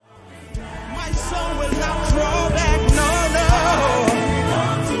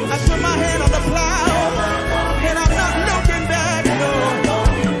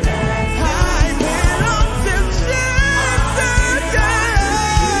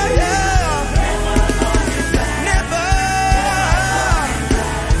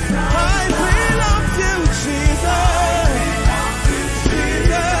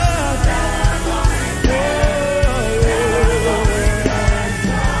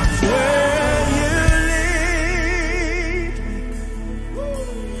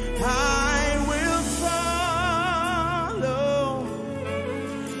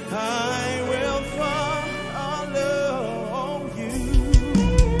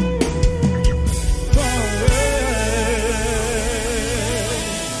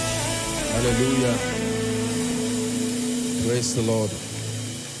Praise the Lord.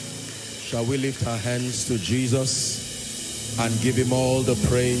 Shall we lift our hands to Jesus and give him all the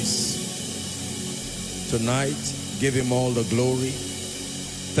praise tonight? Give him all the glory.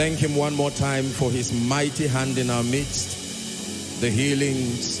 Thank him one more time for his mighty hand in our midst. The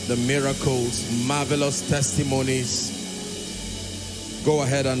healings, the miracles, marvelous testimonies. Go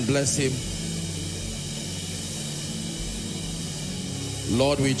ahead and bless him.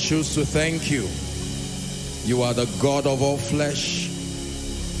 Lord, we choose to thank you. You are the God of all flesh.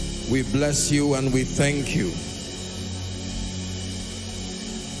 We bless you and we thank you.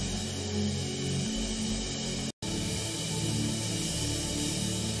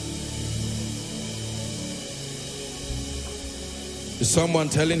 Is someone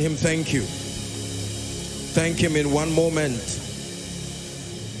telling him thank you? Thank him in one moment.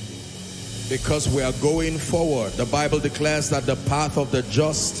 Because we are going forward. The Bible declares that the path of the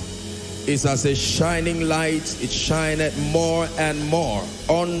just is as a shining light. It shineth more and more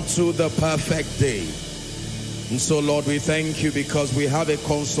unto the perfect day. And so, Lord, we thank you because we have a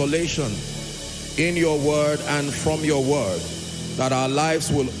consolation in your word and from your word that our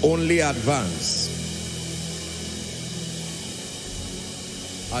lives will only advance.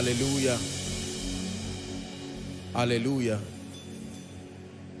 Hallelujah. Hallelujah.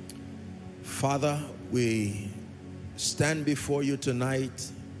 Father, we stand before you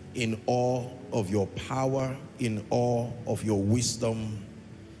tonight in awe of your power, in awe of your wisdom,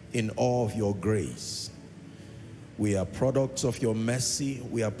 in awe of your grace. We are products of your mercy.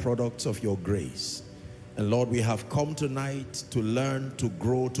 We are products of your grace. And Lord, we have come tonight to learn, to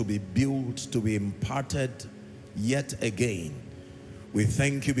grow, to be built, to be imparted yet again. We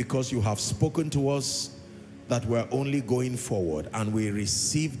thank you because you have spoken to us that we're only going forward, and we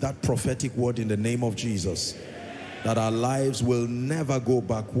receive that prophetic word in the name of Jesus, that our lives will never go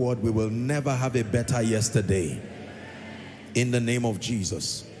backward. We will never have a better yesterday. In the name of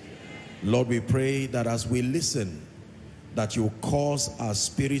Jesus. Lord, we pray that as we listen, that you cause our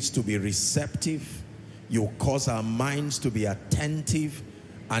spirits to be receptive, you cause our minds to be attentive,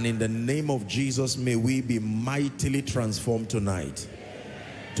 and in the name of Jesus, may we be mightily transformed tonight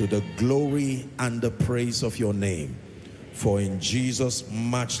to the glory and the praise of your name. For in Jesus'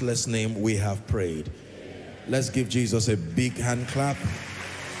 matchless name we have prayed. Let's give Jesus a big hand clap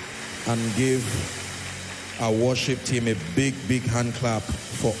and give our worship team a big, big hand clap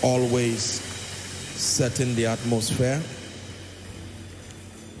for always setting the atmosphere.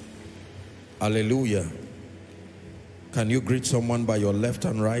 Hallelujah. Can you greet someone by your left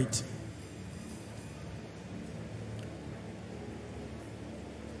and right?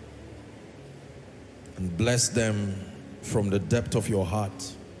 And bless them from the depth of your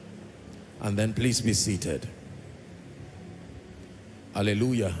heart. And then please be seated.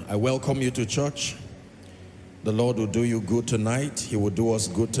 Hallelujah. I welcome you to church. The Lord will do you good tonight. He will do us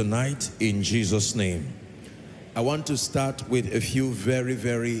good tonight in Jesus' name. I want to start with a few very,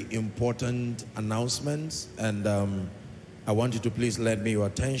 very important announcements. And I want you to please lend me your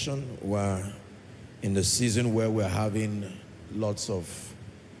attention. We're in the season where we're having lots of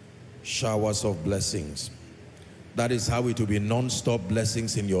showers of blessings. That is how it will be non-stop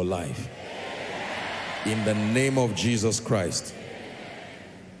blessings in your life. In the name of Jesus Christ.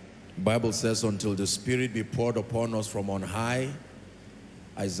 The Bible says, until the Spirit be poured upon us from on high.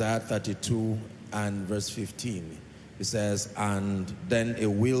 Isaiah 32 and verse 15. It says, and then a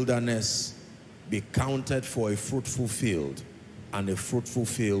wilderness be counted for a fruitful field, and a fruitful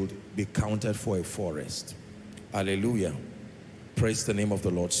field be counted for a forest. Hallelujah. Praise the name of the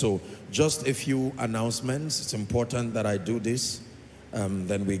Lord. So just a few announcements. It's important that I do this.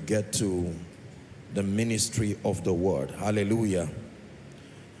 Then we get to the ministry of the word. Hallelujah.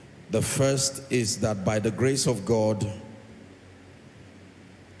 The first is that by the grace of God,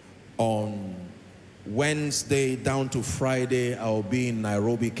 on Wednesday down to Friday, I'll be in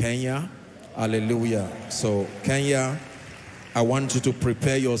Nairobi, Kenya. Hallelujah. So Kenya, I want you to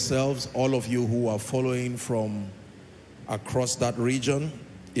prepare yourselves, all of you who are following from across that region.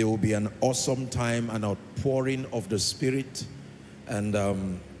 It will be an awesome time, an outpouring of the Spirit.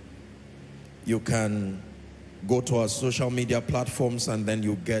 And you can go to our social media platforms and then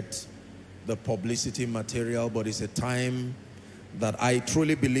you get the publicity material. But it's a time that I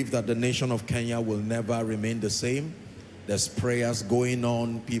truly believe that the nation of Kenya will never remain the same. There's prayers going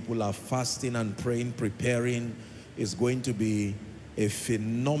on. People are fasting and praying, preparing. It's going to be a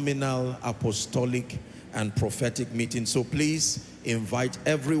phenomenal apostolic and prophetic meeting. So please invite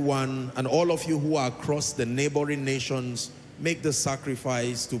everyone, and all of you who are across the neighboring nations, make the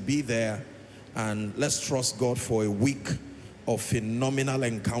sacrifice to be there, and let's trust God for a week of phenomenal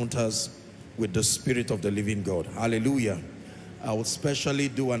encounters with the Spirit of the living God. Hallelujah. I will specially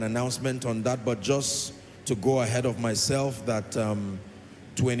do an announcement on that, but just to go ahead of myself, that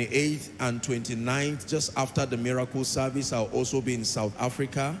 28th and 29th, just after the miracle service, I'll also be in South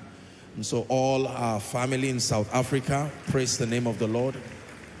Africa. And so all our family in South Africa, praise the name of the Lord.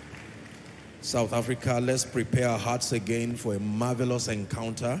 South Africa, let's prepare our hearts again for a marvelous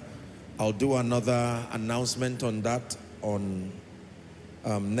encounter. I'll do another announcement on that on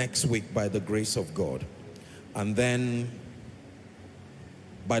next week by the grace of God. And then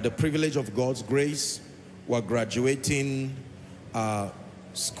by the privilege of God's grace, we're graduating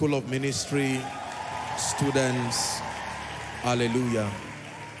School of Ministry students. Hallelujah.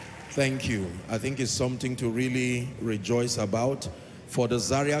 Thank you. I think it's something to really rejoice about. For the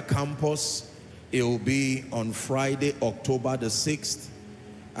Zaria campus, it will be on Friday, October the 6th.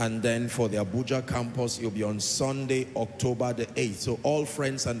 And then for the Abuja campus, it will be on Sunday, October the 8th. So all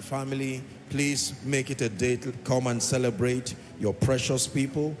friends and family, please make it a day to come and celebrate your precious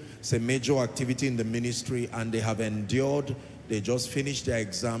people. It's a major activity in the ministry, and they have endured. They just finished their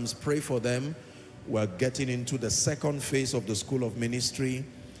exams. Pray for them. We're getting into the second phase of the School of Ministry.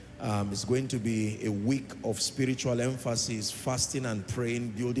 It's going to be a week of spiritual emphasis, fasting and praying,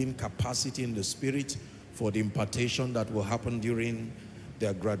 building capacity in the spirit for the impartation that will happen during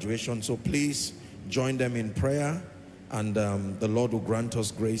their graduation. So please join them in prayer, and the Lord will grant us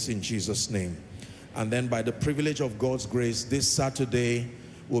grace in Jesus' name. And then by the privilege of God's grace, this Saturday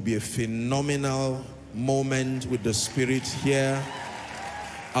will be a phenomenal moment with the Spirit here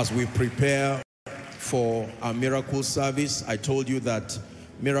as we prepare for our miracle service. I told you that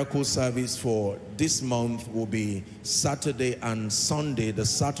miracle service for this month will be Saturday and Sunday. The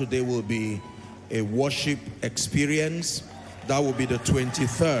Saturday will be a worship experience. That will be the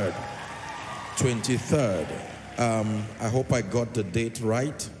 23rd. I hope I got the date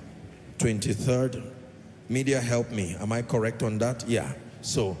right. 23rd. Media, help me. Am I correct on that? Yeah.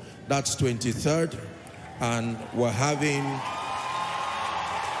 So that's 23rd. And we're having,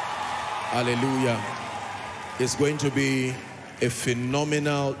 hallelujah, it's going to be a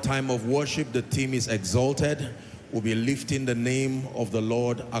phenomenal time of worship. The theme is exalted. We'll be lifting the name of the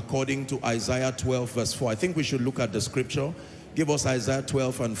Lord according to Isaiah 12 verse 4. I think we should look at the scripture. Give us Isaiah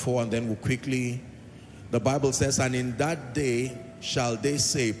 12 and 4, and then we'll quickly. The Bible says, and in that day shall they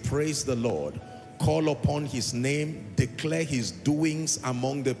say, praise the Lord, call upon his name, declare his doings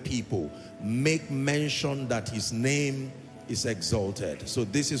among the people, make mention that his name is exalted. So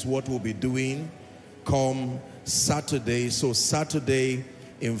this is what we'll be doing come Saturday. So Saturday,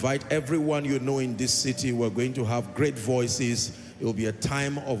 invite everyone you know in this city. We're going to have great voices. It will be a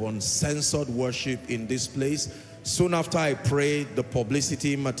time of uncensored worship in this place. Soon after I pray, the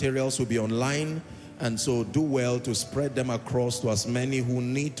publicity materials will be online, and so do well to spread them across to as many who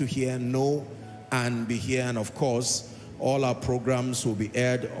need to hear, know, and be here. And of course, all our programs will be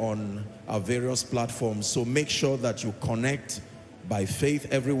aired on our various platforms. So make sure that you connect by faith.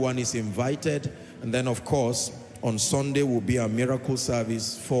 Everyone is invited. And then of course, on Sunday will be our miracle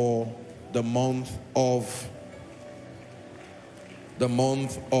service for the month of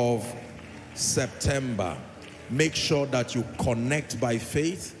September. Make sure that you connect by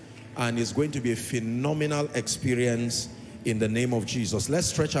faith, and it's going to be a phenomenal experience in the name of Jesus. Let's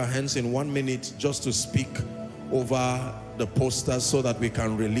stretch our hands in 1 minute just to speak over the posters so that we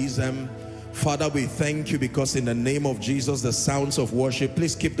can release them. Father, we thank you because in the name of Jesus, the sounds of worship,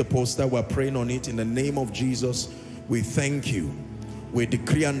 please keep the poster, we're praying on it. In the name of Jesus, we thank you. We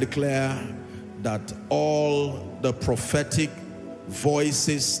decree and declare that all the prophetic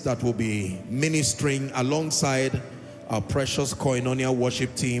voices that will be ministering alongside our precious Koinonia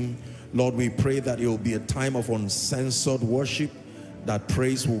worship team, Lord, we pray that it will be a time of uncensored worship, that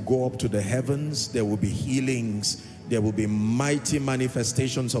praise will go up to the heavens. There will be healings. There will be mighty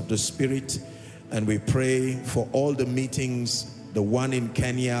manifestations of the Spirit. And we pray for all the meetings, the one in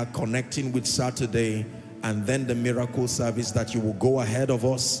Kenya, connecting with Saturday, and then the miracle service, that you will go ahead of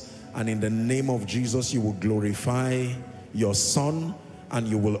us. And in the name of Jesus, you will glorify your Son, and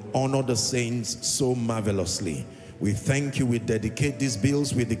you will honor the saints so marvelously. We thank you. We dedicate these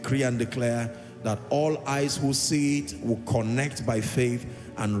bills. We decree and declare that all eyes who see it will connect by faith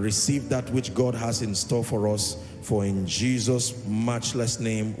and receive that which God has in store for us. For in Jesus' matchless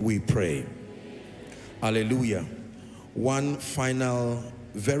name we pray. Hallelujah. One final,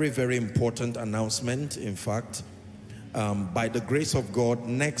 very, very important announcement. In fact, by the grace of God,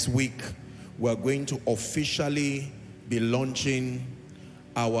 next week we're going to officially be launching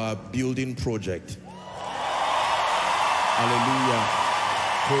our building project. Hallelujah.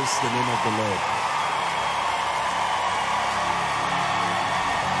 Praise the name of the Lord.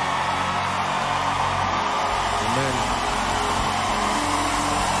 Amen.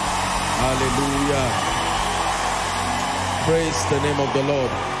 Hallelujah. Praise the name of the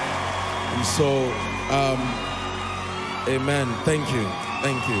Lord. And so, amen. Thank you.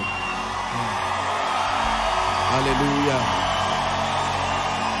 Thank you. Hallelujah.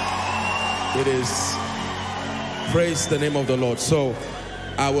 It is, praise the name of the Lord. So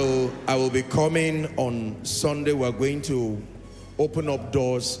I will be coming on Sunday. We're going to open up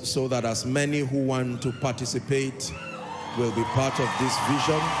doors so that as many who want to participate will be part of this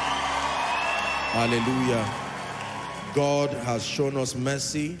vision. Hallelujah. God has shown us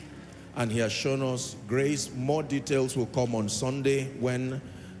mercy and he has shown us grace. More details will come on Sunday when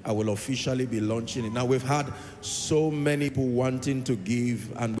I will officially be launching it. Now, we've had so many people wanting to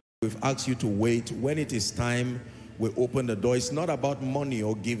give, and we've asked you to wait. When it is time, we open the door. It's not about money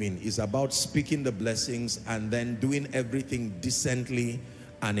or giving. It's about speaking the blessings and then doing everything decently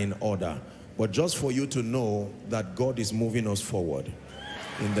and in order. But just for you to know that God is moving us forward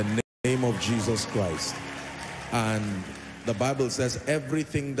in the name of Jesus Christ. And the Bible says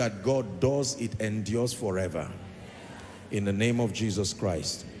everything that God does, it endures forever. In the name of Jesus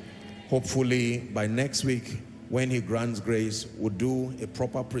Christ. Hopefully by next week, when he grants grace, we'll do a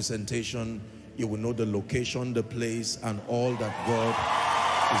proper presentation. You will know the location, the place, and all that God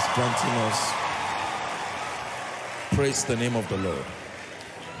is granting us. Praise the name of the Lord.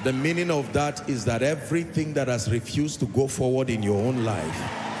 The meaning of that is that everything that has refused to go forward in your own life,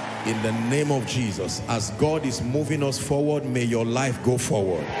 in the name of Jesus, as God is moving us forward, may your life go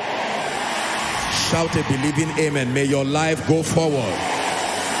forward. Shout a believing amen. May your life go forward.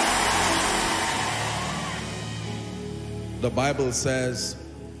 The Bible says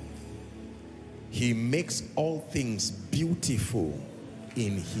he makes all things beautiful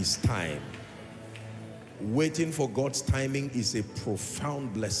in his time. Waiting for God's timing is a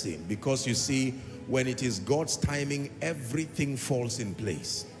profound blessing, because you see, when it is God's timing, everything falls in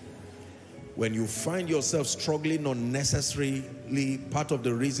place. When you find yourself struggling unnecessarily, part of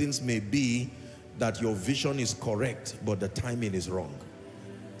the reasons may be that your vision is correct, but the timing is wrong.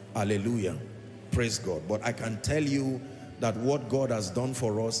 Hallelujah. Praise God. But I can tell you that what God has done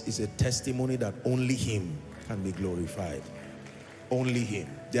for us is a testimony that only him can be glorified. Only him.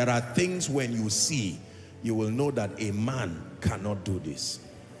 There are things when you see, you will know that a man cannot do this.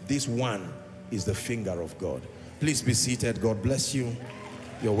 This one is the finger of God. Please be seated. God bless you.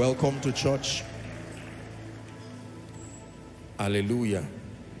 You're welcome to church. Hallelujah.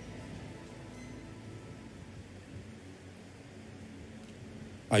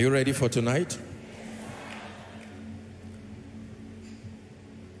 Are you ready for tonight?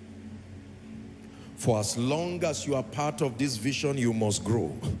 For as long as you are part of this vision, you must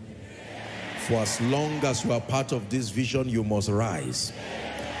grow. For as long as you are part of this vision, you must rise.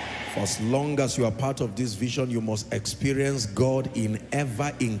 For as long as you are part of this vision, you must experience God in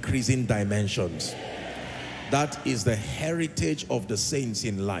ever-increasing dimensions. That is the heritage of the saints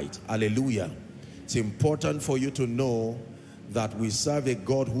in light. Hallelujah. It's important for you to know that we serve a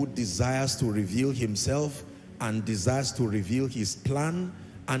God who desires to reveal himself and desires to reveal his plan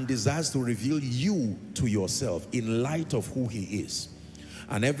and desires to reveal you to yourself in light of who he is.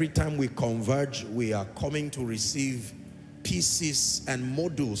 And every time we converge, we are coming to receive pieces and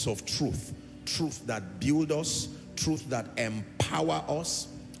modules of truth. Truth that build us, truth that empower us.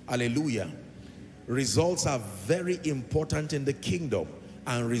 Hallelujah. Results are very important in the kingdom,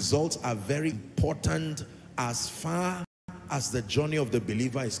 and results are very important as far as the journey of the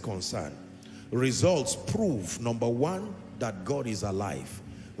believer is concerned. Results prove, number one, that God is alive.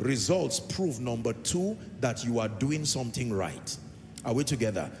 Results prove, number two, that you are doing something right. Are we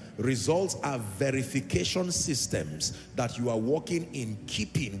together? Results are verification systems that you are walking in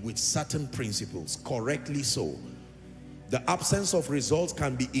keeping with certain principles, correctly so. The absence of results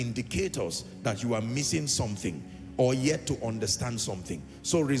can be indicators that you are missing something or yet to understand something.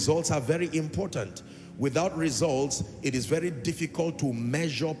 So results are very important. Without results, it is very difficult to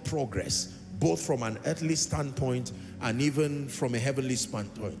measure progress, both from an earthly standpoint and even from a heavenly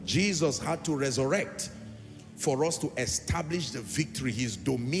standpoint. Jesus had to resurrect for us to establish the victory, his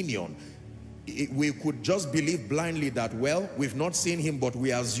dominion. We could just believe blindly that, well, we've not seen him, but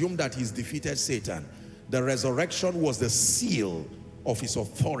we assume that he's defeated Satan. The resurrection was the seal of his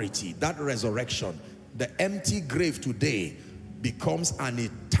authority. That resurrection, the empty grave today, becomes an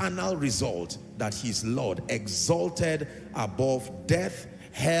eternal result that he's Lord, exalted above death,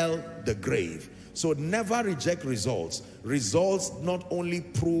 hell, the grave. So never reject results. Results not only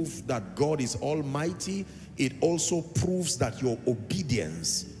prove that God is almighty, it also proves that your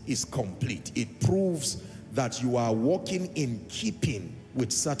obedience is complete. It proves that you are walking in keeping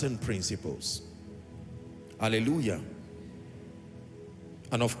with certain principles. Hallelujah.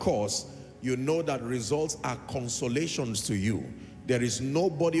 And of course, you know that results are consolations to you. There is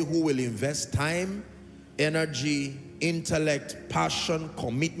nobody who will invest time, energy, intellect, passion,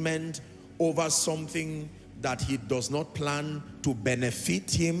 commitment over something that he does not plan to benefit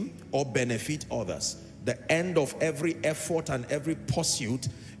him or benefit others. The end of every effort and every pursuit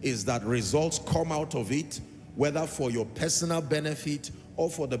is that results come out of it, whether for your personal benefit or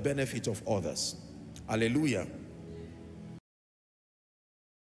for the benefit of others. Hallelujah.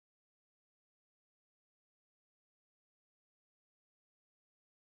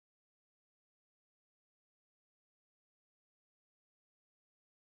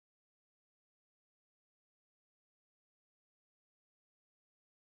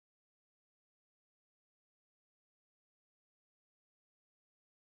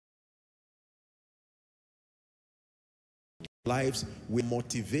 Lives, we're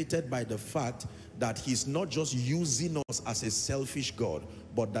motivated by the fact that he's not just using us as a selfish God,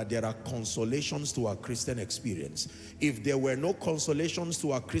 but that there are consolations to our Christian experience. If there were no consolations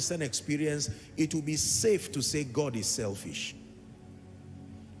to our Christian experience, it would be safe to say God is selfish.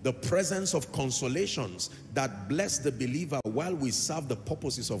 The presence of consolations that bless the believer while we serve the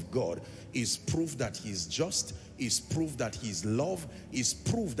purposes of God is proof that he's just, is proof that he's love, is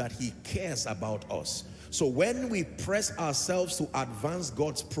proof that he cares about us. So when we press ourselves to advance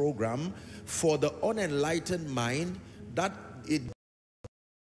God's program, for the unenlightened mind, that it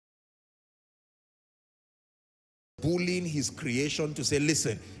bullying his creation to say,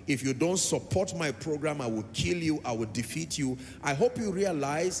 listen, if you don't support my program, I will kill you, I will defeat you. I hope you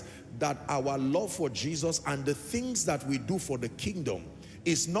realize that our love for Jesus and the things that we do for the kingdom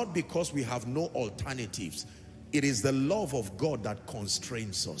is not because we have no alternatives. It is the love of God that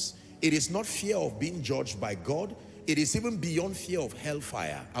constrains us. It is not fear of being judged by God. It is even beyond fear of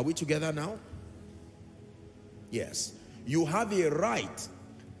hellfire. Are we together now? Yes. You have a right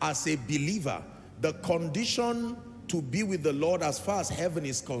as a believer. The condition to be with the Lord as far as heaven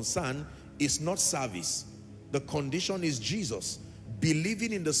is concerned is not service. The condition is Jesus.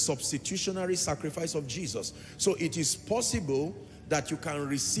 Believing in the substitutionary sacrifice of Jesus. So it is possible that you can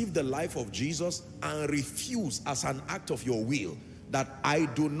receive the life of Jesus and refuse as an act of your will that I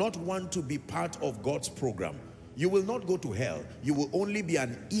do not want to be part of God's program. You will not go to hell. You will only be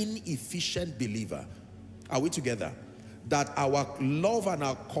an inefficient believer. Are we together? That our love and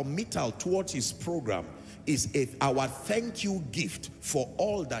our committal towards his program is our thank you gift for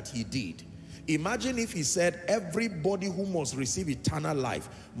all that he did. Imagine if he said everybody who must receive eternal life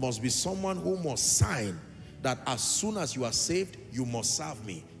must be someone who must sign that as soon as you are saved, you must serve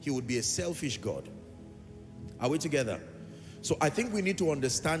me. He would be a selfish God. Are we together? So I think we need to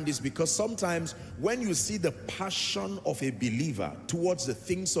understand this, because sometimes when you see the passion of a believer towards the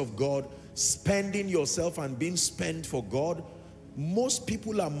things of God, spending yourself and being spent for God, most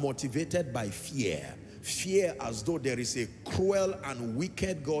people are motivated by fear. Fear as though there is a cruel and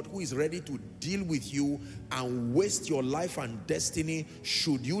wicked God who is ready to deal with you and waste your life and destiny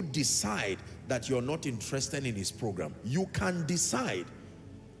should you decide that you're not interested in his program. You can decide,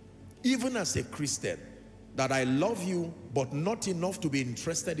 even as a Christian, that I love you, but not enough to be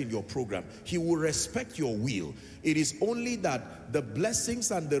interested in your program. He will respect your will. It is only that the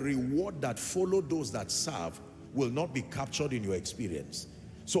blessings and the reward that follow those that serve will not be captured in your experience.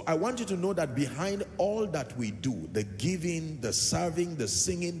 So I want you to know that behind all that we do, the giving, the serving, the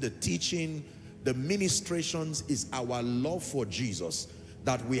singing, the teaching, the ministrations, is our love for Jesus.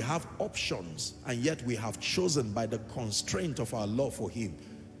 That we have options, and yet we have chosen by the constraint of our love for him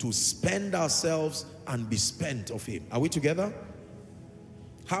to spend ourselves and be spent of him. Are we together?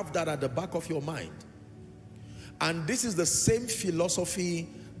 Have that at the back of your mind. And this is the same philosophy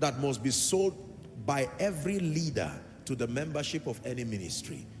that must be sold by every leader to the membership of any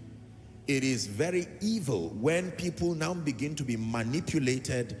ministry. It is very evil when people now begin to be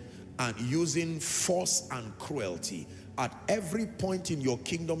manipulated and using force and cruelty. At every point in your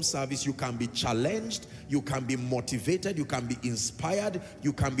kingdom service, you can be challenged, you can be motivated, you can be inspired,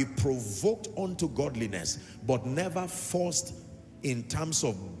 you can be provoked unto godliness, but never forced in terms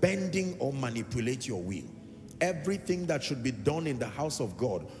of bending or manipulate your will. Everything that should be done in the house of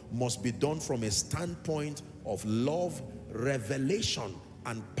God must be done from a standpoint of love, revelation,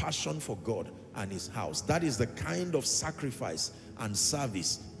 and passion for God and his house. That is the kind of sacrifice and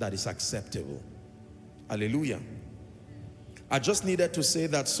service that is acceptable. Hallelujah. I just needed to say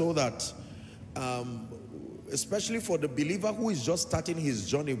that so that especially for the believer who is just starting his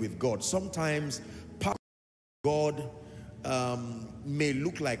journey with God, sometimes God may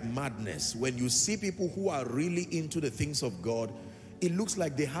look like madness. When you see people who are really into the things of God, it looks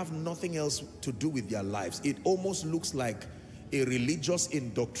like they have nothing else to do with their lives. It almost looks like a religious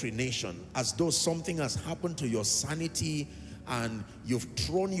indoctrination, as though something has happened to your sanity and you've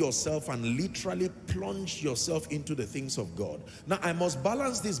thrown yourself and literally plunged yourself into the things of God. Now, I must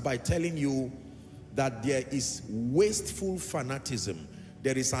balance this by telling you that there is wasteful fanaticism.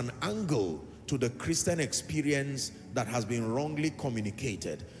 There is an angle to the Christian experience that has been wrongly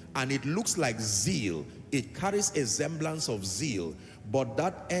communicated, and it looks like zeal. It carries a semblance of zeal, but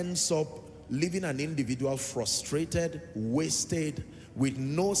that ends up leaving an individual frustrated, wasted, with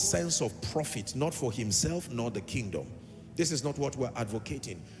no sense of profit, not for himself nor the kingdom. This is not what we're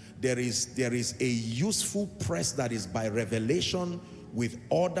advocating. There is a useful press that is by revelation, with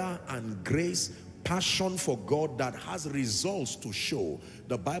order and grace, passion for God, that has results to show.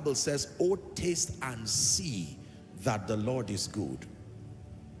 The Bible says, "Oh, taste and see that the Lord is good."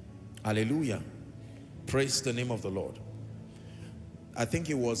 Hallelujah. Praise the name of the Lord. I think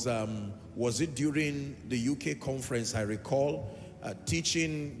it was it during the UK conference, I recall,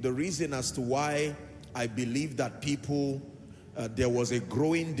 teaching the reason as to why I believe that people, there was a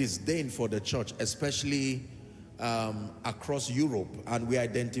growing disdain for the church, especially across Europe. And we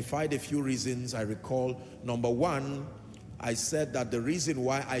identified a few reasons, I recall. Number one, I said that the reason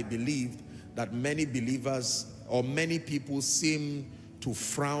why I believed that many believers or many people seem to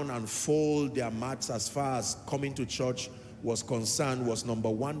frown and fold their mats as far as coming to church was concerned was, number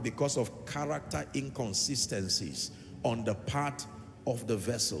one, because of character inconsistencies on the part of the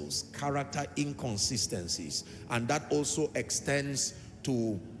vessels. Character inconsistencies. And that also extends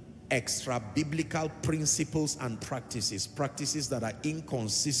to extra biblical principles and practices that are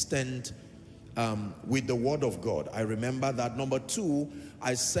inconsistent with the word of God. I remember that. Number two,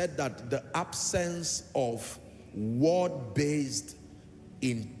 I said that the absence of word-based,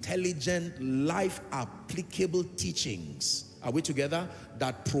 intelligent, life-applicable teachings, are we together,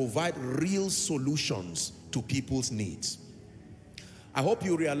 that provide real solutions to people's needs. I hope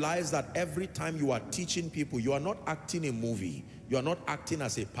you realize that every time you are teaching people, you are not acting a movie. You are not acting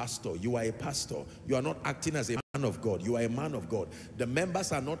as a pastor. You are a pastor. You are not acting as a man of God. You are a man of God. The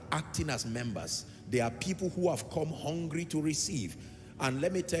members are not acting as members. They are people who have come hungry to receive. And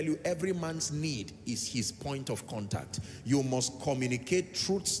let me tell you, every man's need is his point of contact. You must communicate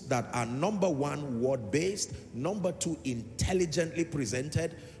truths that are, number one, word-based. Number two, intelligently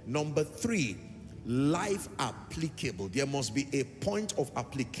presented. Number three, life applicable. There must be a point of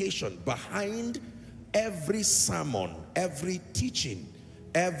application behind every sermon, every teaching,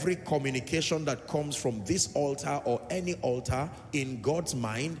 every communication that comes from this altar or any altar in God's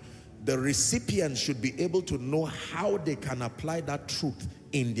mind. The recipient should be able to know how they can apply that truth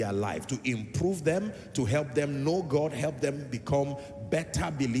in their life to improve them, to help them know God, help them become better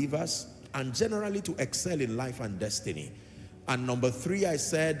believers, and generally to excel in life and destiny. And number three, I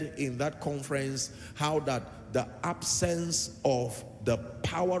said in that conference how that the absence of the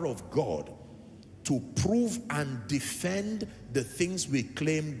power of God to prove and defend the things we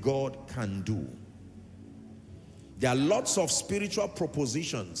claim God can do. There are lots of spiritual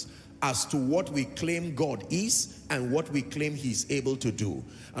propositions as to what we claim God is and what we claim he is able to do.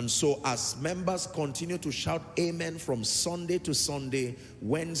 And so as members continue to shout amen from Sunday to Sunday,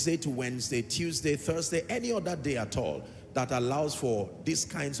 Wednesday to Wednesday, Tuesday, Thursday, any other day at all that allows for these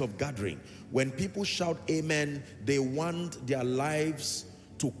kinds of gathering, when people shout amen, they want their lives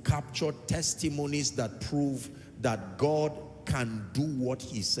to capture testimonies that prove that God can do what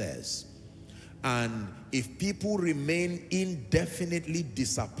he says. And if people remain indefinitely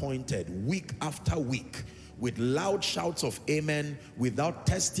disappointed week after week with loud shouts of amen, without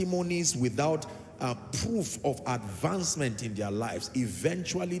testimonies, without proof of advancement in their lives,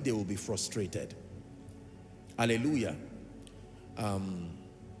 eventually they will be frustrated. Hallelujah.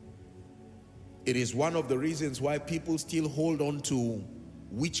 It is one of the reasons why people still hold on to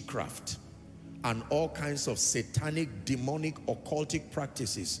witchcraft and all kinds of satanic, demonic, occultic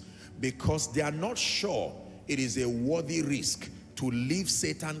practices, because they are not sure it is a worthy risk to leave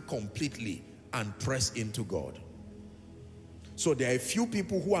Satan completely and press into God. So there are a few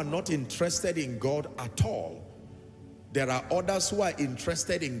people who are not interested in God at all. There are others who are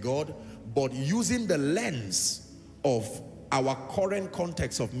interested in God, but using the lens of our current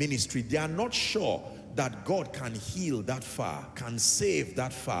context of ministry, they are not sure that God can heal that far, can save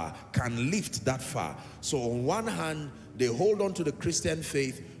that far, can lift that far. So on one hand, they hold on to the Christian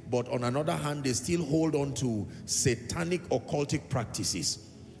faith, but on another hand, they still hold on to satanic occultic practices.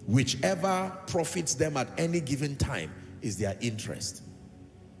 Whichever profits them at any given time is their interest.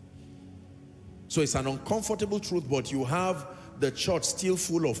 So it's an uncomfortable truth, but you have the church still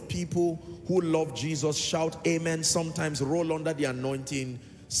full of people who love Jesus, shout amen, sometimes roll under the anointing,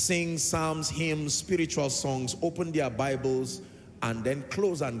 sing psalms, hymns, spiritual songs, open their Bibles, and then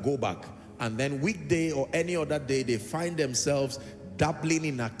close and go back. And then weekday or any other day, they find themselves dabbling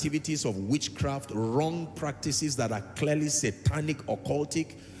in activities of witchcraft, wrong practices that are clearly satanic,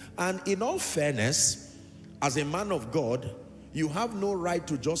 occultic. And in all fairness, as a man of God, you have no right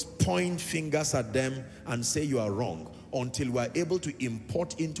to just point fingers at them and say you are wrong, until we are able to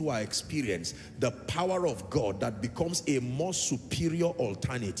import into our experience the power of God that becomes a more superior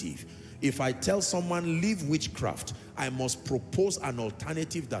alternative. If I tell someone leave witchcraft, I must propose an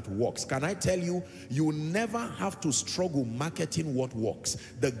alternative that works. Can I tell you, you never have to struggle marketing what works.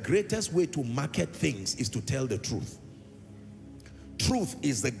 The greatest way to market things is to tell the truth. Truth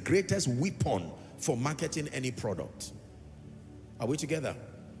is the greatest weapon for marketing any product. Are we together?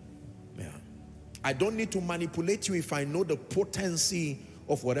 Yeah. I don't need to manipulate you if I know the potency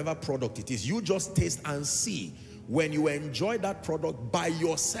of whatever product it is. You just taste and see. When you enjoy that product by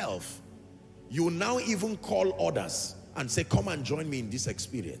yourself, you now even call others and say, come and join me in this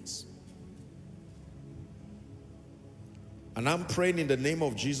experience. And I'm praying in the name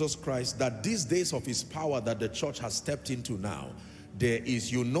of Jesus Christ that these days of his power that the church has stepped into now, there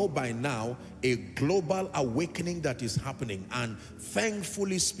is, you know by now, a global awakening that is happening. And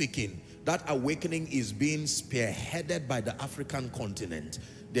thankfully speaking, that awakening is being spearheaded by the African continent.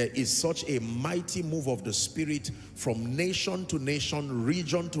 There is such a mighty move of the Spirit from nation to nation,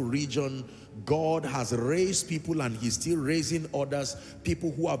 region to region. God has raised people and he's still raising others,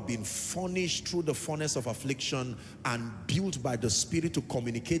 people who have been furnished through the furnace of affliction and built by the Spirit to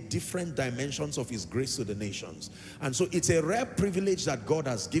communicate different dimensions of his grace to the nations. And so it's a rare privilege that God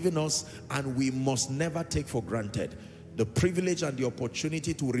has given us, and we must never take for granted the privilege and the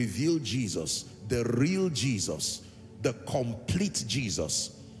opportunity to reveal Jesus, the real Jesus, the complete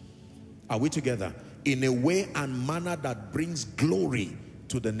Jesus. Are we together? In a way and manner that brings glory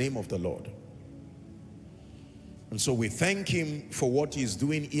to the name of the Lord. And so we thank him for what he's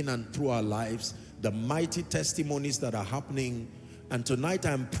doing in and through our lives, the mighty testimonies that are happening. And tonight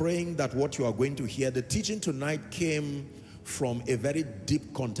I'm praying that what you are going to hear, the teaching tonight came from a very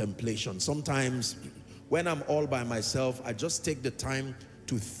deep contemplation. Sometimes when I'm all by myself, I just take the time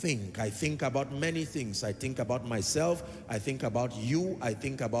to think. I think about many things. I think about myself. I think about you. I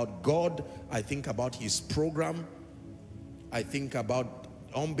think about God. I think about his program. I think about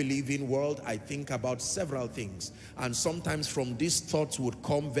unbelieving world. I think about several things. And sometimes from these thoughts would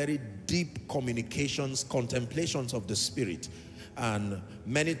come very deep communications, contemplations of the Spirit. And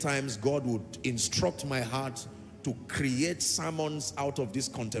many times God would instruct my heart to create sermons out of these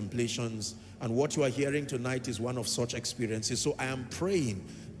contemplations. And what you are hearing tonight is one of such experiences. So I am praying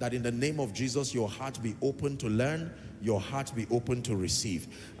that in the name of Jesus, your heart be open to learn, your heart be open to receive.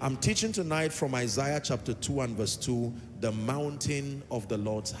 I'm teaching tonight from Isaiah chapter 2 and verse 2, the mountain of the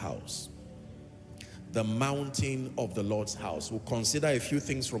Lord's house. The mountain of the Lord's house. We'll consider a few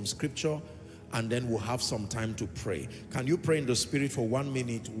things from scripture and then we'll have some time to pray. Can you pray in the Spirit for 1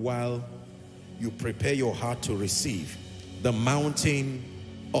 minute while you prepare your heart to receive the mountain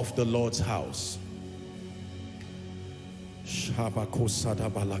of the Lord's house?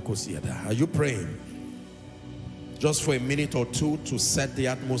 Are you praying? Just for a minute or two to set the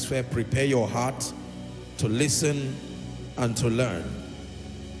atmosphere, prepare your heart to listen and to learn.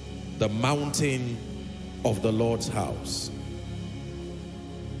 The mountain of the Lord's house.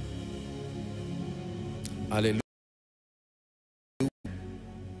 Hallelujah.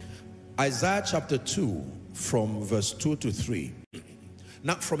 Isaiah chapter 2 from verse 2 to 3.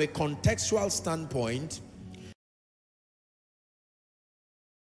 Now, from a contextual standpoint,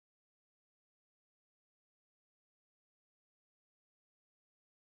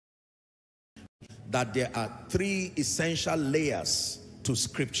 that there are three essential layers to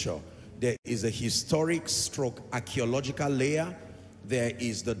scripture. There is a historic stroke archaeological layer. There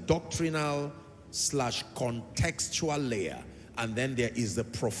is the doctrinal / contextual layer. And then there is the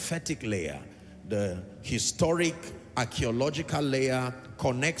prophetic layer. The historic archaeological layer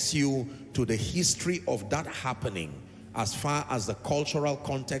connects you to the history of that happening as far as the cultural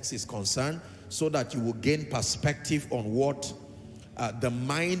context is concerned, so that you will gain perspective on what the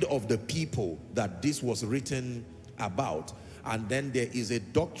mind of the people that this was written about. And then there is a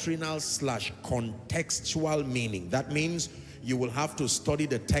doctrinal / contextual meaning. That means you will have to study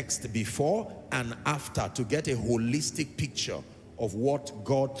the text before and after to get a holistic picture of what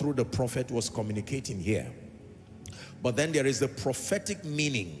God through the prophet was communicating here. But then there is the prophetic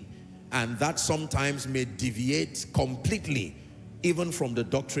meaning, and that sometimes may deviate completely even from the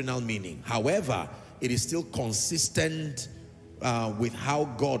doctrinal meaning. However, it is still consistent with how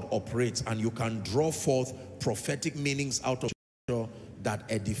God operates, and you can draw forth prophetic meanings out of scripture that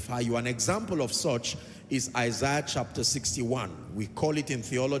edify you. An example of such is Isaiah chapter 61. We call it in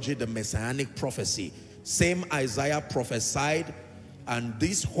theology the messianic prophecy. Same Isaiah prophesied, and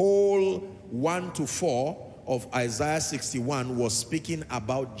this whole 1 to 4 of Isaiah 61 was speaking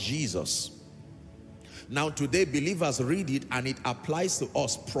about Jesus. Now today believers read it and it applies to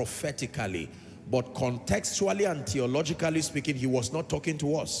us prophetically, but contextually and theologically speaking, he was not talking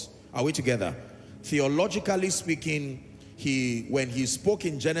to us. Are we together? Theologically speaking, when he spoke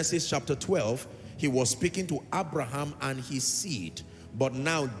in Genesis chapter 12, he was speaking to Abraham and his seed. But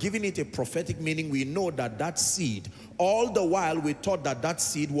now, giving it a prophetic meaning, we know that that seed, all the while we thought that that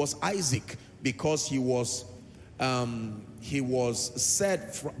seed was Isaac, because he was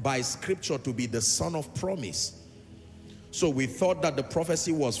said by scripture to be the son of promise. So we thought that the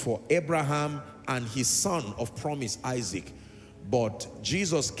prophecy was for Abraham and his son of promise, Isaac. But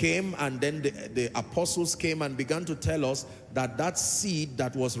Jesus came, and then the apostles came and began to tell us that that seed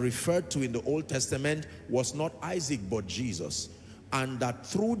that was referred to in the Old Testament was not Isaac but Jesus. And that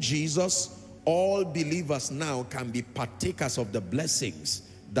through Jesus, all believers now can be partakers of the blessings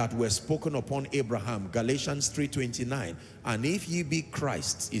that were spoken upon Abraham. Galatians 3:29. And if ye be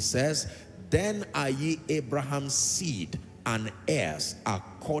Christ's, it says, then are ye Abraham's seed and heirs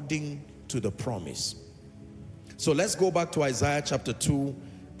according to the promise. So let's go back to Isaiah chapter 2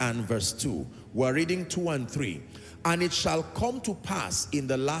 and verse 2. We're reading 2 and 3. And it shall come to pass in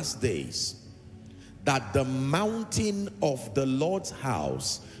the last days that the mountain of the Lord's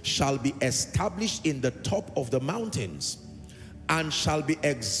house shall be established in the top of the mountains, and shall be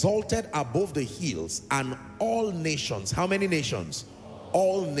exalted above the hills, and all nations. How many nations?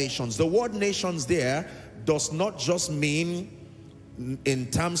 All nations. The word nations there does not just mean in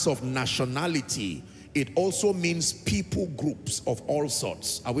terms of nationality. It also means people groups of all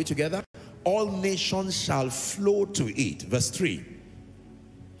sorts. Are we together? All nations shall flow to it. Verse 3.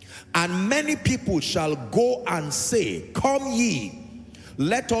 And many people shall go and say, come ye,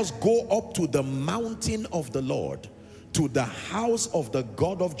 let us go up to the mountain of the Lord, to the house of the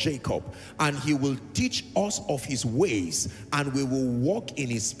God of Jacob, and he will teach us of his ways, and we will walk in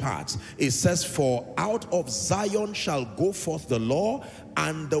his paths. It says, for out of Zion shall go forth the law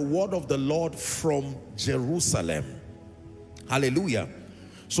and the word of the Lord from Jerusalem. Hallelujah.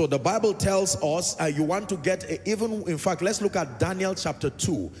 So the Bible tells us, you want to get, in fact, let's look at Daniel chapter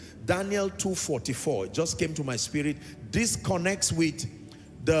 2. Daniel 2:44. It just came to my spirit. This connects with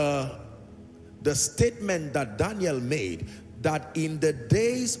the statement that Daniel made, that in the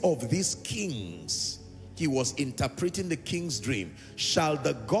days of these kings, he was interpreting the king's dream, shall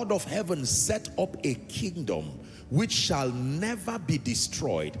the God of heaven set up a kingdom which shall never be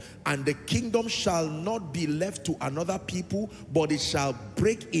destroyed, and the kingdom shall not be left to another people, but it shall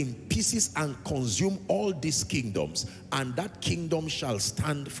break in pieces and consume all these kingdoms, and that kingdom shall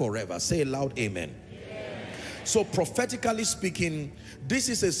stand forever. Say aloud, amen. So prophetically speaking, this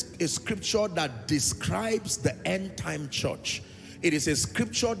is a scripture that describes the end time church. It is a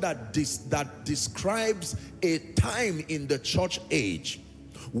scripture that describes a time in the church age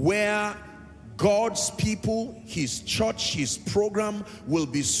where God's people, his church, his program will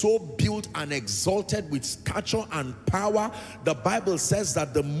be so built and exalted with stature and power. The Bible says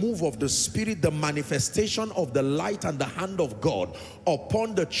that the move of the Spirit, the manifestation of the light and the hand of God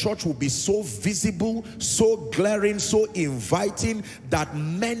upon the church will be so visible, so glaring, so inviting that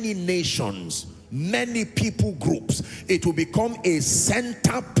many nations, many people groups, it will become a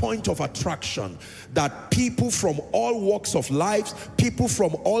center point of attraction, that people from all walks of life, people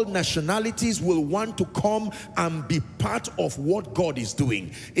from all nationalities will want to come and be part of what God is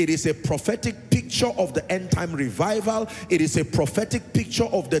doing. It is a prophetic picture of the end time revival. It is a prophetic picture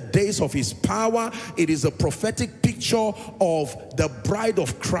of the days of his power. It is a prophetic picture of the bride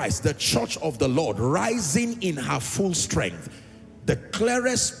of Christ, the church of the Lord, rising in her full strength. The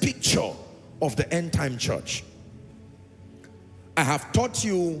clearest picture of the end time church. I have taught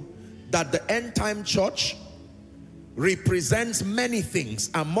you that the end time church represents many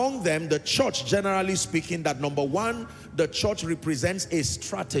things. Among them, the church, generally speaking, that number one, the church represents a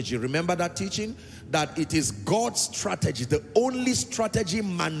strategy. Remember that teaching? That it is God's strategy, the only strategy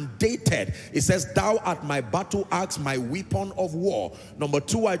mandated. It says, thou art my battle axe, my weapon of war. Number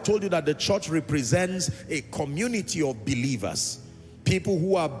two, I told you that the church represents a community of believers. People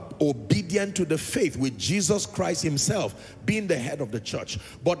who are obedient to the faith, with Jesus Christ himself being the head of the church.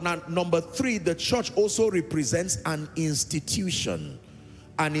 But now, number three, the church also represents an institution.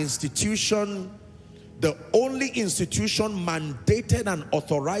 An institution, the only institution mandated and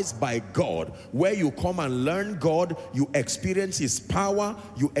authorized by God, where you come and learn God, you experience his power,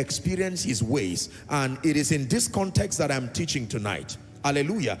 you experience his ways. And it is in this context that I'm teaching tonight.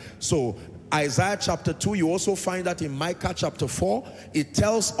 Hallelujah. So Isaiah chapter 2, you also find that in Micah chapter 4, it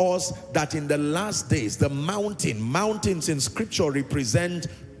tells us that in the last days, the mountains in scripture represent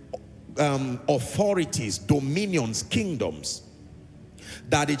authorities, dominions, kingdoms,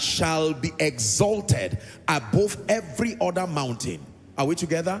 that it shall be exalted above every other mountain. Are we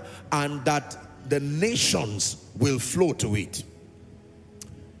together? And that the nations will flow to it.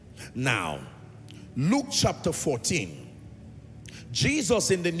 Now, Luke chapter 14.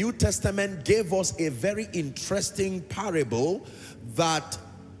 Jesus in the New Testament gave us a very interesting parable that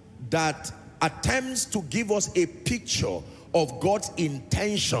attempts to give us a picture of God's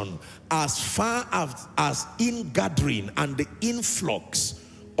intention as far as ingathering and the influx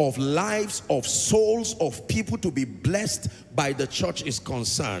of lives, of souls, of people to be blessed by the church is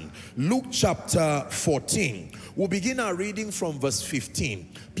concerned. Luke chapter 14. We'll begin our reading from verse 15.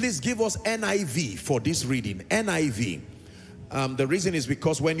 Please give us NIV for this reading. NIV. The reason is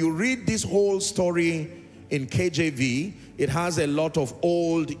because when you read this whole story in KJV, it has a lot of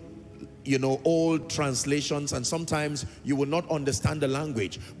old translations, and sometimes you will not understand the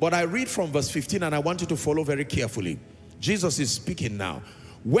language. But I read from verse 15, and I want you to follow very carefully. Jesus is speaking now.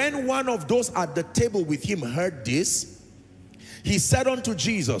 When one of those at the table with him heard this, he said unto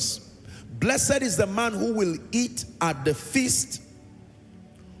Jesus, Blessed is the man who will eat at the feast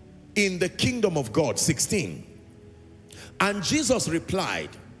in the kingdom of God. 16. And Jesus replied,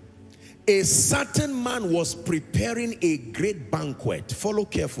 a certain man was preparing a great banquet, follow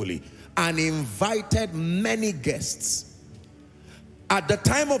carefully, and invited many guests. At the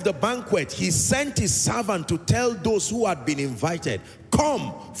time of the banquet, he sent his servant to tell those who had been invited,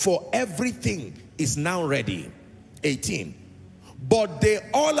 come, for everything is now ready. 18. But they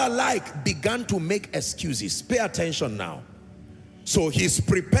all alike began to make excuses. Pay attention now. So he's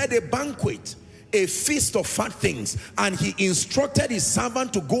prepared a banquet, a feast of fat things, and he instructed his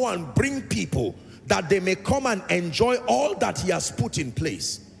servant to go and bring people that they may come and enjoy all that he has put in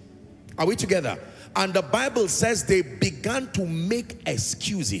place. Are we together? And the Bible says they began to make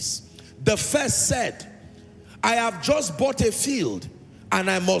excuses. The first said, I have just bought a field and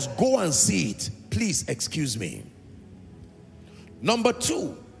I must go and see it. Please excuse me. Number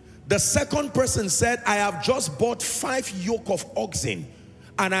two, the second person said, I have just bought 5 yoke of oxen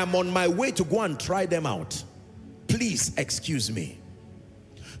and I'm on my way to go and try them out. Please excuse me.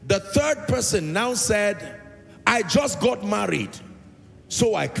 The third person now said, I just got married,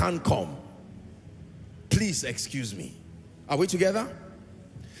 so I can't come. Please excuse me. Are we together?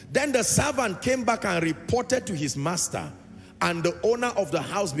 Then the servant came back and reported to his master, and the owner of the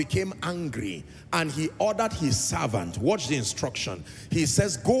house became angry, and he ordered his servant, watch the instruction. He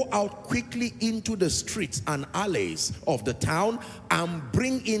says, go out quickly into the streets and alleys of the town and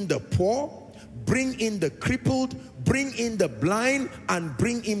bring in the poor, bring in the crippled, bring in the blind, and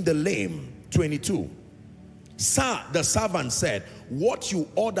bring in the lame. 22. Sir, the servant said, what you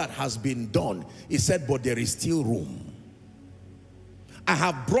ordered has been done. He said, but there is still room. I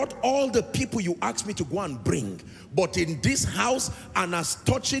have brought all the people you asked me to go and bring, but in this house and as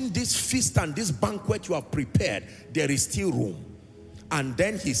touching this feast and this banquet you have prepared, there is still room. And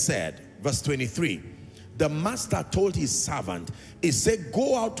then he said, verse 23, the master told his servant, he said,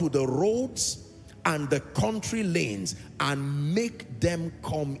 go out to the roads and the country lanes and make them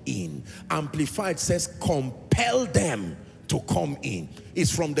come in. Amplified says, compel them to come in.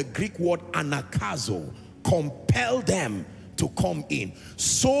 It's from the Greek word anakazo. Compel them to come in,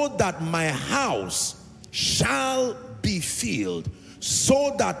 so that my house shall be filled.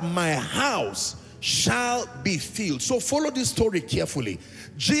 So that my house shall be filled. So follow this story carefully.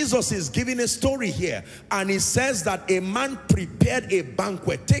 Jesus is giving a story here, and he says that a man prepared a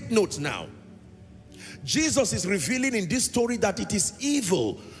banquet. Take note now. Jesus is revealing in this story that it is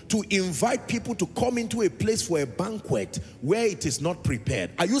evil to invite people to come into a place for a banquet where it is not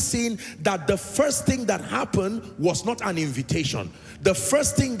prepared. Are you seeing that the first thing that happened was not an invitation? The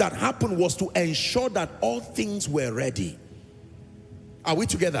first thing that happened was to ensure that all things were ready. Are we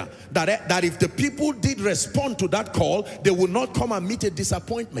together? That if the people did respond to that call, they will not come and meet a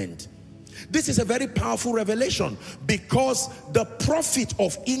disappointment. This is a very powerful revelation, because the profit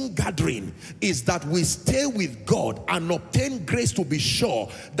of ingathering is that we stay with God and obtain grace to be sure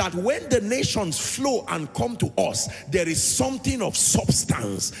that when the nations flow and come to us, there is something of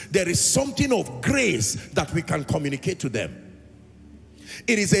substance, there is something of grace that we can communicate to them.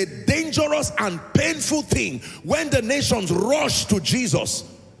 It is a dangerous and painful thing when the nations rush to Jesus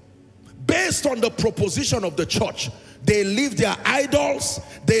based on the proposition of the church. They leave their idols,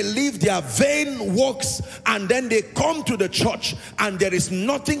 they leave their vain works, and then they come to the church and there is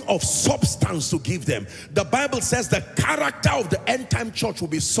nothing of substance to give them. The Bible says the character of the end time church will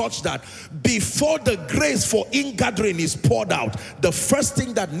be such that before the grace for ingathering is poured out, the first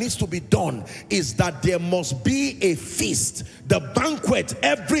thing that needs to be done is that there must be a feast. The banquet,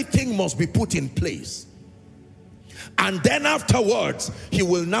 everything must be put in place. And then afterwards, he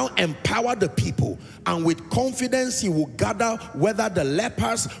will now empower the people, and with confidence he will gather whether the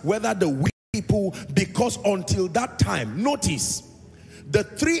lepers, whether the weak people, because until that time, notice, the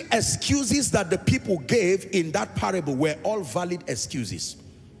three excuses that the people gave in that parable were all valid excuses.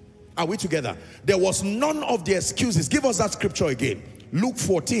 Are we together? There was none of the excuses. Give us that scripture again. Luke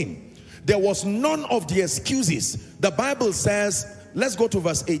 14. There was none of the excuses. The Bible says, let's go to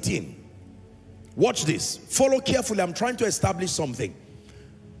verse 18. Watch this. Follow carefully. I'm trying to establish something.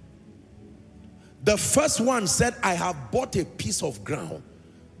 The first one said, I have bought a piece of ground.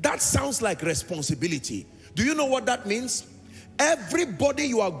 That sounds like responsibility. Do you know what that means? Everybody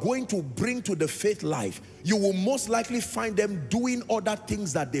you are going to bring to the faith life, you will most likely find them doing other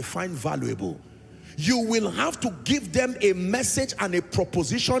things that they find valuable. You will have to give them a message and a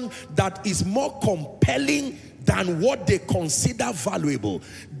proposition that is more compelling than what they consider valuable.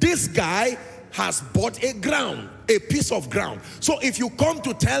 This guy has bought a piece of ground. So if you come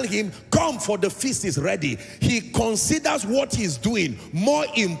to tell him, come for the feast is ready, he considers what he's doing more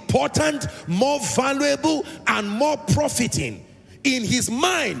important, more valuable, and more profiting. In his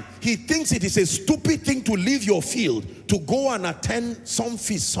mind, he thinks it is a stupid thing to leave your field to go and attend some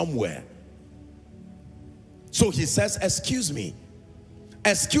feast somewhere. So he says, excuse me.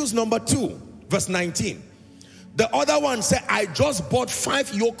 Excuse number 2, verse 19. The other one said, I just bought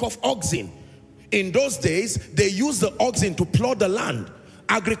 5 yoke of oxen. In those days, they used the oxen to plow the land.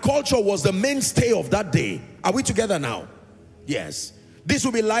 Agriculture was the mainstay of that day. Are we together now? Yes. This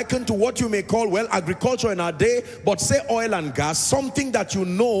will be likened to what you may call, well, agriculture in our day, but say oil and gas, something that you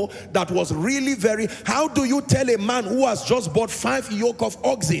know that was really very... How do you tell a man who has just bought 5 yoke of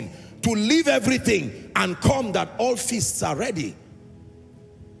oxen to leave everything and come that all feasts are ready?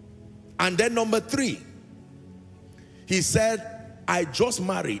 And then number 3, he said, I just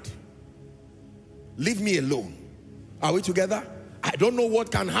married. Leave me alone. Are we together? I don't know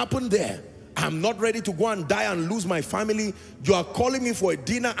what can happen there. I'm not ready to go and die and lose my family. You are calling me for a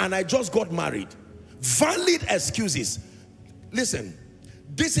dinner and I just got married. Valid excuses. Listen,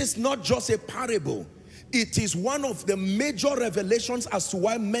 this is not just a parable. It is one of the major revelations as to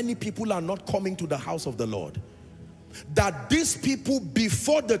why many people are not coming to the house of the Lord. That these people,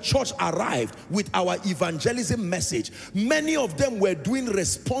 before the church arrived with our evangelism message, many of them were doing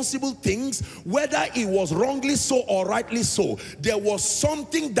responsible things, whether it was wrongly so or rightly so. There was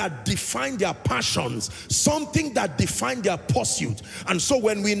something that defined their passions, something that defined their pursuit. And so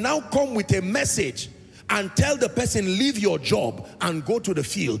when we now come with a message and tell the person, leave your job and go to the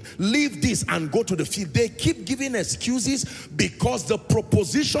field, leave this and go to the field, they keep giving excuses because the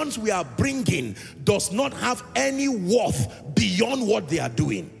propositions we are bringing does not have any worth beyond what they are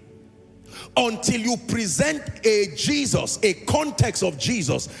doing. Until you present a Jesus, a context of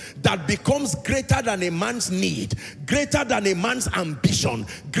Jesus that becomes greater than a man's need, greater than a man's ambition,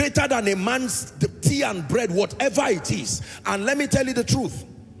 greater than a man's tea and bread, whatever it is. And let me tell you the truth.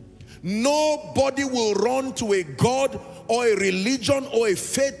 Nobody will run to a God or a religion or a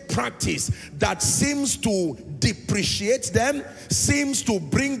faith practice that seems to depreciate them, seems to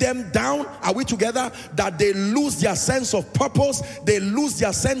bring them down. Are we together? That they lose their sense of purpose, they lose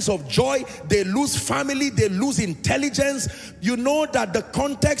their sense of joy, they lose family, they lose intelligence. You know that the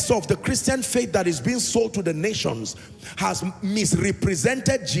context of the Christian faith that is being sold to the nations has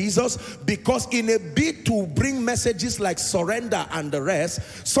misrepresented Jesus, because in a bid to bring messages like surrender and the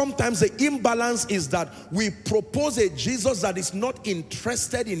rest, sometimes the imbalance is that we propose a Jesus that is not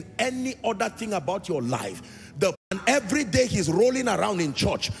interested in any other thing about your life. And every day he's rolling around in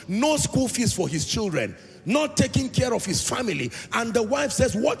church, no school fees for his children, not taking care of his family. And the wife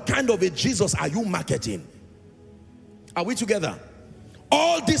says, what kind of a Jesus are you marketing? Are we together?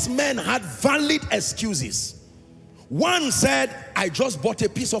 All these men had valid excuses. One said, I just bought a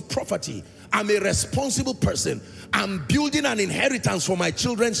piece of property. I'm a responsible person. I'm building an inheritance for my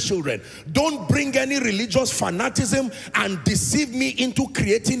children's children. Don't bring any religious fanaticism and deceive me into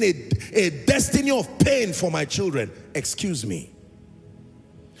creating a destiny of pain for my children. Excuse me.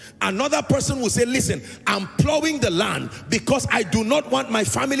 Another person will say, listen, I'm plowing the land because I do not want my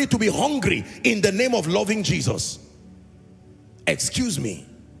family to be hungry in the name of loving Jesus. Excuse me.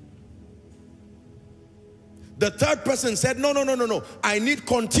 The third person said, no, I need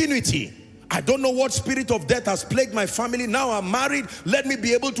continuity. I don't know what spirit of death has plagued my family. Now I'm married. Let me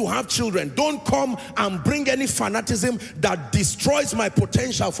be able to have children. Don't come and bring any fanaticism that destroys my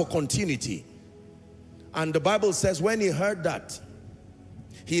potential for continuity. And the Bible says when he heard that,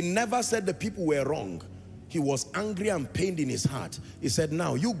 he never said the people were wrong. He was angry and pained in his heart. He said,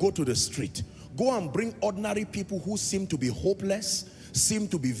 now you go to the street. Go and bring ordinary people who seem to be hopeless, seem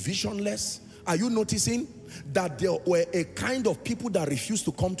to be visionless. Are you noticing that there were a kind of people that refused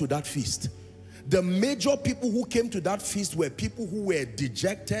to come to that feast? The major people who came to that feast were people who were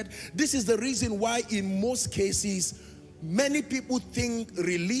dejected. This is the reason why in most cases, many people think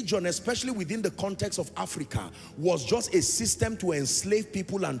religion, especially within the context of Africa, was just a system to enslave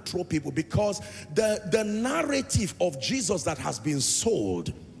people and throw people, because the narrative of Jesus that has been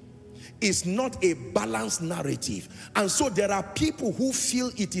sold is not a balanced narrative. And so there are people who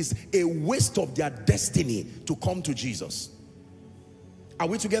feel it is a waste of their destiny to come to Jesus. Are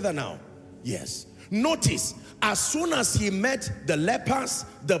we together now? Yes. Notice, as soon as he met the lepers,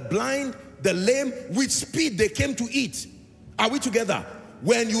 the blind, the lame, with speed they came to eat. Are we together?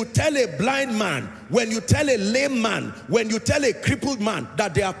 When you tell a blind man, when you tell a lame man, when you tell a crippled man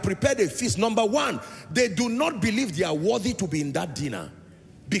that they have prepared a feast, number one, they do not believe they are worthy to be in that dinner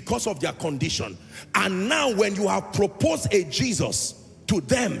because of their condition. And now when you have proposed a Jesus to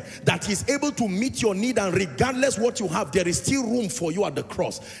them that is able to meet your need, and regardless what you have, there is still room for you at the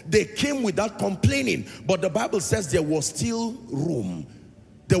cross. They came without complaining, but the Bible says there was still room.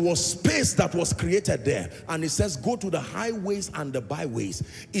 There was space that was created there. And it says, go to the highways and the byways.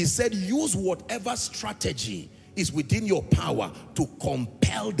 It said, use whatever strategy is within your power to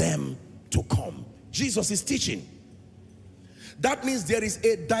compel them to come. Jesus is teaching. That means there is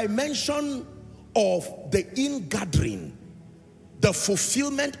a dimension of the ingathering, the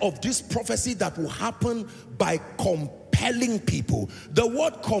fulfillment of this prophecy that will happen by compelling people. The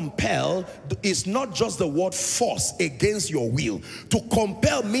word compel is not just the word force against your will. To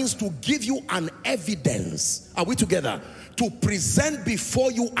compel means to give you an evidence. Are we together? To present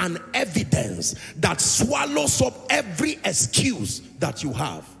before you an evidence that swallows up every excuse that you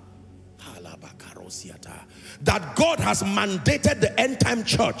have. That God has mandated the end time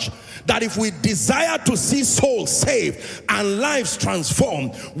church, that if we desire to see souls saved and lives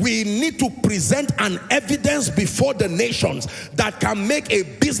transformed, we need to present an evidence before the nations that can make a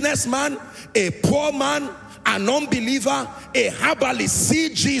businessman, a poor man, an unbeliever, a herbalist see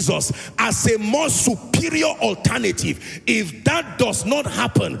Jesus as a more superior alternative. If that does not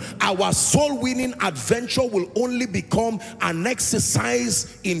happen, our soul winning adventure will only become an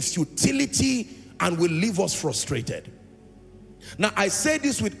exercise in futility and will leave us frustrated. Now, I say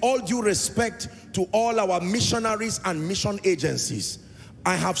this with all due respect to all our missionaries and mission agencies.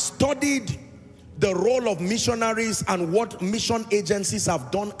 I have studied the role of missionaries and what mission agencies have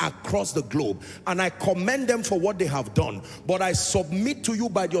done across the globe, and I commend them for what they have done. But I submit to you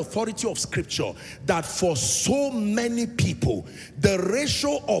by the authority of Scripture that for so many people, the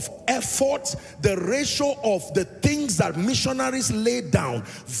ratio of effort, the ratio of the things that missionaries lay down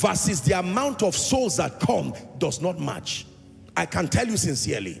versus the amount of souls that come does not match. I can tell you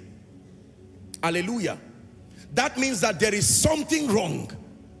sincerely. Hallelujah. That means that there is something wrong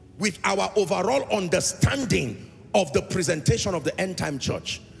with our overall understanding of the presentation of the end time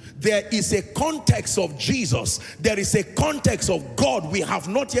church. There is a context of Jesus. There is a context of God we have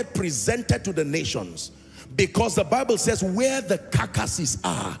not yet presented to the nations. Because the Bible says where the carcasses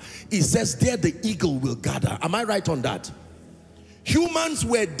are, it says there the eagle will gather. Am I right on that? Humans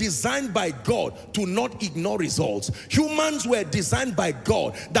were designed by God to not ignore results. Humans were designed by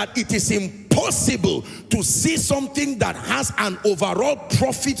God that it is impossible to see something that has an overall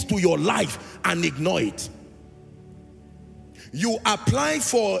profit to your life and ignore it. You apply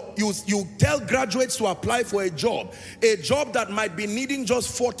for, you tell graduates to apply for a job that might be needing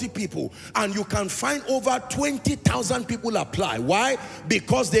just 40 people, and you can find over 20,000 people apply. Why?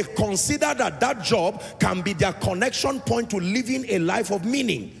 Because they consider that that job can be their connection point to living a life of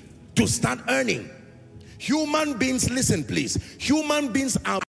meaning, to start earning. Human beings, listen please, human beings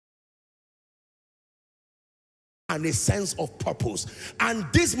are and a sense of purpose, and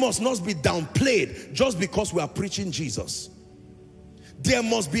this must not be downplayed just because we are preaching Jesus. There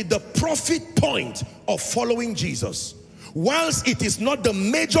must be the profit point of following Jesus. Whilst it is not the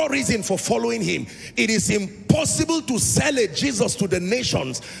major reason for following him, it is impossible to sell a Jesus to the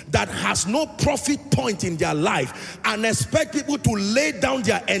nations that has no profit point in their life and expect people to lay down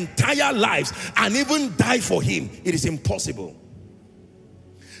their entire lives and even die for him. It is impossible.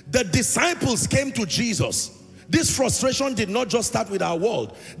 The disciples came to Jesus. This frustration did not just start with our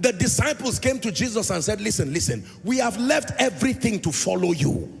world. The disciples came to Jesus and said, listen, we have left everything to follow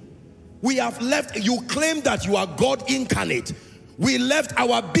you. We have left. You claim that you are God incarnate. We left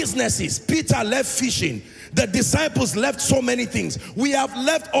our businesses. Peter left fishing. The disciples left so many things. We have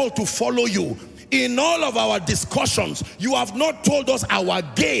left all to follow you. In all of our discussions, you have not told us our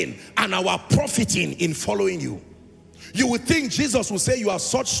gain and our profiting in following you. You would think Jesus would say, you are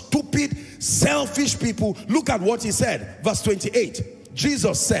such stupid, selfish people. Look at what he said. Verse 28.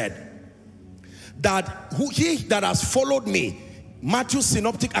 Jesus said that he that has followed me, Matthew's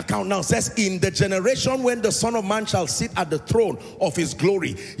synoptic account now says, in the generation when the Son of Man shall sit at the throne of his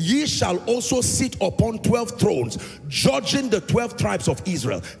glory, ye shall also sit upon 12 thrones, judging the 12 tribes of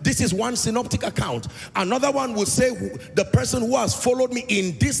Israel. This is one synoptic account. Another one will say, the person who has followed me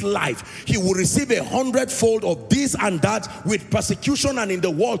in this life, he will receive 100-fold of this and that, with persecution, and in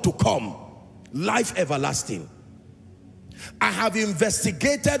the world to come, life everlasting. I have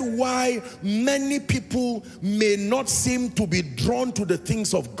investigated why many people may not seem to be drawn to the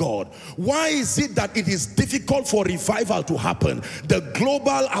things of God. Why is it that it is difficult for revival to happen? The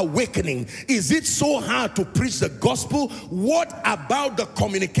global awakening. Is it so hard to preach the gospel? What about the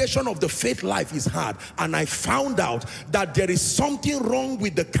communication of the faith life is hard? And I found out that there is something wrong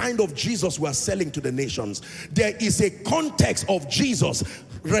with the kind of Jesus we are selling to the nations. There is a context of Jesus,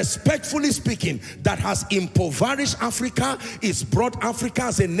 respectfully speaking, that has impoverished Africa. It's brought Africa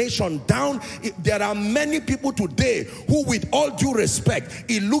as a nation down. There are many people today who, with all due respect,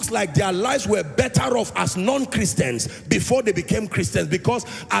 it looks like their lives were better off as non-Christians before they became Christians, because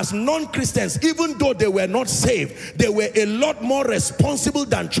as non-Christians, even though they were not saved, they were a lot more responsible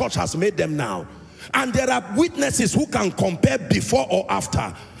than church has made them now. And there are witnesses who can compare before or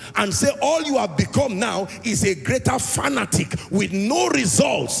after and say all you have become now is a greater fanatic with no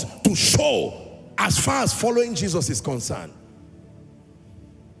results to show as far as following Jesus is concerned.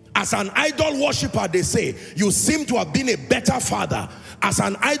 As an idol worshiper, they say, you seem to have been a better father. As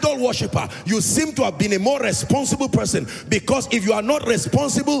an idol worshiper, you seem to have been a more responsible person, because if you are not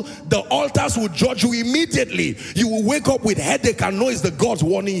responsible, the altars will judge you immediately. You will wake up with headache and know it's the gods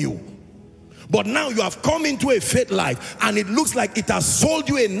warning you. But now you have come into a faith life, and it looks like it has sold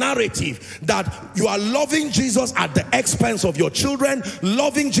you a narrative that you are loving Jesus at the expense of your children,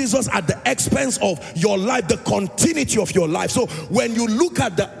 loving Jesus at the expense of your life, the continuity of your life. So when you look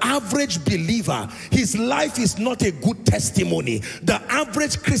at the average believer, his life is not a good testimony. The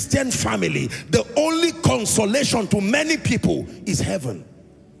average Christian family, the only consolation to many people is heaven.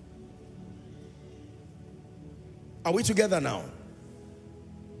 Are we together now?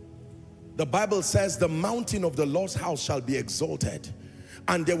 The Bible says the mountain of the Lord's house shall be exalted,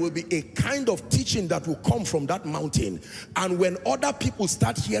 and there will be a kind of teaching that will come from that mountain. And when other people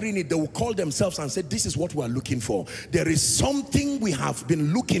start hearing it, they will call themselves and say, this is what we are looking for. There is something we have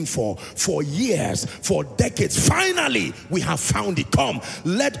been looking for years, for decades. Finally, we have found it. Come,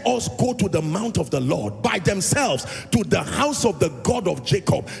 let us go to the mount of the Lord by themselves, to the house of the God of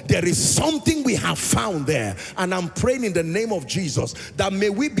Jacob. There is something we have found there. And I'm praying in the name of Jesus that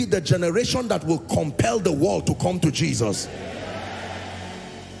may we be the generation that will compel the world to come to Jesus.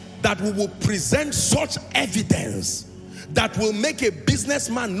 That we will present such evidence that will make a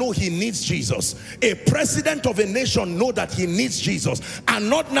businessman know he needs Jesus, a president of a nation know that he needs Jesus,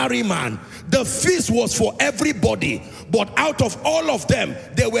 an ordinary man. The feast was for everybody, but out of all of them,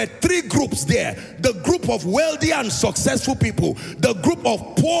 there were three groups there: the group of wealthy and successful people, the group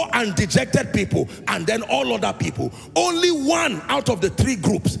of poor and dejected people, and then all other people. Only one out of the three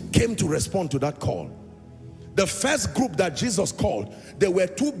groups came to respond to that call. The first group that Jesus called, they were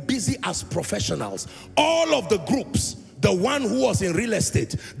too busy as professionals. All of the groups, the one who was in real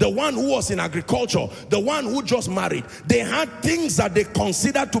estate, the one who was in agriculture, the one who just married, they had things that they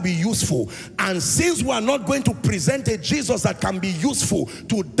considered to be useful. And since we are not going to present a Jesus that can be useful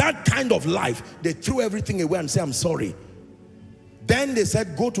to that kind of life, they threw everything away and said, I'm sorry. Then they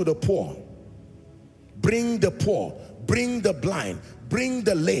said, go to the poor, bring the poor, bring the blind, bring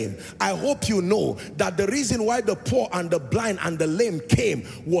the lame. I hope you know that the reason why the poor and the blind and the lame came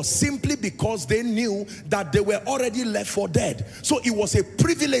was simply because they knew that they were already left for dead. So it was a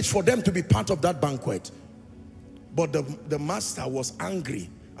privilege for them to be part of that banquet. But the master was angry,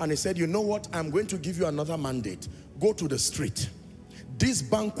 and he said, you know what? I'm going to give you another mandate. Go to the street. This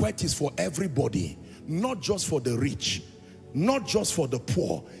banquet is for everybody, not just for the rich, not just for the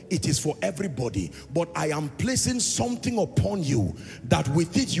poor. It is for everybody. But I am placing something upon you that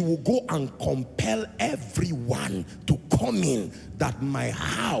with it you will go and compel everyone to come in, that my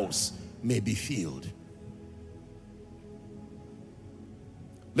house may be filled.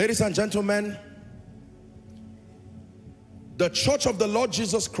 Ladies and gentlemen, the church of the Lord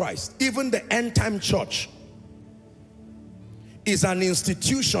Jesus Christ, even the end time church, is an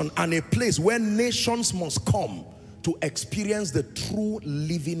institution and a place where nations must come to experience the true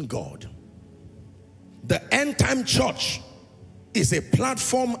living God. The end time church is a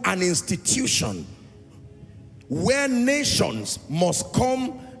platform, an institution where nations must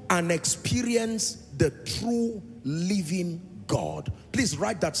come and experience the true living God. Please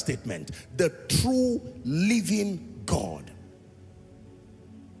write that statement. The true living God.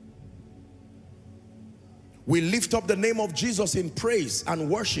 We lift up the name of Jesus in praise and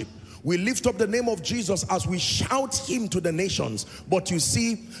worship. We lift up the name of Jesus as we shout him to the nations. But you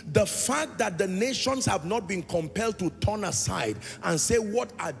see, the fact that the nations have not been compelled to turn aside and say,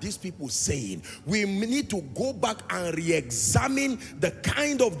 what are these people saying? We need to go back and re-examine the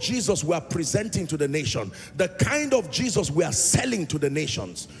kind of Jesus we are presenting to the nation, the kind of Jesus we are selling to the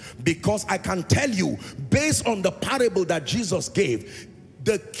nations. Because I can tell you, based on the parable that Jesus gave,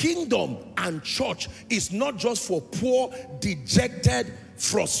 the kingdom and church is not just for poor, dejected,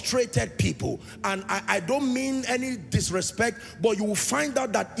 frustrated people. And I don't mean any disrespect, but you will find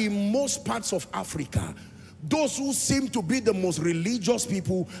out that in most parts of Africa, those who seem to be the most religious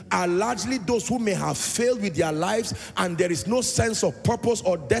people are largely those who may have failed with their lives and there is no sense of purpose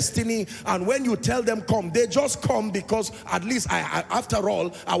or destiny. And when you tell them come, they just come because at least after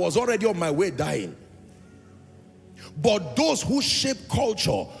all, I was already on my way dying. But those who shape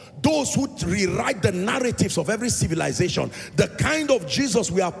culture, those who rewrite the narratives of every civilization, the kind of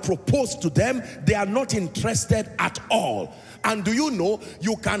Jesus we have proposed to them, they are not interested at all. And do you know,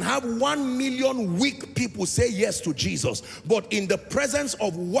 you can have 1 million weak people say yes to Jesus, but in the presence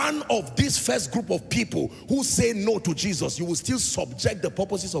of one of this first group of people who say no to Jesus, you will still subject the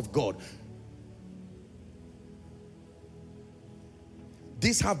purposes of God.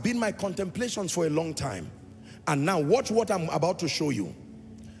 These have been my contemplations for a long time. And now watch what I'm about to show you.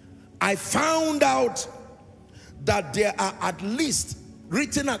 I found out that there are at least,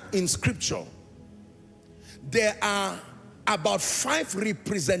 written in scripture, there are about 5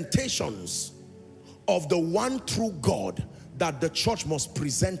 representations of the one true God that the church must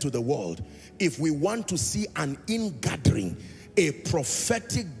present to the world if we want to see an ingathering, a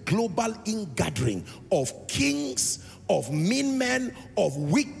prophetic global ingathering of kings, of mean men, of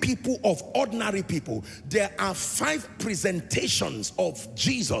weak people, of ordinary people. There are 5 presentations of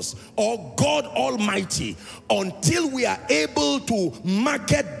Jesus or God Almighty until we are able to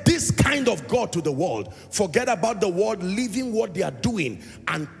market this kind of God to the world. Forget about the world living what they are doing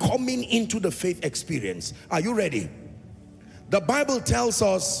and coming into the faith experience. Are you ready? The Bible tells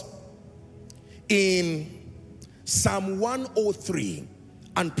us in Psalm 103,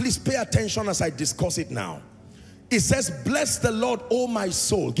 and please pay attention as I discuss it now. It says, bless the Lord, O my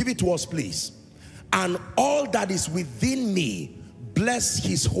soul. Give it to us, please. And all that is within me, bless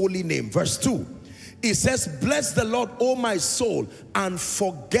his holy name. Verse 2. It says, bless the Lord, O my soul, and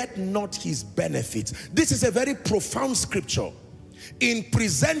forget not his benefits. This is a very profound scripture. In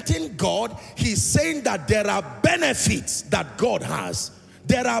presenting God, he's saying that there are benefits that God has.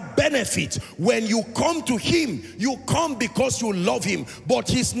 There are benefits. When you come to him, you come because you love him. But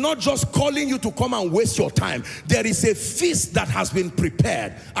he's not just calling you to come and waste your time. There is a feast that has been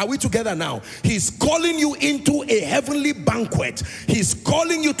prepared. Are we together now? He's calling you into a heavenly banquet. He's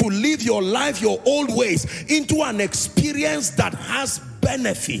calling you to live your life, your old ways, into an experience that has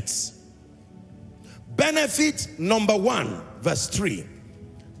benefits. Benefit number 1, verse 3.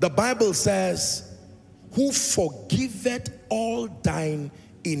 The Bible says, who forgiveth all thine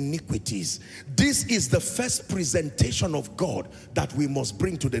iniquities. This is the first presentation of God that we must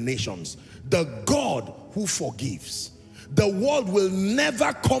bring to the nations. The God who forgives. The world will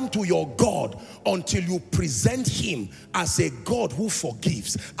never come to your God until you present him as a God who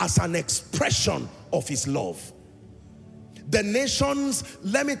forgives, as an expression of his love. The nations,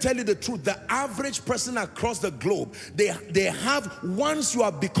 let me tell you the truth, the average person across the globe, they have, once you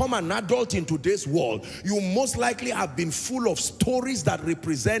have become an adult in today's world, you most likely have been full of stories that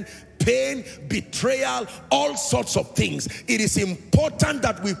represent pain, betrayal, all sorts of things. It is important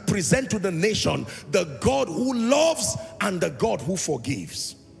that we present to the nation the God who loves and the God who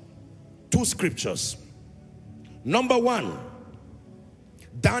forgives. 2 scriptures. Number 1,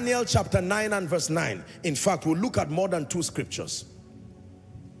 Daniel chapter 9 and verse 9. In fact, we'll look at more than 2 scriptures.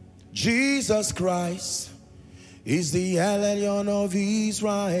 Jesus Christ is the El Elyon of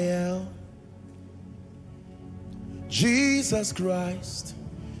Israel. Jesus Christ,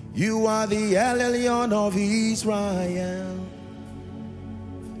 you are the El Elyon of Israel.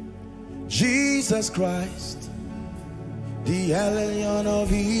 Jesus Christ, the El Elyon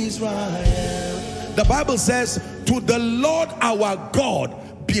of Israel. The Bible says, to the Lord our God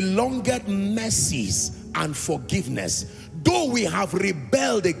belongeth mercies and forgiveness. though we have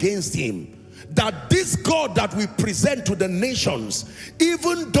rebelled against him, that this God that we present to the nations,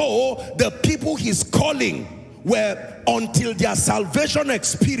 even though the people he's calling were, until their salvation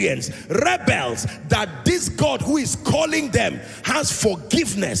experience, rebels, that this God who is calling them has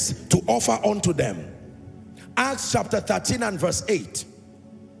forgiveness to offer unto them. Acts chapter 13 and verse 8.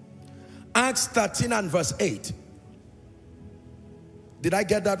 Acts 13 and verse 8. Did I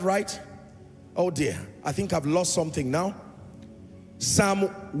get that right? Oh dear, I think I've lost something now. Psalm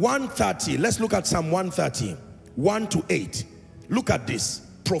 130, let's look at Psalm 130, 1 to 8. Look at this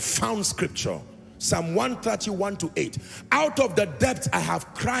profound scripture. Psalm 130, 1 to 8. Out of the depths I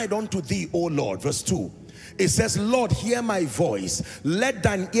have cried unto thee, O Lord. Verse 2. It says, Lord, hear my voice. Let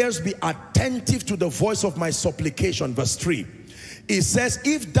thine ears be attentive to the voice of my supplication. Verse 3. It says,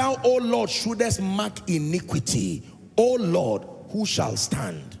 if thou, O Lord, shouldest mark iniquity, O Lord, who shall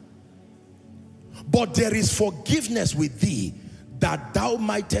stand? But there is forgiveness with thee, that thou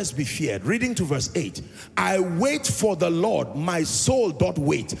mightest be feared. Reading to verse 8. I wait for the Lord, my soul doth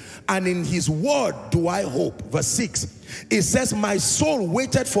wait, and in his word do I hope. Verse 6. It says, my soul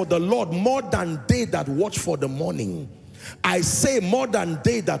waited for the Lord more than they that watch for the morning. I say, more than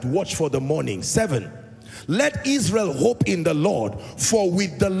they that watch for the morning. 7. Let Israel hope in the Lord, for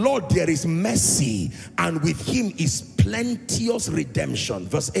with the Lord there is mercy, and with him is plenteous redemption.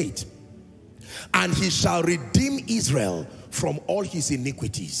 Verse 8. And he shall redeem Israel from all his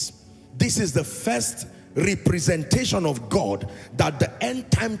iniquities. This is the first representation of God that the end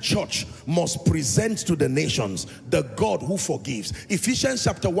time church must present to the nations, the God who forgives. Ephesians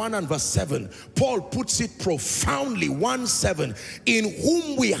chapter 1 and verse 7, Paul puts it profoundly, 1:7, in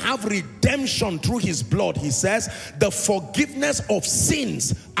whom we have redemption through his blood, he says, the forgiveness of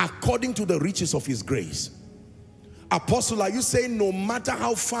sins according to the riches of his grace. Apostle, are you saying no matter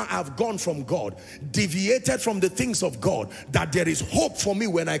how far I've gone from God, deviated from the things of God, that there is hope for me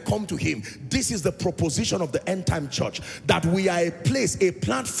when I come to him? This is the proposition of the end time church, that we are a place, a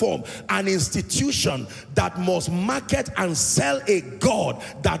platform, an institution that must market and sell a God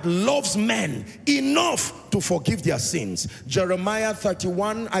that loves men enough to forgive their sins. Jeremiah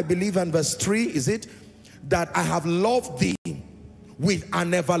 31, I believe, and verse 3, is it? That I have loved thee with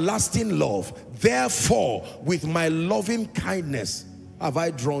an everlasting love. Therefore, with my loving kindness have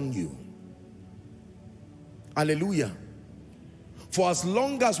I drawn you. Hallelujah. For as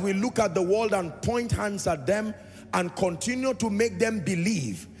long as we look at the world and point hands at them and continue to make them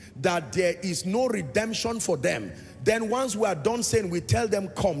believe that there is no redemption for them, then once we are done saying, we tell them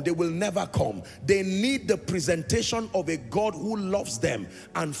come, they will never come. They need the presentation of a God who loves them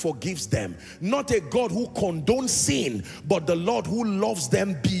and forgives them. Not a God who condones sin, but the Lord who loves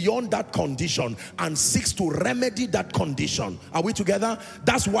them beyond that condition and seeks to remedy that condition. Are we together?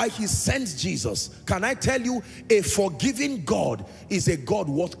 That's why he sends Jesus. Can I tell you, a forgiving God is a God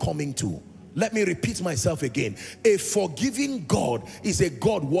worth coming to. Let me repeat myself again. A forgiving God is a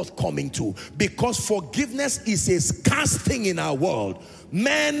God worth coming to, because forgiveness is a scarce thing in our world.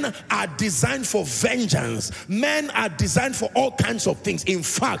 Men are designed for vengeance. Men are designed for all kinds of things. In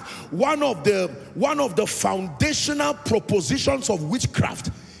fact, one of the foundational propositions of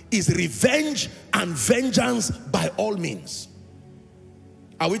witchcraft is revenge and vengeance by all means.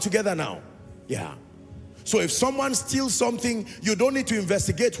 Are we together now? Yeah. So if someone steals something, you don't need to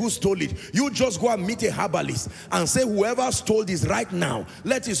investigate who stole it. You just go and meet a herbalist and say, whoever stole this right now,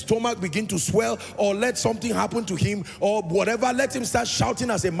 let his stomach begin to swell, or let something happen to him, or whatever. Let him start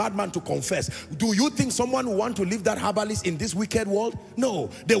shouting as a madman to confess. Do you think someone will want to leave that herbalist in this wicked world? No,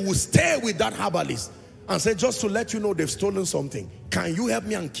 they will stay with that herbalist and say, just to let you know they've stolen something. Can you help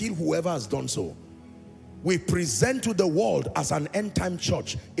me and kill whoever has done so? We present to the world as an end time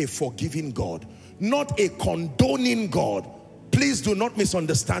church a forgiving God, not a condoning God. Please do not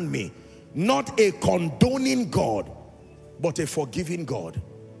misunderstand me. Not a condoning God, but a forgiving God.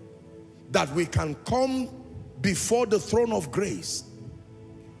 That we can come before the throne of grace.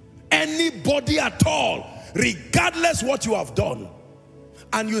 Anybody at all, regardless what you have done.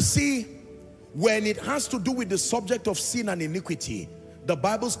 And you see, when it has to do with the subject of sin and iniquity, the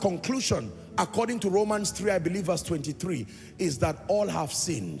Bible's conclusion, according to Romans 3, I believe verse 23, is that all have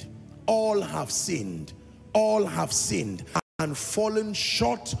sinned. All have sinned. All have sinned and fallen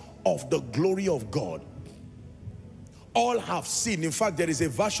short of the glory of God. All have sinned. In fact, there is a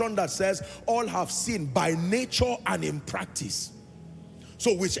version that says all have sinned by nature and in practice.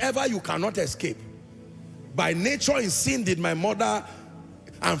 So whichever you cannot escape. By nature in sin did my mother,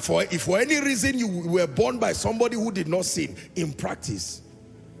 and if for any reason you were born by somebody who did not sin, in practice.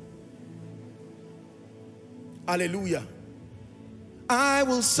 Hallelujah. I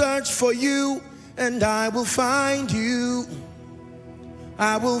will search for you and I will find you.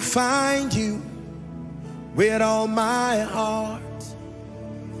 I will find you with all my heart.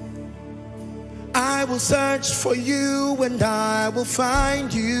 I will search for you and I will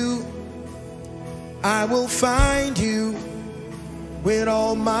find you. I will find you with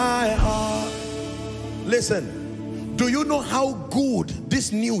all my heart. Listen, do you know how good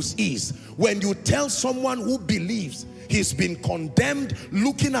this news is when you tell someone who believes he's been condemned,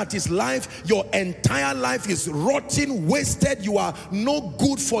 looking at his life, your entire life is rotting, wasted, you are no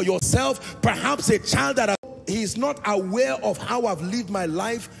good for yourself, perhaps a child that he's not aware of how I've lived my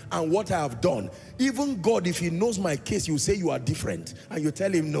life and what I have done. Even God, if he knows my case, you say you are different, and you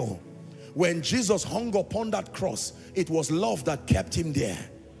tell him no. When Jesus hung upon that cross, it was love that kept him there,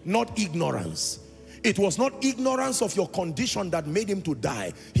 not ignorance. It was not ignorance of your condition that made him to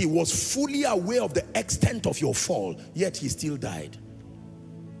die. He was fully aware of the extent of your fall, yet he still died.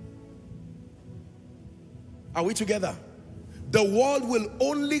 Are we together? The world will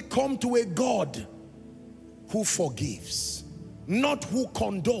only come to a God who forgives, not who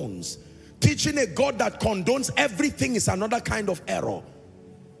condones. Teaching a God that condones everything is another kind of error.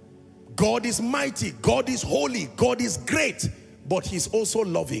 God is mighty, God is holy, God is great, but he's also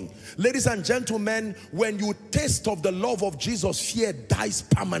loving. Ladies and gentlemen, when you taste of the love of Jesus, fear dies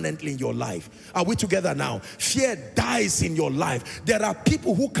permanently in your life. Are we together now? Fear dies in your life. There are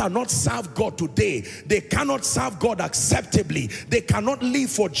people who cannot serve God today. They cannot serve God acceptably. They cannot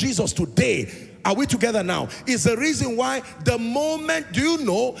live for Jesus today. Are we together now? Is the reason why the moment, do you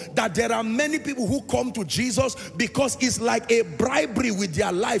know that there are many people who come to Jesus because it's like a bribery with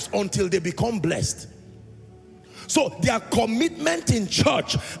their lives until they become blessed. So their commitment in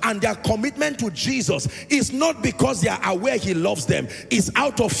church and their commitment to Jesus is not because they are aware he loves them. It's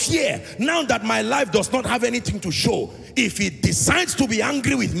out of fear. Now that my life does not have anything to show, if he decides to be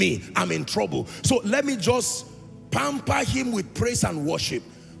angry with me, I'm in trouble. So let me just pamper him with praise and worship.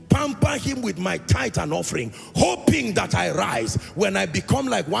 Pamper him with my tithe and offering, hoping that I rise when I become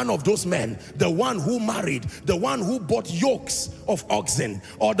like one of those men, the one who married, the one who bought yokes of oxen,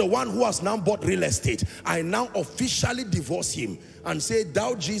 or the one who has now bought real estate. I now officially divorce him and say,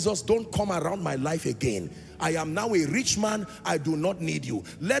 thou Jesus, don't come around my life again. I am now a rich man. I do not need you.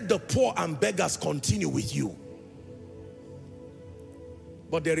 Let the poor and beggars continue with you.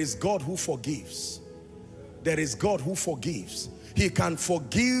 But there is God who forgives. There is God who forgives. He can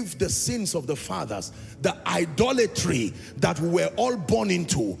forgive the sins of the fathers. The idolatry that we were all born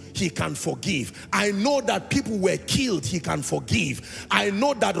into, he can forgive. I know that people were killed, he can forgive. I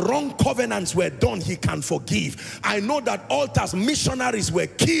know that wrong covenants were done, he can forgive. I know that altars, missionaries were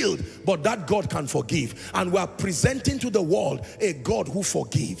killed, but that God can forgive. And we are presenting to the world a God who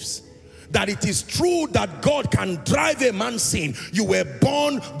forgives. That it is true that God can drive a man's sin. You were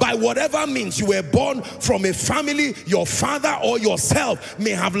born by whatever means. You were born from a family. Your father or yourself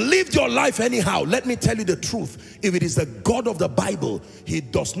may have lived your life anyhow. Let me tell you the truth. If it is the God of the Bible, he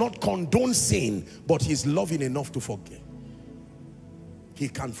does not condone sin, but he's loving enough to forgive. He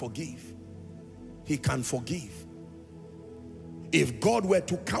can forgive. He can forgive. If God were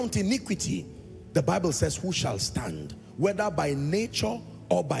to count iniquity, the Bible says, who shall stand? Whether by nature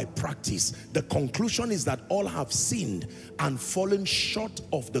or by practice. The conclusion is that all have sinned and fallen short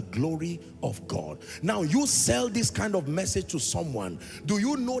of the glory of God. Now you sell this kind of message to someone. Do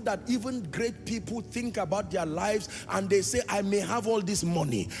you know that even great people think about their lives and they say, I may have all this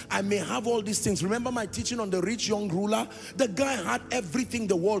money, I may have all these things. Remember my teaching on the rich young ruler? The guy had everything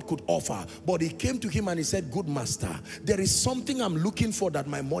the world could offer, but he came to him and he said, good master, there is something I'm looking for that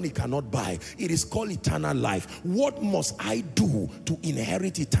my money cannot buy. It is called eternal life. What must I do to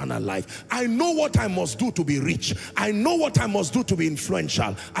inherit eternal life? I know what I must do to be rich. I know what I must do to be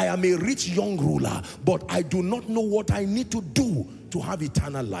influential. I am a rich young ruler, but I do not know what I need to do to have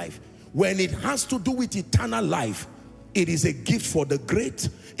eternal life. When it has to do with eternal life, it is a gift for the great,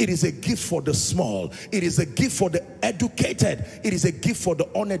 it is a gift for the small, it is a gift for the educated, it is a gift for the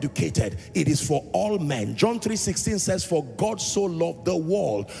uneducated, it is for all men. John 3:16 says, for God so loved the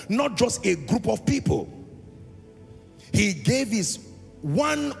world, not just a group of people. He gave his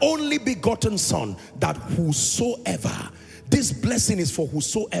one only begotten son, that whosoever, this blessing is for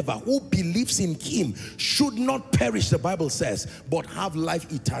whosoever who believes in him should not perish, the Bible says, but have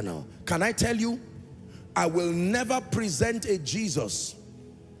life eternal. Can I tell you, I will never present a Jesus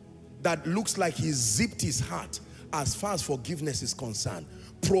that looks like he zipped his heart as far as forgiveness is concerned.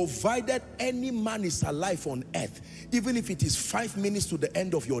 Provided any man is alive on earth, even if it is 5 minutes to the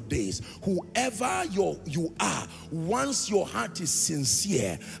end of your days, whoever you are, once your heart is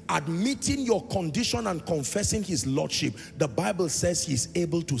sincere, admitting your condition and confessing his lordship, the Bible says he's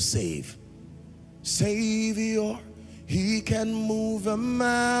able to save. Savior, he can move a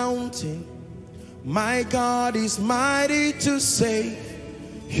mountain. My God is mighty to save.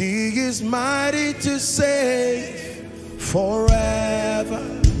 He is mighty to save forever.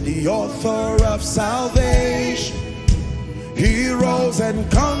 The author of salvation. He rose and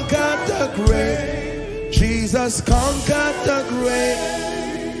conquered the grave. Jesus conquered the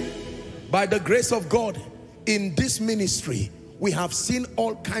grave. By the grace of God, in this ministry, we have seen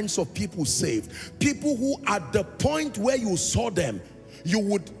all kinds of people saved. People who at the point where you saw them, you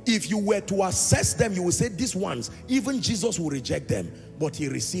would, if you were to assess them, you would say these ones, even Jesus will reject them, but he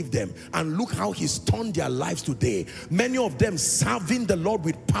received them. And look how he's turned their lives today. Many of them serving the Lord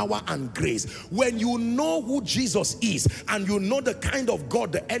with power and grace. When you know who Jesus is and you know the kind of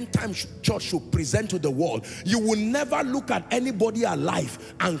God the end time church should present to the world, you will never look at anybody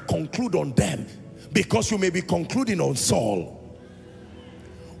alive and conclude on them, because you may be concluding on Saul.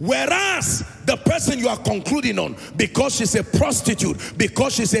 Whereas the person you are concluding on, because she's a prostitute,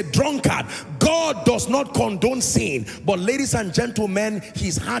 because she's a drunkard, God does not condone sin. But ladies and gentlemen,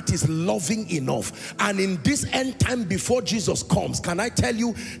 his heart is loving enough. And in this end time before Jesus comes, can I tell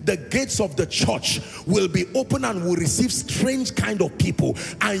you, the gates of the church will be open and will receive strange kind of people.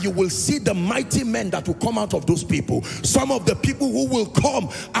 And you will see the mighty men that will come out of those people. Some of the people who will come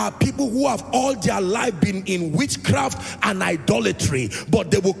are people who have all their life been in witchcraft and idolatry, but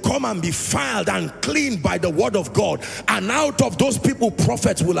they will come and be filed and cleaned by the word of God. And out of those people,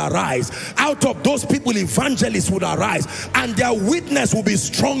 prophets will arise. Out of those people, evangelists will arise, and their witness will be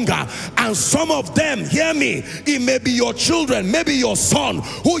stronger. And some of them, hear me, it may be your children, maybe your son,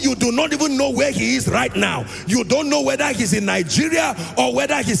 who you do not even know where he is right now. You don't know whether he's in Nigeria or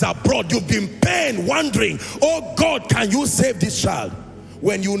whether he's abroad. You've been pained, wondering, oh God, can you save this child?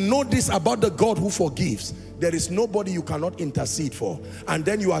 When you know this about the God who forgives, there is nobody you cannot intercede for. And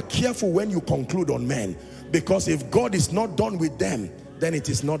then you are careful when you conclude on men, because if God is not done with them, then it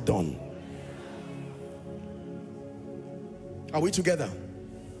is not done. Are we together?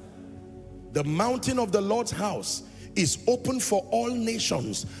 The mountain of the Lord's house is open for all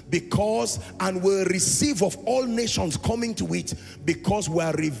nations, because, and will receive of all nations coming to it, because we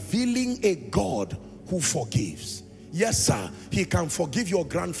are revealing a God who forgives. Yes, sir, he can forgive your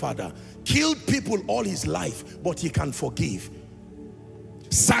grandfather. Killed people all his life, but he can forgive.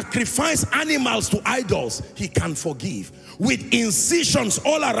 Sacrifice animals to idols, he can forgive. With incisions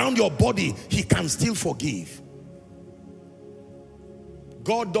all around your body, he can still forgive.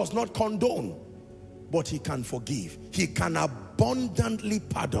 God does not condone, but he can forgive. He can abundantly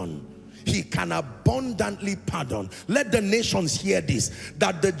pardon. He can abundantly pardon. Let the nations hear this,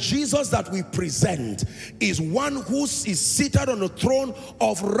 that the Jesus that we present is one who is seated on the throne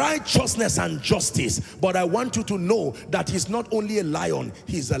of righteousness and justice. But I want you to know that he's not only a lion,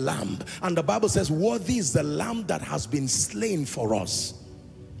 he's a lamb. And the Bible says, worthy is the lamb that has been slain for us.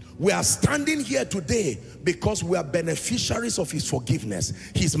 We are standing here today because we are beneficiaries of his forgiveness,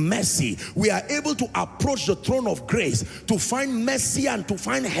 his mercy. We are able to approach the throne of grace to find mercy and to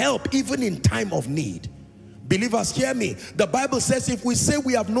find help even in time of need. Believers, hear me. The Bible says if we say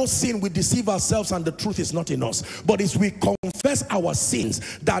we have no sin, we deceive ourselves and the truth is not in us. But if we confess our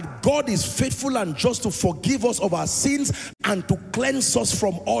sins, that God is faithful and just to forgive us of our sins and to cleanse us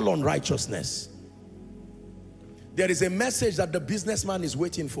from all unrighteousness. There is a message that the businessman is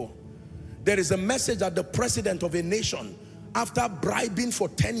waiting for. There is a message that the president of a nation, after bribing for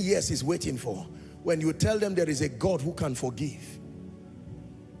 10 years, is waiting for. When you tell them there is a God who can forgive.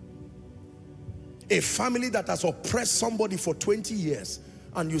 A family that has oppressed somebody for 20 years,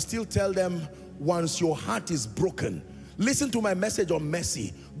 and you still tell them, once your heart is broken. Listen to my message on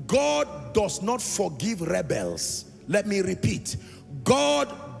mercy. God does not forgive rebels. Let me repeat. God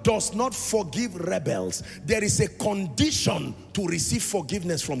does not forgive rebels. There is a condition to receive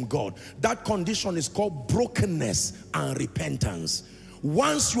forgiveness from God. That condition is called brokenness and repentance.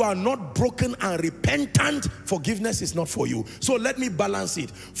 Once you are not broken and repentant, forgiveness is not for you. So let me balance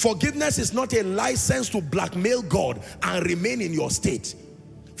it. Forgiveness is not a license to blackmail God and remain in your state.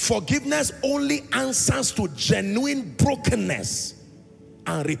 Forgiveness only answers to genuine brokenness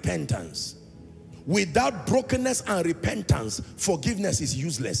and repentance. Without brokenness and repentance, forgiveness is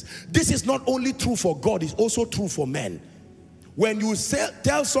useless. This is not only true for God, it's also true for men. When you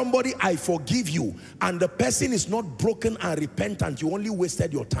tell somebody, I forgive you, and the person is not broken and repentant, you only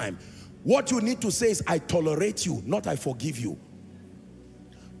wasted your time. What you need to say is, I tolerate you, not I forgive you.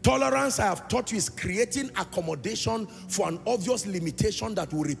 Tolerance, I have taught you, is creating accommodation for an obvious limitation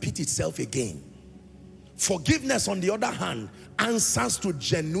that will repeat itself again. Forgiveness, on the other hand, answers to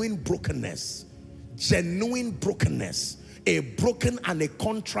genuine brokenness. Genuine brokenness. A broken and a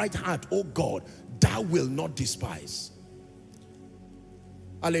contrite heart, oh God, thou wilt not despise.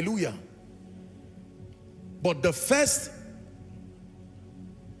 Hallelujah. But the first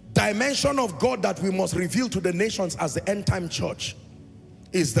dimension of God that we must reveal to the nations as the end time church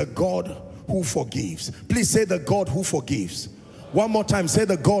is the God who forgives. Please say the God who forgives. One more time, say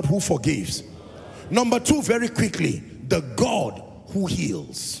the God who forgives. Number two, very quickly, the God who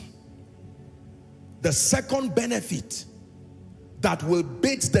heals. The second benefit that will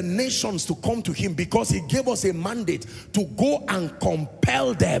bait the nations to come to him, because he gave us a mandate to go and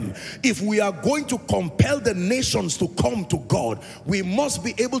compel them. If we are going to compel the nations to come to God, we must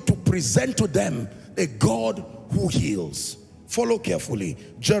be able to present to them a God who heals. Follow carefully.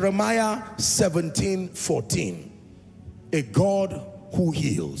 Jeremiah 17:14. A God who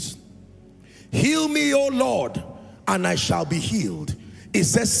heals. Heal me, O Lord, and I shall be healed. It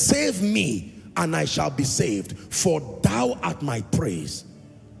says, save me, and I shall be saved, for thou art my praise.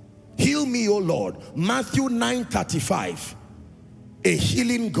 Heal me, O Lord. Matthew 9:35. A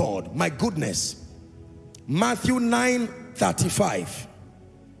healing God. My goodness. Matthew 9:35.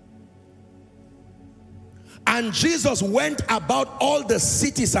 And Jesus went about all the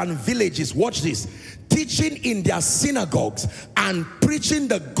cities and villages, watch this, teaching in their synagogues and preaching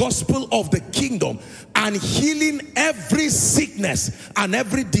the gospel of the kingdom and healing every sickness and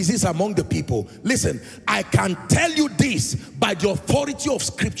every disease among the people. Listen, I can tell you this by the authority of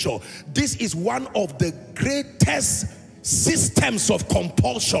scripture. This is one of the greatest systems of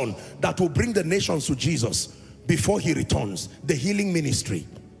compulsion that will bring the nations to Jesus before he returns. The healing ministry.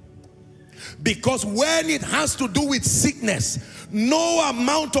 Because when it has to do with sickness, no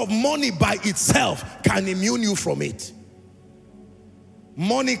amount of money by itself can immune you from it.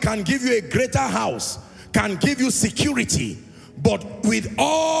 Money can give you a greater house, can give you security, but with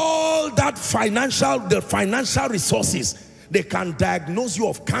all that the financial resources, they can diagnose you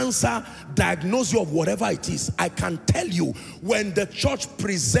of cancer, diagnose you of whatever it is. I can tell you, when the church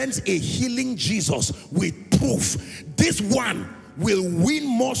presents a healing Jesus with proof, this one will win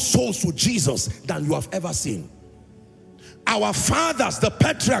more souls to Jesus than you have ever seen. Our fathers, the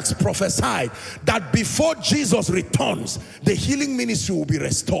patriarchs, prophesied that before Jesus returns, the healing ministry will be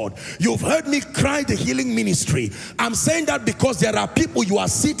restored. You've heard me cry the healing ministry. I'm saying that because there are people, you are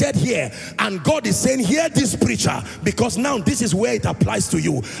seated here and God is saying, hear this preacher, because now this is where it applies to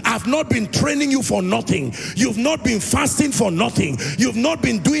you. I've not been training you for nothing. You've not been fasting for nothing. You've not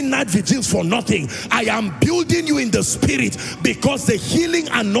been doing night vigils for nothing. I am building you in the spirit, because the healing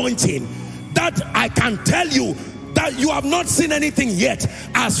anointing, that I can tell you, that you have not seen anything yet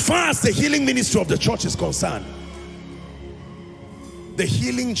as far as the healing ministry of the church is concerned. The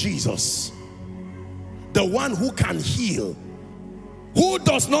healing Jesus, the one who can heal, who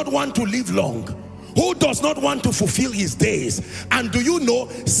does not want to live long, who does not want to fulfill his days. And do you know,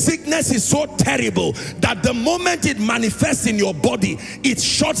 sickness is so terrible that the moment it manifests in your body, it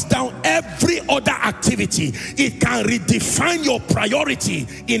shuts down every other activity. It can redefine your priority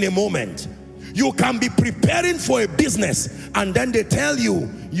in a moment. You can be preparing for a business and then they tell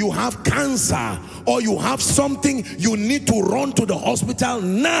you you have cancer or you have something, you need to run to the hospital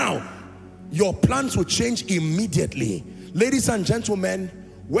now. Your plans will change immediately. Ladies and gentlemen,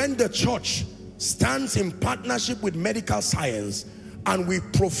 when the church stands in partnership with medical science and we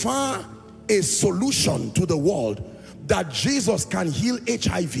proffer a solution to the world that Jesus can heal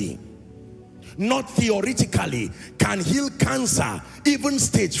HIV, not theoretically, can heal cancer, even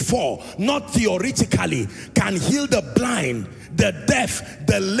stage 4, not theoretically, can heal the blind, the deaf,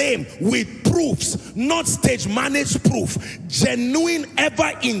 the lame, with proofs, not stage managed proof, genuine,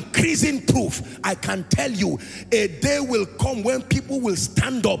 ever increasing proof. I can tell you, a day will come when people will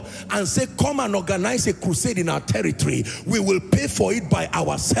stand up and say, come and organize a crusade in our territory. We will pay for it by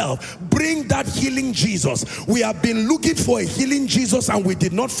ourselves. Bring that healing Jesus. We have been looking for a healing Jesus and we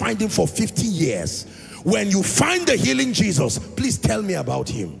did not find him for 50 years. When you find the healing Jesus, please tell me about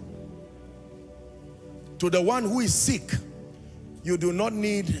him. To the one who is sick, you do not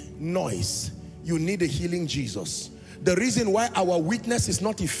need noise. You need a healing Jesus. The reason why our witness is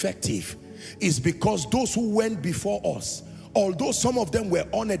not effective is because those who went before us, although some of them were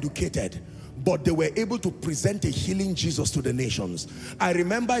uneducated, but they were able to present a healing Jesus to the nations. I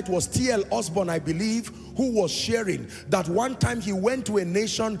remember it was T.L. Osborne, I believe, who was sharing that one time he went to a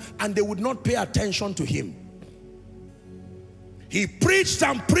nation and they would not pay attention to him. He preached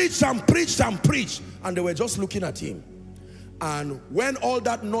and preached and preached and preached, and they were just looking at him. And when all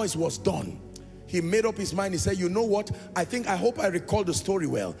that noise was done, he made up his mind. He said, you know what? I hope I recall the story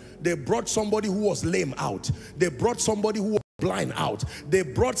well. They brought somebody who was lame out. They brought somebody who was blind out. They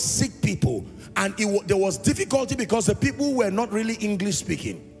brought sick people. And there was difficulty because the people were not really English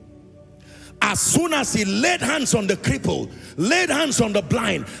speaking. As soon as he laid hands on the cripple, laid hands on the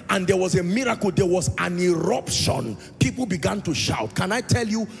blind, and there was a miracle, there was an eruption. People began to shout. Can I tell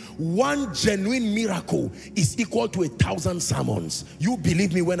you, one genuine miracle is equal to 1,000 sermons. You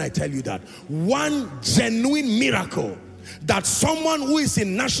believe me when I tell you that. One genuine miracle that someone who is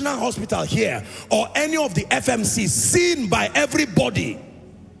in National Hospital here or any of the FMCs, seen by everybody,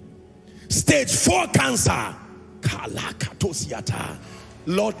 stage 4 cancer,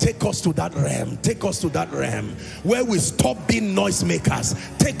 Lord, take us to that realm. Take us to that realm where we stop being noisemakers.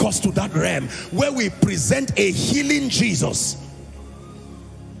 Take us to that realm where we present a healing Jesus.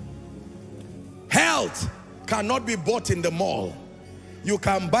 Health cannot be bought in the mall. You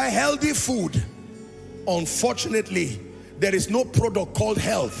can buy healthy food. Unfortunately, there is no product called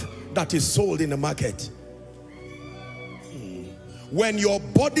health that is sold in the market. When your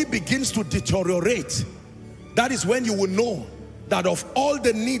body begins to deteriorate, that is when you will know that of all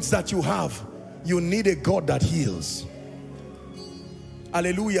the needs that you have, you need a God that heals.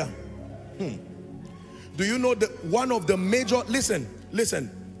 Hallelujah. Do you know that one of the major,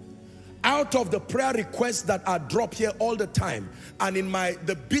 listen, out of the prayer requests that are dropped here all the time, and in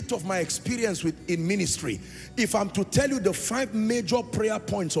the bit of my experience in ministry, if I'm to tell you the 5 major prayer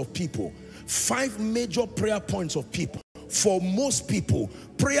points of people, 5 major prayer points of people, for most people,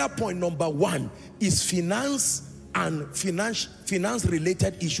 prayer point number 1 is finance and finance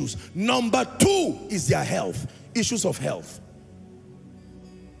related issues. Number 2 is their health, issues of health.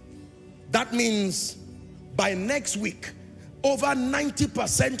 That means by next week, over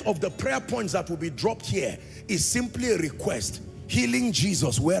 90% of the prayer points that will be dropped here is simply a request. Healing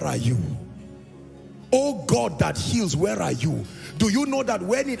Jesus, where are you? Oh God that heals, where are you? Do you know that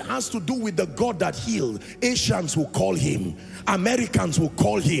when it has to do with the God that healed, Asians will call him, Americans will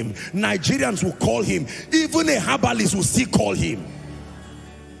call him, Nigerians will call him, even a herbalist will still call him.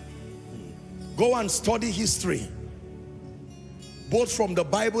 Go and study history, both from the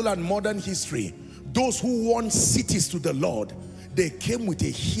Bible and modern history. Those who won cities to the Lord, they came with a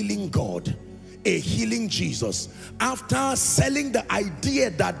healing God, a healing Jesus. After selling the idea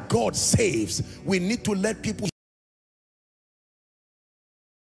that God saves, we need to let people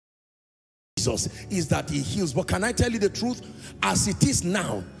Jesus is that he heals. But can I tell you the truth? As it is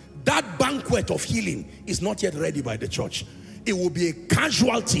now, that banquet of healing is not yet ready by the church. It will be a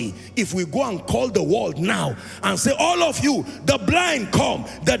casualty if we go and call the world now and say, all of you, the blind come,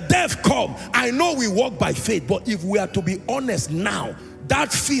 the deaf come. I know we walk by faith, but if we are to be honest now,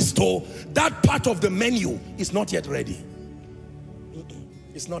 that feast, that part of the menu is not yet ready.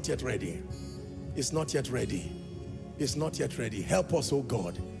 It's not yet ready. It's not yet ready. It's not yet ready. Help us, oh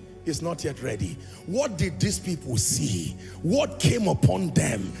God. It's not yet ready. What did these people see? What came upon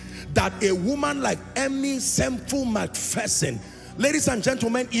them that a woman like Ii17Ii09Ii2023 McPherson, ladies and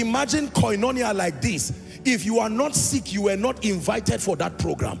gentlemen, imagine koinonia like this. If you are not sick, you were not invited for that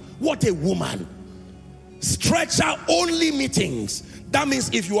program. What a woman. Stretcher only meetings. That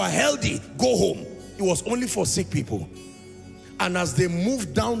means if you are healthy, go home. It was only for sick people. And as they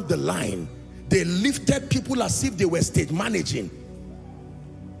moved down the line, they lifted people as if they were stage managing.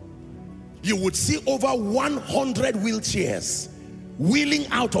 You would see over 100 wheelchairs wheeling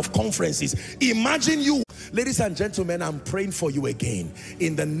out of conferences. Imagine you. Ladies and gentlemen, I'm praying for you again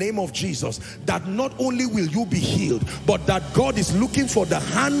in the name of Jesus, that not only will you be healed, but that God is looking for the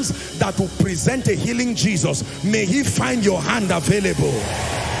hands that will present a healing Jesus. May he find your hand available.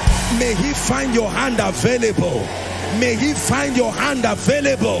 May he find your hand available. May he find your hand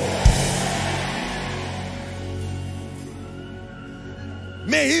available.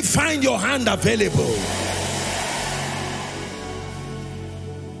 May he find your hand available.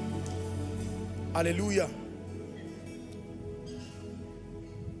 Hallelujah.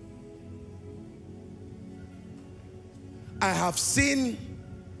 I have seen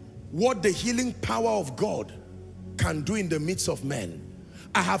what the healing power of God can do in the midst of men.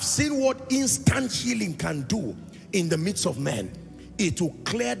 I have seen what instant healing can do in the midst of men. It will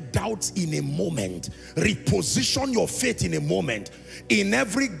clear doubts in a moment, reposition your faith in a moment. In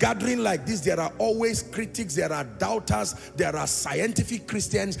every gathering like this, there are always critics, there are doubters, there are scientific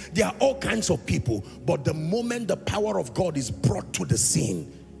Christians, there are all kinds of people. But the moment the power of God is brought to the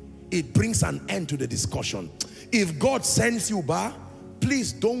scene, it brings an end to the discussion. If God sends you back,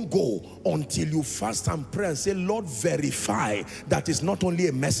 please don't go until you fast and pray and say, Lord, verify that it's not only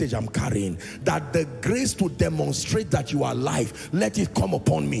a message I'm carrying, that the grace to demonstrate that you are alive, let it come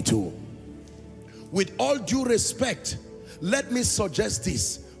upon me too. With all due respect, let me suggest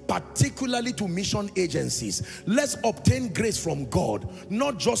this, particularly to mission agencies. Let's obtain grace from God,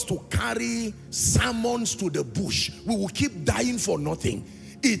 not just to carry sermons to the bush. We will keep dying for nothing.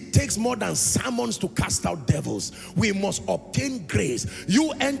 It takes more than sermons to cast out devils. We must obtain grace.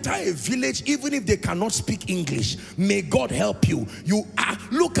 You enter a village, even if they cannot speak English, may God help you.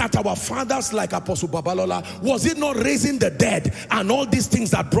 Look at our fathers like Apostle Babalola. Was it not raising the dead and all these things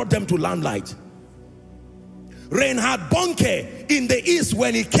that brought them to limelight? Reinhard Bonnke in the East,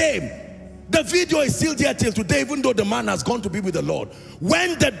 when he came, the video is still there till today, even though the man has gone to be with the Lord.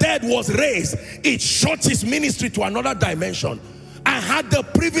 When the dead was raised, it shot his ministry to another dimension. I had the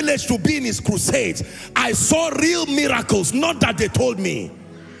privilege to be in his crusades. I saw real miracles, not that they told me.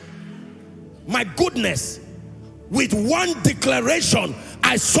 My goodness, with one declaration,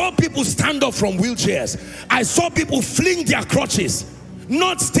 I saw people stand up from wheelchairs. I saw people fling their crutches,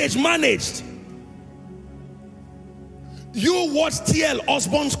 not stage managed. You watch T.L.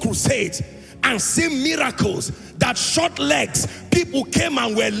 Osborne's crusades and see miracles that short legs, people came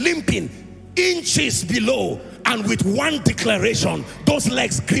and were limping inches below, and with one declaration, those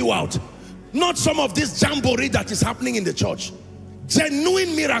legs grew out. Not some of this jamboree that is happening in the church.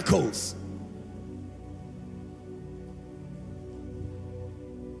 Genuine miracles.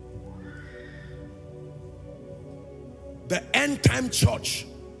 The end time church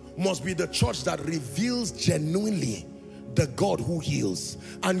must be the church that reveals genuinely the God who heals.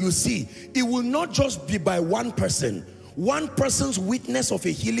 And you see, it will not just be by one person. One person's witness of a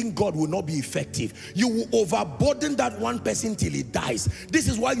healing God will not be effective. You will overburden that one person till he dies. This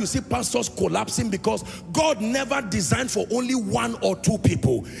is why you see pastors collapsing, because God never designed for only one or two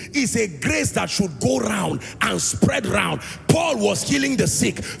people. It's a grace that should go round and spread round. Paul was healing the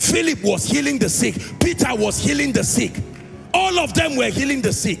sick. Philip was healing the sick. Peter was healing the sick. All of them were healing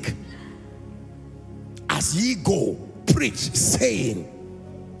the sick. As ye go, preach, saying,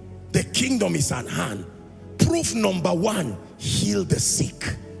 the kingdom is at hand. Proof number one, heal the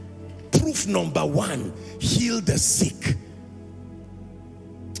sick. Proof number one, heal the sick.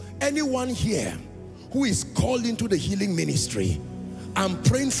 Anyone here who is called into the healing ministry, I'm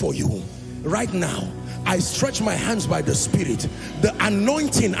praying for you right now. I stretch my hands by the Spirit, the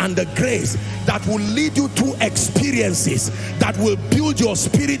anointing and the grace that will lead you through experiences that will build your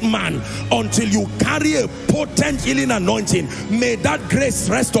spirit man until you carry a potent healing anointing. May that grace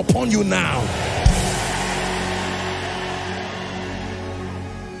rest upon you now.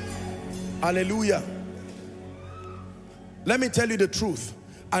 Hallelujah. Let me tell you the truth,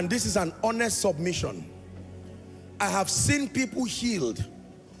 and this is an honest submission. I have seen people healed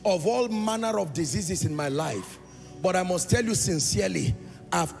of all manner of diseases in my life, but I must tell you sincerely,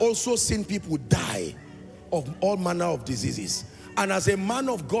 I've also seen people die of all manner of diseases. And as a man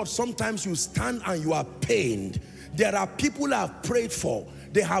of God, sometimes you stand and you are pained. There are people I have prayed for,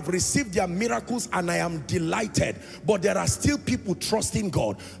 they have received their miracles, and I am delighted, but there are still people trusting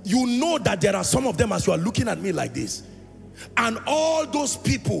God. You know that there are some of them, as you are looking at me like this, and all those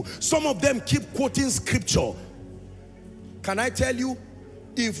people, some of them keep quoting scripture. Can I tell you,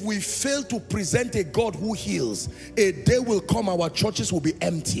 if we fail to present a God who heals, a day will come our churches will be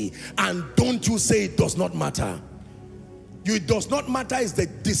empty. And don't you say it does not matter. It does not matter is the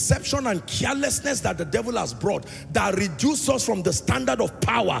deception and carelessness that the devil has brought that reduce us from the standard of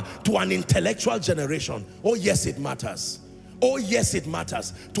power to an intellectual generation. Oh yes, it matters. Oh yes, it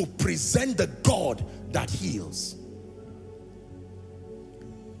matters to present the God that heals.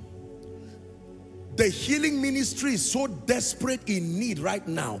 The healing ministry is so desperate in need right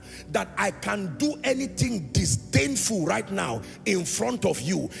now that I can do anything disdainful right now in front of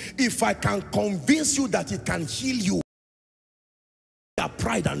you. If I can convince you that it can heal you,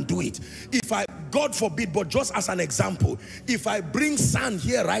 pride and do it. If I, God forbid, but just as an example, if I bring sand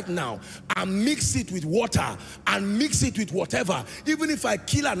here right now and mix it with water and mix it with whatever, even if I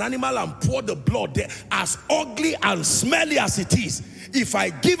kill an animal and pour the blood there, as ugly and smelly as it is, if I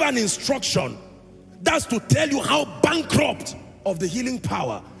give an instruction, that's to tell you how bankrupt of the healing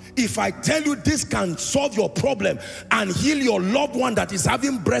power. If I tell you this can solve your problem and heal your loved one that is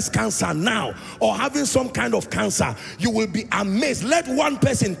having breast cancer now or having some kind of cancer, you will be amazed. Let one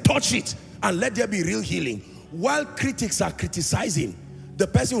person touch it and let there be real healing. While critics are criticizing, the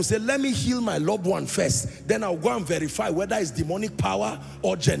person will say, let me heal my loved one first, then I'll go and verify whether it's demonic power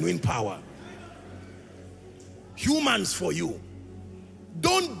or genuine power. Humans for you.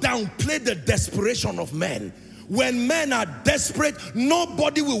 Don't downplay the desperation of men. When men are desperate,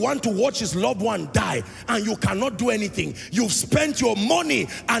 nobody will want to watch his loved one die, and you cannot do anything. You've spent your money,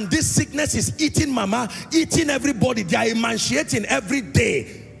 and this sickness is eating mama, eating everybody. They are emaciating every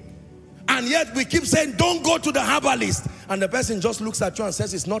day. And yet we keep saying, don't go to the herbalist. And the person just looks at you and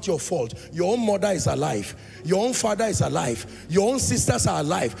says, it's not your fault. Your own mother is alive. Your own father is alive. Your own sisters are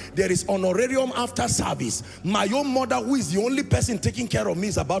alive. There is honorarium after service. My own mother, who is the only person taking care of me,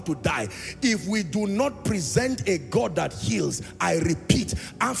 is about to die. If we do not present a God that heals, I repeat,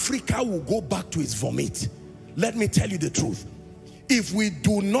 Africa will go back to its vomit. Let me tell you the truth. If we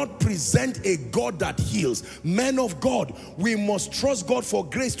do not present a God that heals, men of God, we must trust God for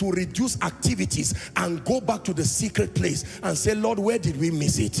grace to reduce activities and go back to the secret place and say, Lord, where did we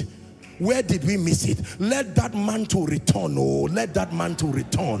miss it? Where did we miss it? Let that mantle return. Oh, let that mantle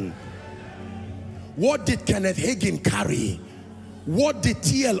return. What did Kenneth Hagin carry? What did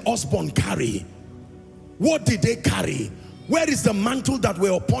T.L. Osborne carry? What did they carry? Where is the mantle that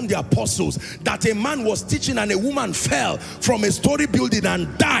were upon the apostles, that a man was teaching and a woman fell from a story building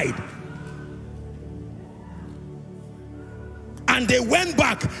and died? And they went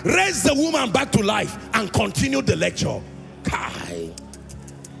back, raised the woman back to life and continued the lecture. Kai.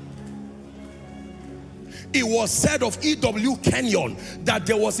 It was said of E.W. Kenyon that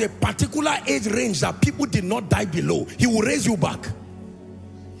there was a particular age range that people did not die below. He will raise you back.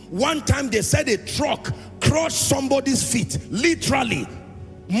 One time they said a truck crushed somebody's feet, literally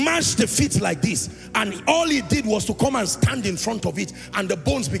mashed the feet like this, and all he did was to come and stand in front of it, and the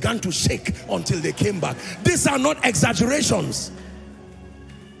bones began to shake until they came back. These are not exaggerations.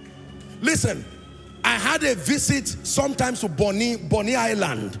 Listen, I had a visit sometimes to Bonny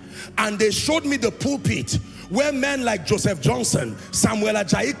Island, and they showed me the pulpit where men like Joseph Johnson, Samuel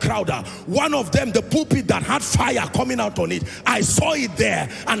Ajayi Crowder, one of them, the pulpit that had fire coming out on it, I saw it there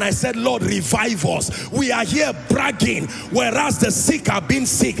and I said, Lord, revive us. We are here bragging, whereas the sick are being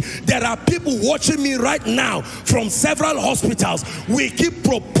sick. There are people watching me right now from several hospitals. We keep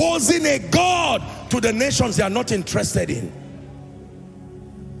proposing a God to the nations they are not interested in.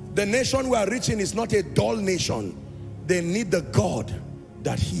 The nation we are reaching is not a dull nation. They need the God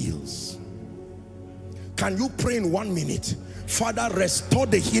that heals. Can you pray in 1 minute? Father, restore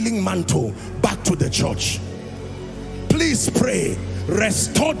the healing mantle back to the church. Please pray.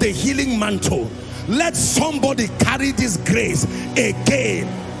 Restore the healing mantle. Let somebody carry this grace again.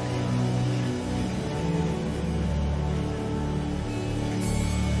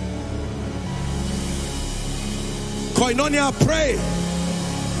 Koinonia, pray.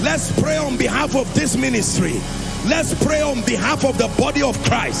 Let's pray on behalf of this ministry. Let's pray on behalf of the body of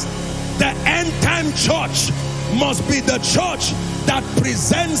Christ. The end time church must be the church that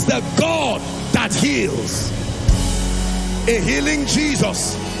presents the God that heals. A healing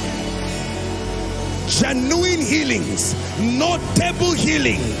Jesus. Genuine healings, notable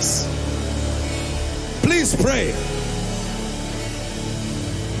healings. Please pray.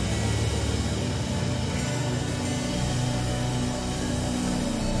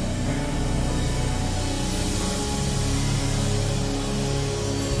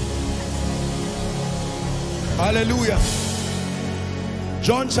 Hallelujah.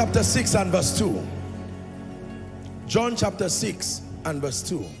 John chapter 6 and verse 2. John chapter 6 and verse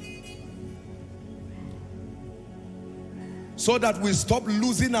 2. So that we stop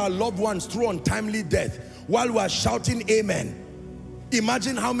losing our loved ones through untimely death while we are shouting amen.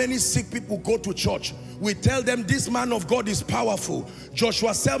 Imagine how many sick people go to church. We tell them this man of God is powerful.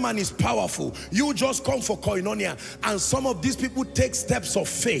 Joshua Selman is powerful. You just come for koinonia. And some of these people take steps of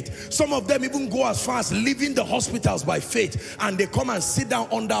faith. Some of them even go as far as leaving the hospitals by faith. And they come and sit down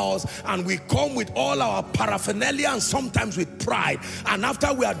under us. And we come with all our paraphernalia and sometimes with pride. And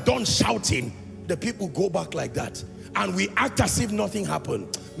after we are done shouting, the people go back like that. And we act as if nothing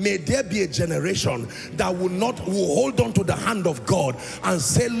happened. May there be a generation that will hold on to the hand of God and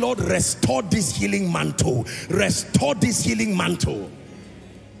say, Lord, restore this healing mantle. Restore this healing mantle.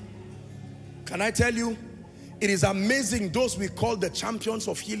 Can I tell you, it is amazing those we call the champions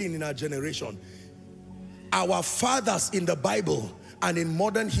of healing in our generation. Our fathers in the Bible and in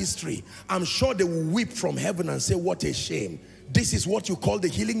modern history, I'm sure they will weep from heaven and say, what a shame. This is what you call the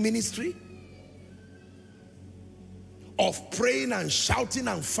healing ministry? Of praying and shouting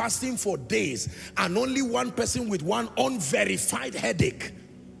and fasting for days, and only one person with one unverified headache.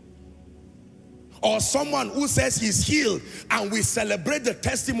 Or someone who says he's healed and we celebrate the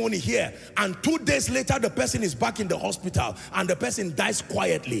testimony here, and 2 days later the person is back in the hospital and the person dies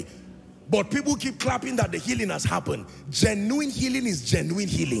quietly. But people keep clapping that the healing has happened. Genuine healing is genuine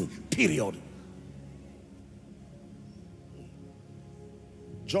healing, period.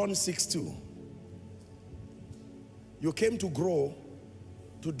 John 6:2. You came to grow,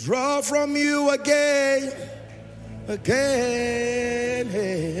 to draw from you again. Hey.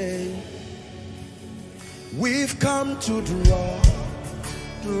 We've come to draw.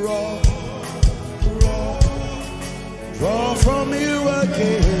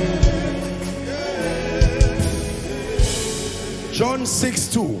 John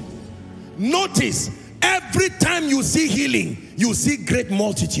 6:2. Notice, every time you see healing, you see great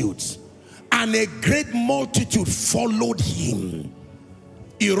multitudes. And a great multitude followed him.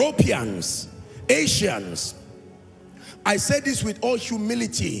 Europeans, Asians. I say this with all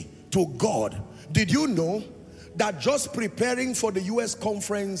humility to God. Did you know that just preparing for the US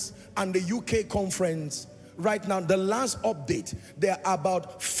conference and the UK conference, right now, the last update, there are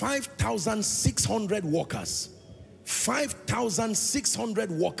about 5,600 workers.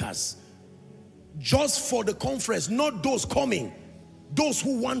 5,600 workers. Just for the conference, not those coming, those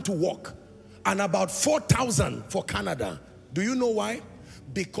who want to work. And about 4,000 for Canada. Do you know why?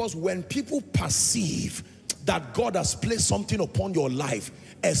 Because when people perceive that God has placed something upon your life,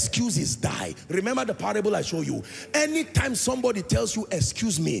 excuses die. Remember the parable I showed you. Anytime somebody tells you,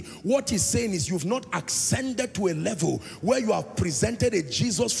 excuse me, what he's saying is you've not ascended to a level where you have presented a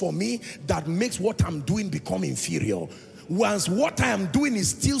Jesus for me that makes what I'm doing become inferior. Once what I am doing is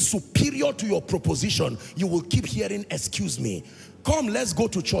still superior to your proposition, you will keep hearing, excuse me. Come, let's go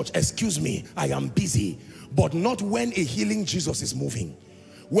to church. Excuse me, I am busy. But not when a healing Jesus is moving.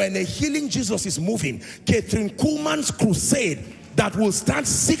 When a healing Jesus is moving, Catherine Kuhlman's crusade that will start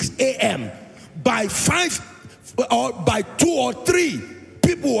 6 a.m. by 5 or by 2 or 3,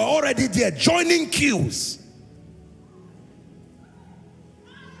 people were already there joining queues.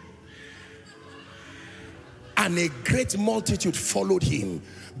 And a great multitude followed him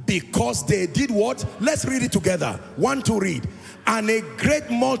because they did what? Let's read it together. 1, 2, read. And a great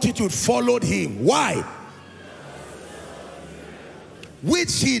multitude followed him. Why?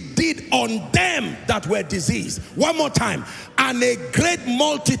 Which he did on them that were diseased. One more time. And a great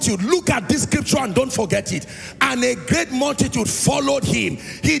multitude, look at this scripture and don't forget it. And a great multitude followed him.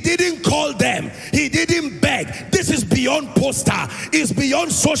 He didn't call them. He didn't beg. This is beyond poster. It's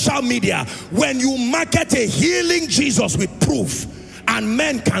beyond social media. When you market a healing Jesus with proof and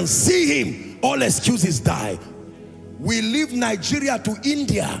men can see him, all excuses die. We leave Nigeria to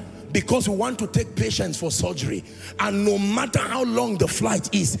India because we want to take patients for surgery. And no matter how long the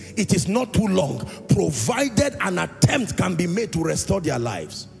flight is, it is not too long, provided an attempt can be made to restore their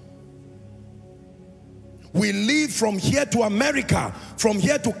lives. We leave from here to America, from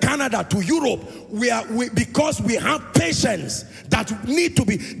here to Canada, to Europe, because we have patients that need to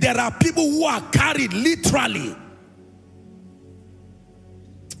be, there are people who are carried literally.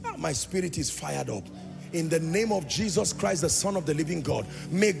 Oh, my spirit is fired up. In the name of Jesus Christ, the Son of the living God,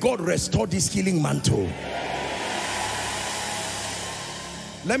 may God restore this healing mantle.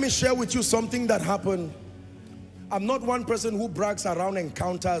 Let me share with you something that happened. I'm not one person who brags around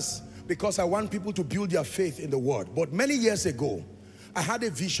encounters because I want people to build their faith in the word. But many years ago, I had a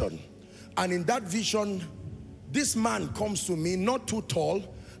vision. And in that vision, this man comes to me, not too tall,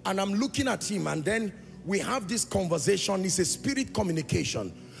 and I'm looking at him, and then we have this conversation. It's a spirit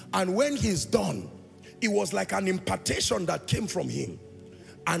communication. And when he's done, it was like an impartation that came from him.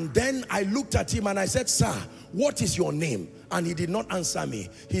 And then I looked at him and I said, sir, what is your name? And he did not answer me.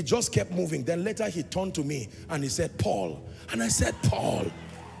 He just kept moving. Then later he turned to me and he said, Paul. And I said, Paul.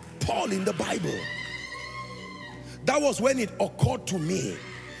 Paul in the Bible. That was when it occurred to me.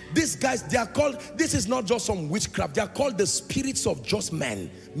 These guys, they are called, this is not just some witchcraft. They are called the spirits of just men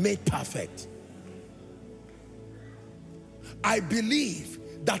made perfect. I believe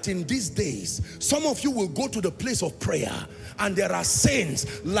that in these days, some of you will go to the place of prayer and there are saints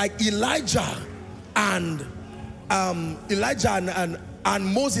like Elijah and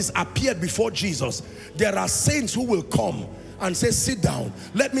Moses appeared before Jesus. There are saints who will come and say, sit down.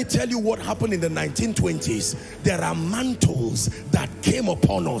 Let me tell you what happened in the 1920s. There are mantles that came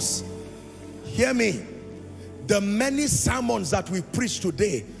upon us. Hear me. The many sermons that we preach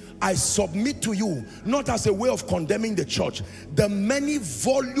today, I submit to you, not as a way of condemning the church. The many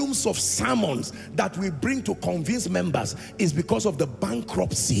volumes of sermons that we bring to convince members is because of the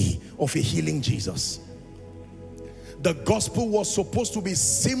bankruptcy of a healing Jesus. The gospel was supposed to be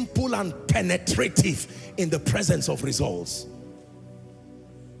simple and penetrative in the presence of results.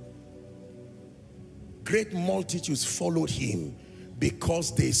 Great multitudes followed him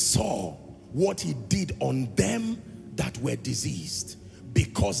because they saw what he did on them that were diseased.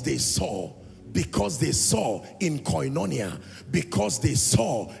 Because they saw in koinonia, because they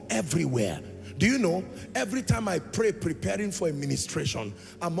saw everywhere. Do you know, every time I pray preparing for a ministration,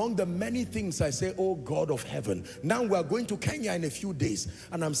 among the many things I say, oh God of heaven, now we are going to Kenya in a few days,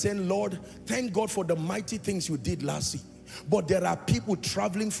 and I'm saying, Lord, thank God for the mighty things you did last week. But there are people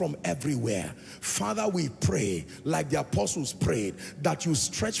traveling from everywhere. Father, we pray, like the apostles prayed, that you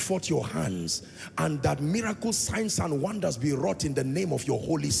stretch forth your hands and that miracles, signs, and wonders be wrought in the name of your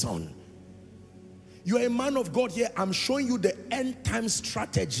Holy Son. You're a man of God here. I'm showing you the end time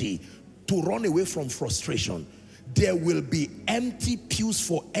strategy to run away from frustration. There will be empty pews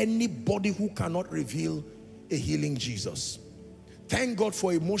for anybody who cannot reveal a healing Jesus. Thank God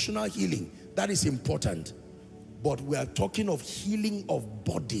for emotional healing. That is important. But we are talking of healing of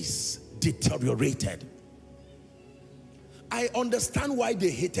bodies deteriorated. I understand why they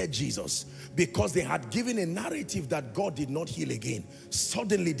hated Jesus, because they had given a narrative that God did not heal again.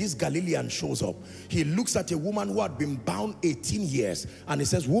 Suddenly this Galilean shows up. He looks at a woman who had been bound 18 years and he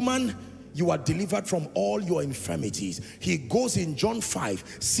says, woman, you are delivered from all your infirmities. He goes in John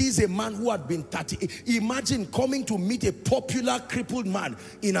 5, sees a man who had been 30. Imagine coming to meet a popular crippled man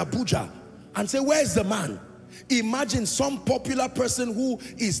in Abuja and say, where's the man? Imagine some popular person who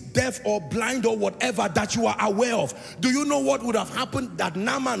is deaf or blind or whatever that you are aware of. Do you know what would have happened? That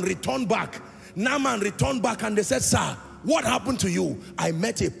Naaman returned back. Naaman returned back and they said, sir, what happened to you? I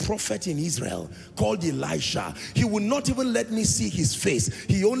met a prophet in Israel called Elisha. He would not even let me see his face.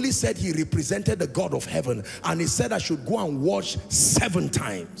 He only said he represented the God of heaven, and he said I should go and watch 7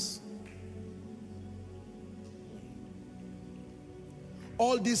 times.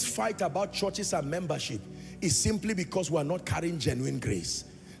 All this fight about churches and membership is simply because we are not carrying genuine grace.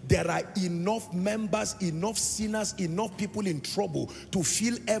 There are enough members, enough sinners, enough people in trouble to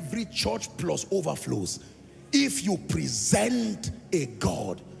fill every church plus overflows, if you present a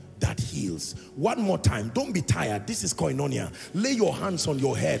God that heals. One more time, don't be tired. This is koinonia. Lay your hands on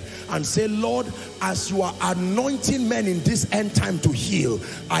your head and say, Lord, as you are anointing men in this end time to heal,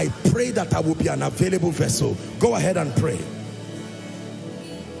 I pray that I will be an available vessel. Go ahead and pray.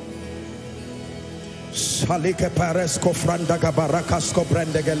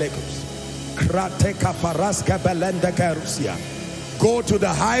 Go to the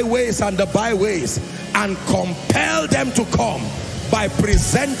highways and the byways and compel them to come by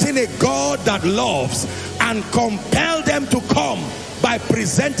presenting a God that loves, and compel them to come by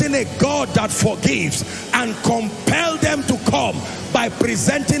presenting a God that forgives, and compel them to come by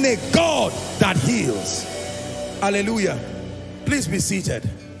presenting a God that heals. Hallelujah. Please be seated.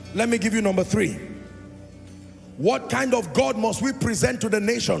 Let me give you number 3. What kind of God must we present to the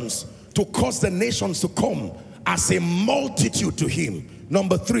nations to cause the nations to come as a multitude to him?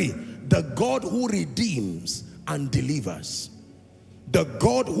 Number 3, the God who redeems and delivers. The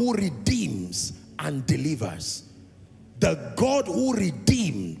God who redeems and delivers. The God who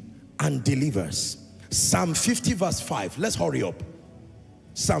redeemed and delivers. Psalm 50 verse 5. Let's hurry up.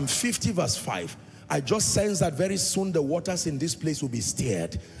 Psalm 50 verse 5. I just sense that very soon the waters in this place will be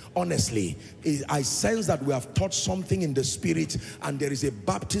stirred. Honestly, I sense that we have touched something in the spirit, and there is a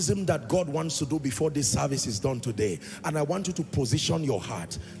baptism that God wants to do before this service is done today. And I want you to position your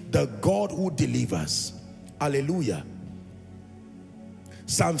heart. The God who delivers. Hallelujah.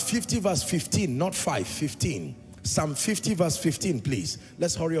 Psalm 50 verse 15, not 5, 15. Psalm 50 verse 15, please.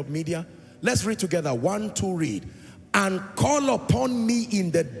 Let's hurry up, media. Let's read together. 1, 2, read. And call upon me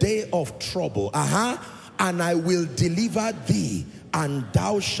in the day of trouble. And I will deliver thee, and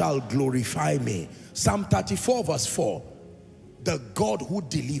thou shalt glorify me. Psalm 34 verse 4. The God who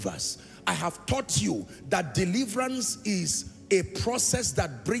delivers. I have taught you that deliverance is a process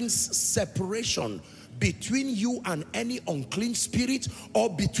that brings separation between you and any unclean spirit, or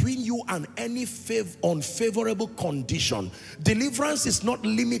between you and any unfavorable condition. Deliverance is not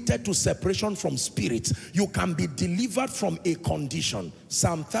limited to separation from spirits. You can be delivered from a condition.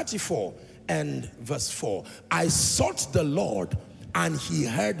 Psalm 34 and verse 4. I sought the Lord and he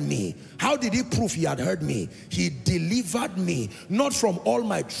heard me. How did he prove he had heard me? He delivered me, not from all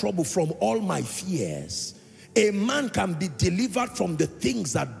my trouble, from all my fears. A man can be delivered from the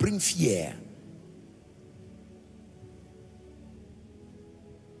things that bring fear.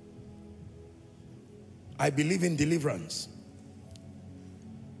 I believe in deliverance.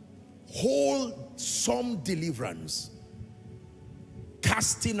 Wholesome deliverance.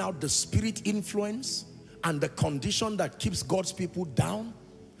 Casting out the spirit influence and the condition that keeps God's people down,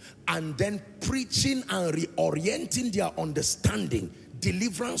 and then preaching and reorienting their understanding.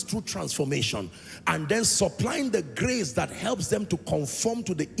 Deliverance through transformation, and then supplying the grace that helps them to conform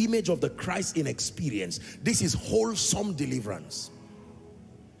to the image of the Christ in experience. This is wholesome deliverance.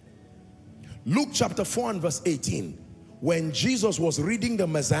 Luke chapter 4 and verse 18. When Jesus was reading the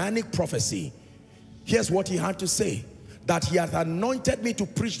messianic prophecy, here's what he had to say. that he hath anointed me to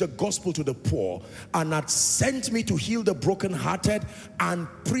preach the gospel to the poor, and hath sent me to heal the brokenhearted and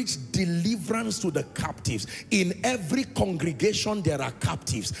preach deliverance to the captives. In every congregation there are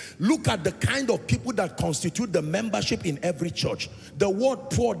captives. Look at the kind of people that constitute the membership in every church. The word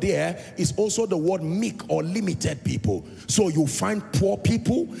poor there is also the word meek or limited people. So you find poor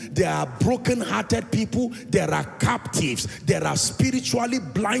people, there are brokenhearted people, there are captives, there are spiritually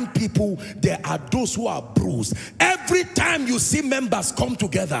blind people, there are those who are bruised. Every time you see members come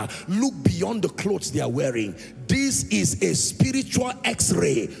together, look beyond the clothes they are wearing. This is a spiritual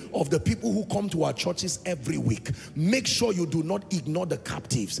x-ray of the people who come to our churches every week. Make sure you do not ignore the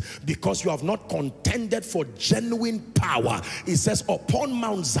captives, because you have not contended for genuine power. It says, upon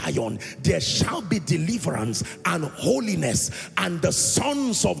Mount Zion there shall be deliverance and holiness, and the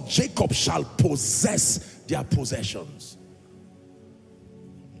sons of Jacob shall possess their possessions.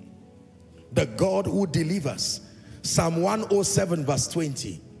 The God who delivers. Psalm 107 verse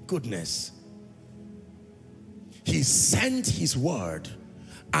 20. Goodness. He sent his word,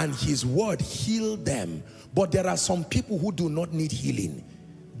 and his word healed them. But there are some people who do not need healing.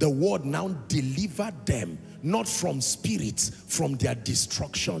 The word now delivered them, not from spirits, from their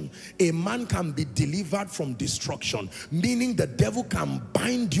destruction. A man can be delivered from destruction, meaning the devil can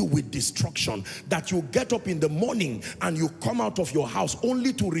bind you with destruction, that you get up in the morning and you come out of your house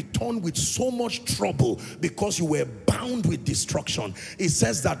only to return with so much trouble because you were bound with destruction. It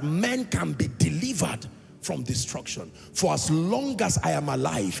says that men can be delivered from destruction. For as long as I am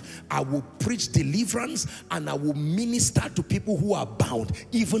alive, I will preach deliverance and I will minister to people who are bound.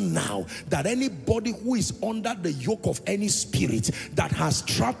 Even now, that anybody who is under the yoke of any spirit that has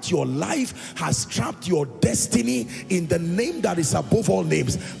trapped your life, has trapped your destiny, in the name that is above all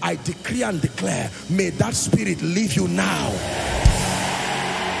names, I decree and declare, may that spirit leave you now.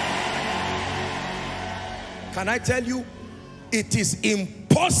 Can I tell you, it is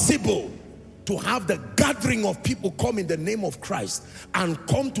impossible to have the gathering of people come in the name of Christ and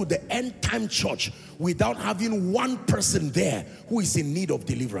come to the end time church without having one person there who is in need of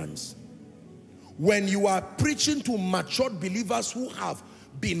deliverance. When you are preaching to matured believers who have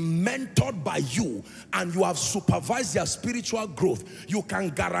been mentored by you and you have supervised their spiritual growth, you can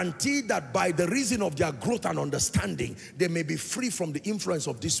guarantee that by the reason of their growth and understanding, they may be free from the influence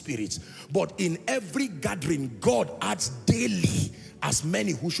of these spirits. But in every gathering, God adds daily as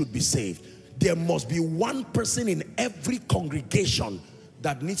many who should be saved. There must be one person in every congregation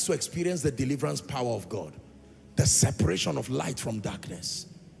that needs to experience the deliverance power of God, the separation of light from darkness.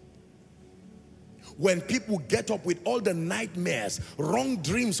 When people get up with all the nightmares, wrong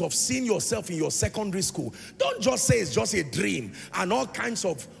dreams of seeing yourself in your secondary school, don't just say it's just a dream and all kinds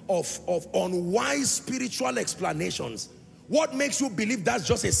of unwise spiritual explanations. What makes you believe that's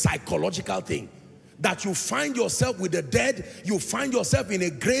just a psychological thing? That you find yourself with the dead, you find yourself in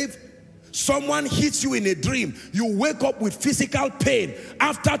a grave, someone hits you in a dream, you wake up with physical pain.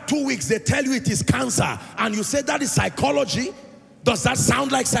 After 2 weeks, they tell you it is cancer, and you say that is psychology. Does that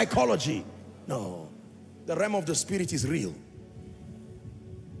sound like psychology? No. The realm of the spirit is real.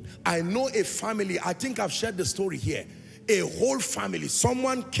 I know a family, I think I've shared the story here. A whole family,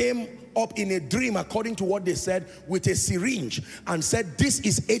 someone came up in a dream, according to what they said, with a syringe and said, this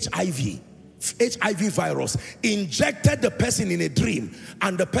is HIV virus, injected the person in a dream,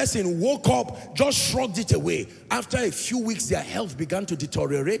 and the person woke up, just shrugged it away. After a few weeks, their health began to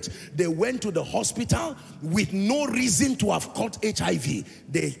deteriorate. They went to the hospital with no reason to have caught HIV.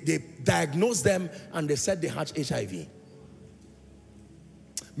 They diagnosed them and they said they had HIV.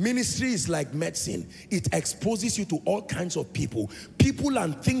 Ministry is like medicine. It exposes you to all kinds of people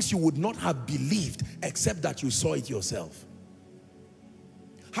and things you would not have believed except that you saw it yourself.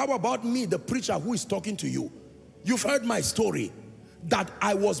 How about me, the preacher who is talking to you? You've heard my story, that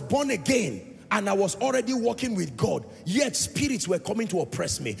I was born again and I was already walking with God, yet spirits were coming to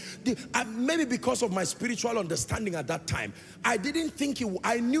oppress me. Maybe because of my spiritual understanding at that time, I didn't think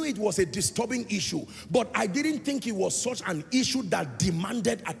I knew it was a disturbing issue, but I didn't think it was such an issue that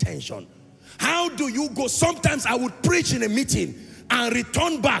demanded attention. How do you go? Sometimes I would preach in a meeting and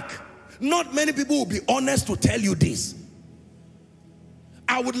return back. Not many people will be honest to tell you this.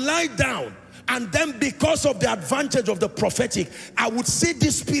 I would lie down, and then because of the advantage of the prophetic, I would see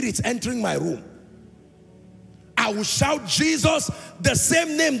these spirits entering my room. I would shout Jesus, the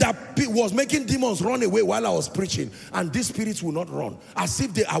same name that was making demons run away while I was preaching, and these spirits will not run, as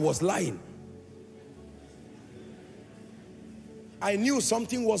if I was lying. I knew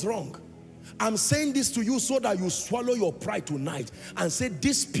something was wrong. I'm saying this to you so that you swallow your pride tonight and say,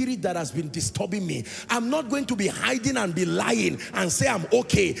 this spirit that has been disturbing me, I'm not going to be hiding and be lying and say I'm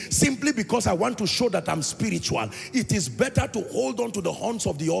okay simply because I want to show that I'm spiritual. It is better to hold on to the horns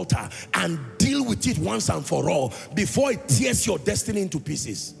of the altar and deal with it once and for all before it tears your destiny into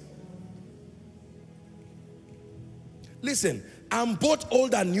pieces. Listen, I'm both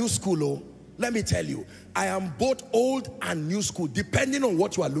old and new school. Oh, let me tell you, I am both old and new school depending on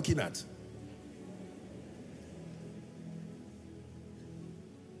what you are looking at.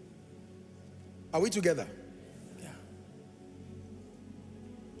 Are we together? Yeah.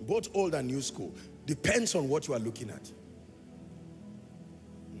 Both old and new school. Depends on what you are looking at.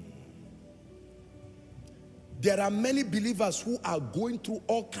 There are many believers who are going through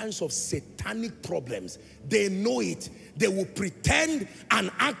all kinds of satanic problems. They know it. They will pretend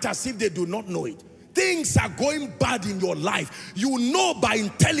and act as if they do not know it. Things are going bad in your life. You know by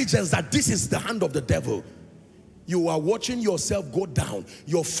intelligence that this is the hand of the devil. You are watching yourself go down,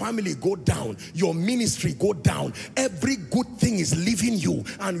 your family go down, your ministry go down. Every good thing is leaving you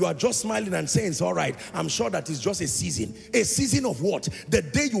and you are just smiling and saying, it's all right. I'm sure that it's just a season. A season of what? The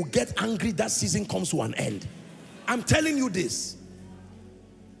day you get angry, that season comes to an end. I'm telling you this.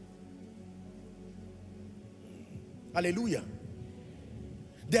 Hallelujah.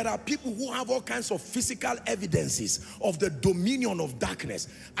 There are people who have all kinds of physical evidences of the dominion of darkness.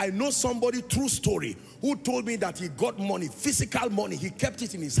 I know somebody, true story, who told me that he got money, physical money. He kept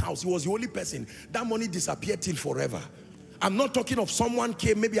it in his house. He was the only person. That money disappeared till forever. I'm not talking of someone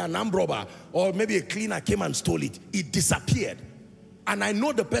came, maybe an armed robber or maybe a cleaner came and stole it. It disappeared. And I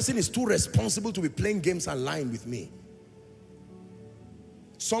know the person is too responsible to be playing games and lying with me.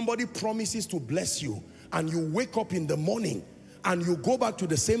 Somebody promises to bless you and you wake up in the morning and you go back to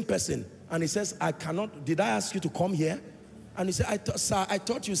the same person and he says, I cannot, did I ask you to come here? And he said, sir, I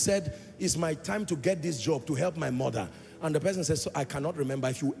thought you said it's my time to get this job to help my mother. And the person says, so I cannot remember.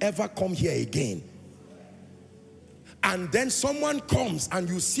 If you ever come here again. And then someone comes and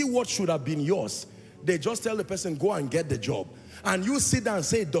you see what should have been yours. They just tell the person, go and get the job. And you sit down and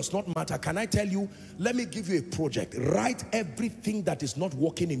say, it does not matter. Can I tell you, let me give you a project. Write everything that is not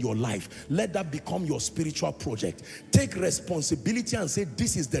working in your life. Let that become your spiritual project. Take responsibility and say,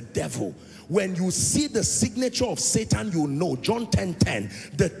 this is the devil. When you see the signature of Satan, you know, John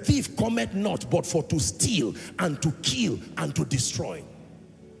 10:10, the thief cometh not but for to steal and to kill and to destroy.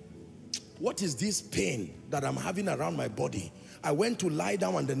 What is this pain that I'm having around my body? I went to lie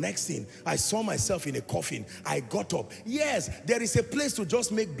down and the next thing, I saw myself in a coffin. I got up. Yes, there is a place to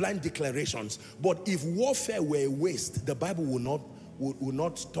just make blind declarations. But if warfare were a waste, the Bible will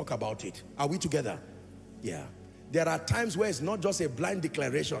not talk about it. Are we together? Yeah. There are times where it's not just a blind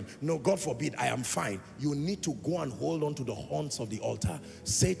declaration. No, God forbid, I am fine. You need to go and hold on to the horns of the altar.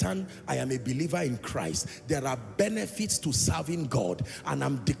 Satan, I am a believer in Christ. There are benefits to serving God. And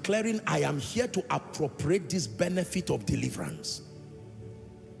I'm declaring I am here to appropriate this benefit of deliverance.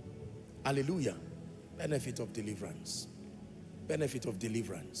 Hallelujah. Benefit of deliverance. Benefit of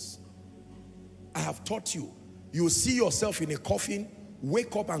deliverance. I have taught you. You see yourself in a coffin.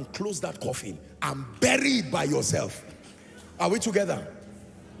 Wake up and close that coffin and bury it by yourself. Are we together?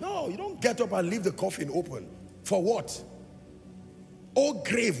 No, you don't get up and leave the coffin open. For what? Oh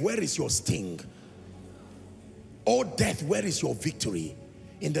grave, where is your sting? Oh death, where is your victory?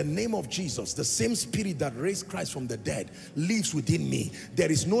 In the name of Jesus, the same spirit that raised Christ from the dead lives within me.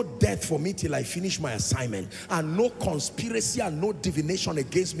 There is no death for me till I finish my assignment. And no conspiracy and no divination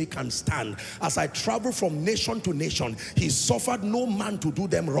against me can stand. As I travel from nation to nation, he suffered no man to do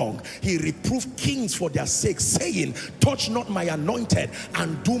them wrong. He reproved kings for their sake, saying, touch not my anointed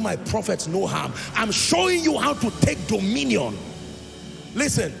and do my prophets no harm. I'm showing you how to take dominion.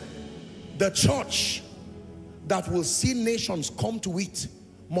 Listen, the church that will see nations come to it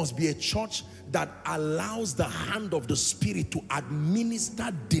must be a church that allows the hand of the Spirit to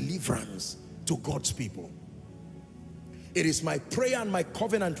administer deliverance to God's people. It is my prayer and my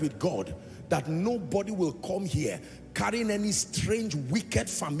covenant with God that nobody will come here carrying any strange, wicked,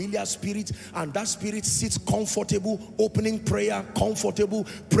 familiar spirit, and that spirit sits comfortable, opening prayer, comfortable,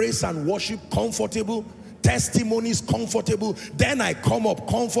 praise and worship, comfortable, testimonies, comfortable. Then I come up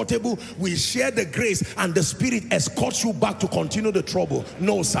comfortable, we share the grace, and the spirit escorts you back to continue the trouble.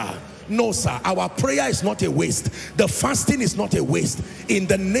 No, sir. No, sir. Our prayer is not a waste. The fasting is not a waste. In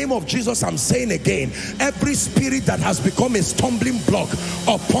the name of Jesus, I'm saying again, every spirit that has become a stumbling block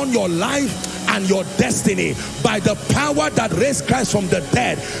upon your life and your destiny, by the power that raised Christ from the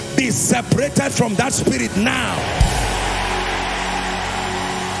dead, be separated from that spirit now.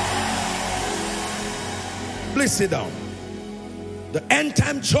 Please sit down. The end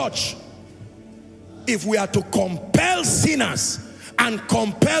time church if we are to compel sinners and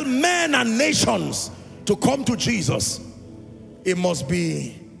compel men and nations to come to Jesus, it must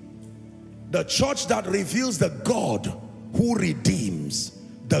be the church that reveals the God who redeems,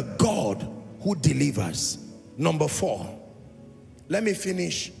 the God who delivers. Number 4, let me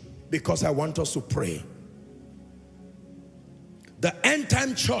finish because I want us to pray. The end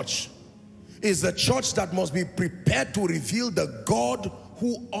time church is the church that must be prepared to reveal the God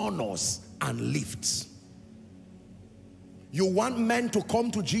who honors and lifts. You want men to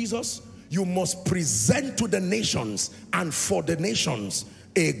come to Jesus? You must present to the nations and for the nations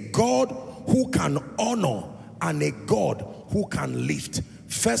a God who can honor and a God who can lift.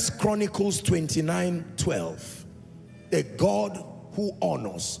 1 Chronicles 29:12. A God who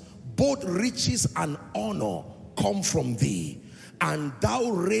honors. Both riches and honor come from thee, and thou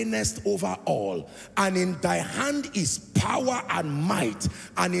reignest over all, and in thy hand is power and might,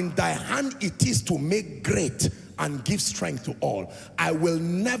 and in thy hand it is to make great and give strength to all. I will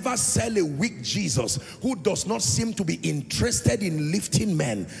never sell a weak Jesus who does not seem to be interested in lifting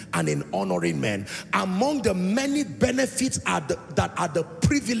men and in honoring men. Among the many benefits that are the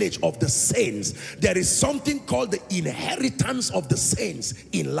privilege of the saints, there is something called the inheritance of the saints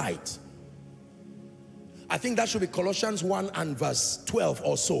in light. I think that should be Colossians 1 and verse 12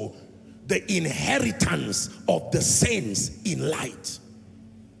 or so. The inheritance of the saints in light.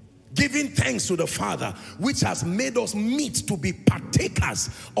 Giving thanks to the Father, which has made us meet to be partakers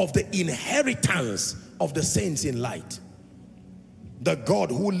of the inheritance of the saints in light. The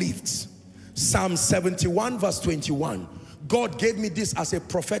God who lifts. Psalm 71 verse 21. God gave me this as a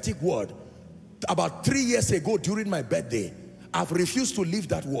prophetic word about 3 years ago during my birthday. I've refused to leave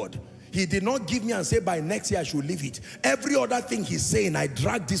that word. He did not give me and say by next year I should leave it. Every other thing he's saying, I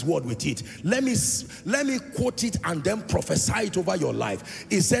drag this word with it. Let me quote it and then prophesy it over your life.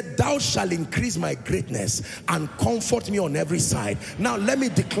 He said, thou shalt increase my greatness and comfort me on every side. Now let me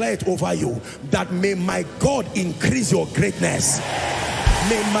declare it over you, that may my God increase your greatness.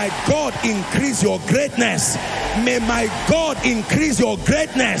 May my God increase your greatness. May my God increase your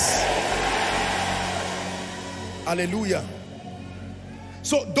greatness. Hallelujah.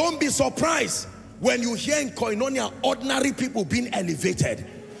 So don't be surprised when you hear in Koinonia ordinary people being elevated.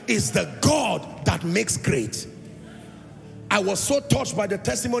 It's the God that makes great. I was so touched by the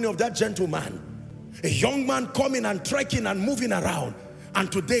testimony of that gentleman. A young man coming and trekking and moving around.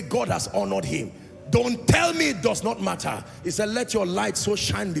 And today God has honored him. Don't tell me it does not matter. He said, let your light so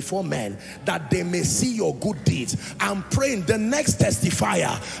shine before men that they may see your good deeds. I'm praying the next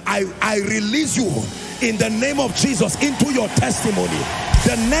testifier, I release you in the name of Jesus into your testimony.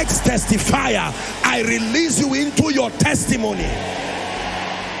 The next testifier, I release you into your testimony.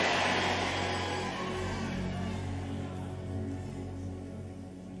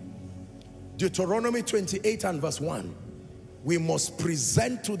 Deuteronomy 28 and verse 1. We must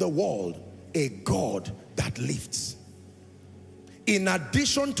present to the world a God that lifts. In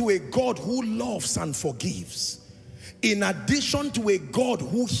addition to a God who loves and forgives, in addition to a God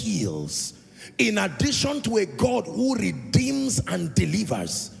who heals, in addition to a God who redeems and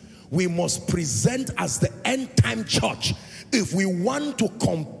delivers, we must present as the end time church. If we want to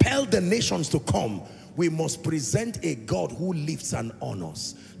compel the nations to come, we must present a God who lifts and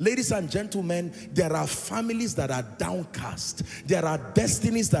honors. Ladies and gentlemen, there are families that are downcast. There are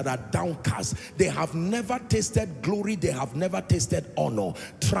destinies that are downcast. They have never tasted glory. They have never tasted honor.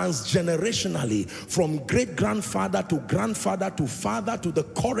 Transgenerationally, from great-grandfather to grandfather to father to the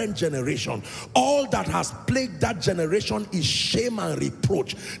current generation, all that has plagued that generation is shame and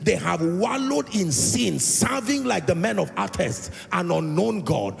reproach. They have wallowed in sin, serving like the men of Athens, an unknown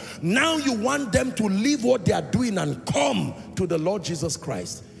God. Now you want them to leave what they are doing and come to the Lord Jesus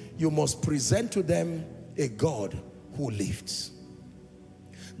Christ. You must present to them a God who lifts.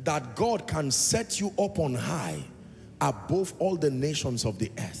 That God can set you up on high above all the nations of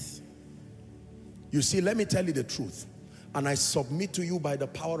the earth. You see, let me tell you the truth, and I submit to you by the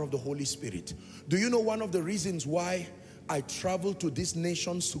power of the Holy Spirit. Do you know one of the reasons why I travel to these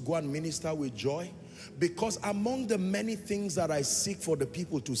nations to go and minister with joy? Because among the many things that I seek for the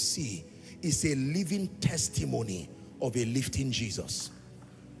people to see is a living testimony of a lifting Jesus.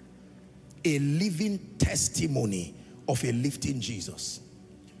 A living testimony of a lifting Jesus.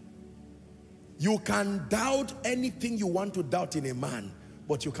 You can doubt anything you want to doubt in a man,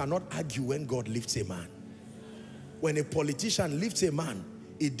 but you cannot argue when God lifts a man. When a politician lifts a man,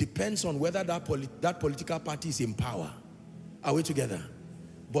 it depends on whether that political party is in power. Are we together?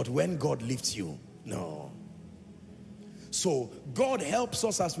 But when God lifts you, no. So God helps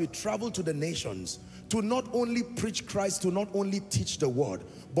us as we travel to the nations to not only preach Christ, to not only teach the word,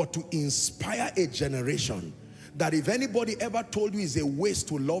 but to inspire a generation that if anybody ever told you it's a waste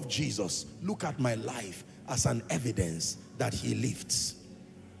to love Jesus, look at my life as an evidence that he lives.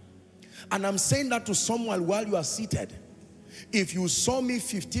 And I'm saying that to someone while you are seated. If you saw me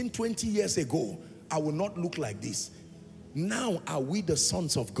 15, 20 years ago, I will not look like this. Now are we the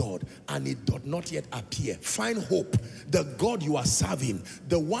sons of God, and it doth not yet appear. Find hope. The God you are serving,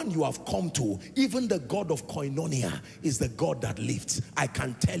 the one you have come to, even the God of koinonia, is the God that lifts. I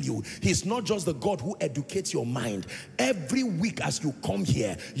can tell you, he's not just the God who educates your mind. Every week as you come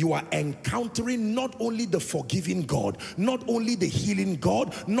here, you are encountering not only the forgiving God, not only the healing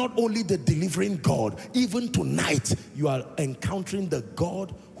God, not only the delivering God. Even tonight, you are encountering the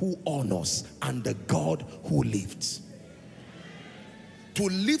God who honors and the God who lifts. To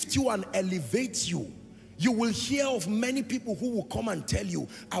lift you and elevate you. You will hear of many people who will come and tell you,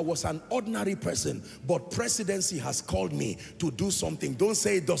 I was an ordinary person, but presidency has called me to do something. Don't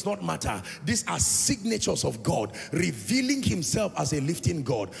say it does not matter. These are signatures of God, revealing himself as a lifting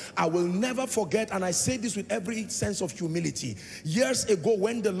God. I will never forget, and I say this with every sense of humility, years ago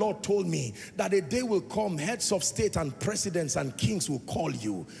when the Lord told me that a day will come, heads of state and presidents and kings will call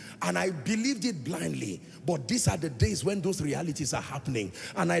you. And I believed it blindly. But these are the days when those realities are happening.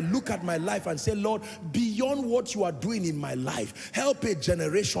 And I look at my life and say, Lord, beyond what you are doing in my life, help a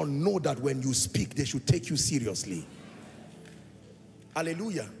generation know that when you speak, they should take you seriously.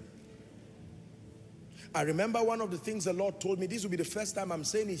 Hallelujah. I remember one of the things the Lord told me, this will be the first time I'm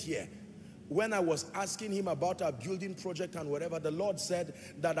saying it here. When I was asking him about our building project and whatever, the Lord said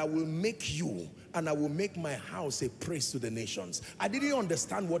that I will make you and I will make my house a praise to the nations. I didn't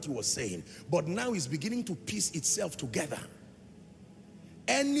understand what he was saying, but now it's beginning to piece itself together.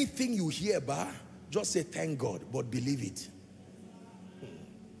 Anything you hear about, just say thank God, but believe it.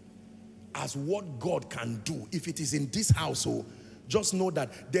 As what God can do. If it is in this household, just know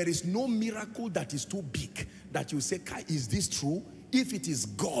that there is no miracle that is too big that you say, is this true? If it is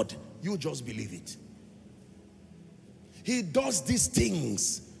God, you just believe it. He does these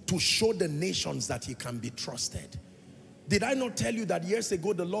things to show the nations that he can be trusted. Did I not tell you that years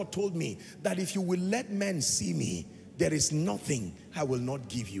ago the Lord told me that if you will let men see me, there is nothing I will not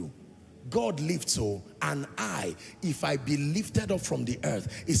give you. God lifts, and I, if I be lifted up from the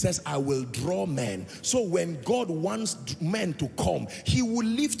earth, it says I will draw men. So when God wants men to come, he will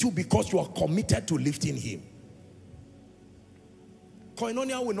lift you because you are committed to lifting him.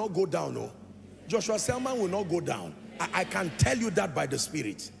 Koinonia will not go down, no. Joshua Selman will not go down. I can tell you that by the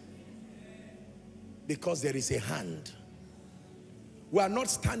Spirit. Because there is a hand. We are not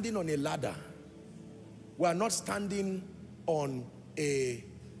standing on a ladder. We are not standing on a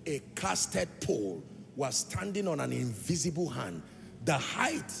casted pole. We are standing on an invisible hand. The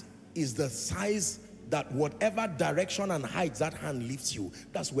height is the size that whatever direction and height that hand lifts you,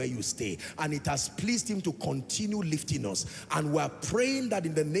 that's where you stay. And it has pleased him to continue lifting us. And we are praying that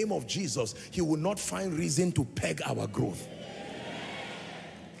in the name of Jesus, he will not find reason to peg our growth.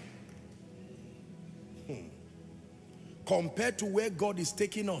 Compared to where God is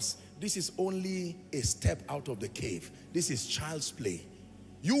taking us, this is only a step out of the cave. This is child's play.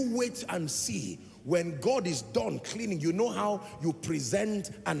 You wait and see. When God is done cleaning, you know how you present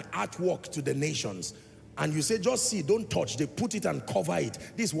an artwork to the nations. And you say, just see, don't touch. They put it and cover it.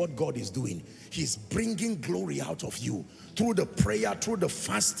 This is what God is doing. He's bringing glory out of you. Through the prayer, through the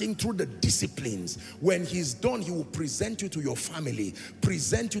fasting, through the disciplines. When he's done, he will present you to your family,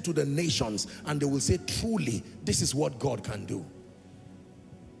 present you to the nations, and they will say, truly, this is what God can do.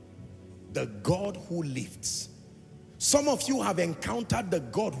 The God who lifts. Some of you have encountered the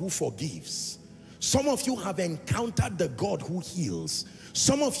God who forgives. Some of you have encountered the God who heals.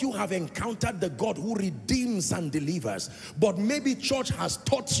 Some of you have encountered the God who redeems and delivers. But maybe church has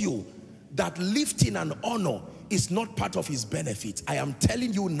taught you that lifting and honor is not part of his benefits. I am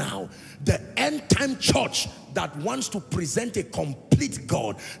telling you now, the end time church that wants to present a complete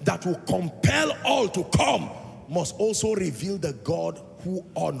God that will compel all to come must also reveal the God who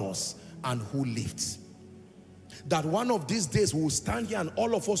honors and who lifts. That one of these days we will stand here and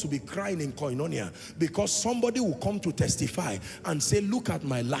all of us will be crying in koinonia because somebody will come to testify and say, look at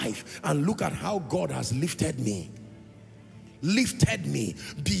my life and look at how God has lifted me. Lifted me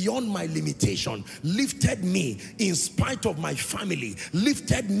beyond my limitation, lifted me in spite of my family,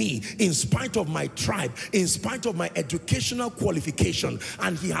 lifted me in spite of my tribe, in spite of my educational qualification,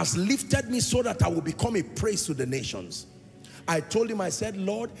 and he has lifted me so that I will become a praise to the nations. I told him, I said,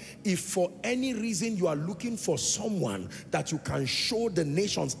 Lord, if for any reason you are looking for someone that you can show the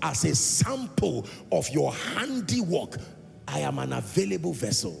nations as a sample of your handiwork, I am an available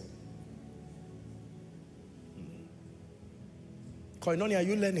vessel. Koinonia, are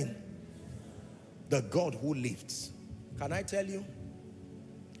you learning? The God who lifts. Can I tell you?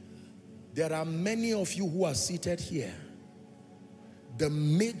 There are many of you who are seated here. The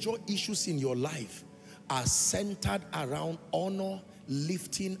major issues in your life are centered around honor,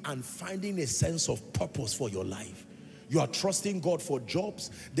 lifting, and finding a sense of purpose for your life. You are trusting God for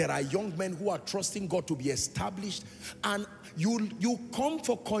jobs. There are young men who are trusting God to be established. And you come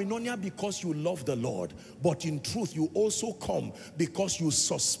for koinonia because you love the Lord. But in truth, you also come because you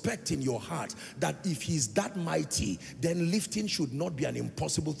suspect in your heart that if he's that mighty, then lifting should not be an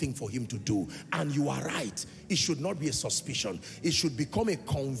impossible thing for him to do. And you are right. It should not be a suspicion. It should become a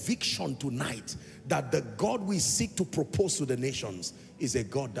conviction tonight that the God we seek to propose to the nations is a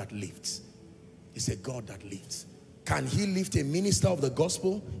God that lifts. It's a God that lifts. Can he lift a minister of the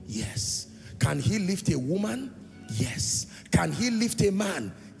gospel? Yes. Can he lift a woman? Yes. Can he lift a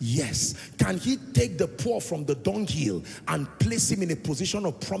man? Yes. Can he take the poor from the dunghill and place him in a position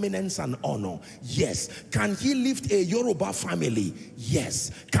of prominence and honor? Yes. Can he lift a Yoruba family? Yes.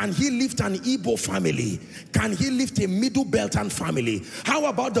 Can he lift an Igbo family? Can he lift a Middle Beltan family? How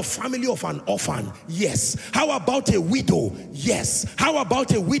about the family of an orphan? Yes. How about a widow? Yes. How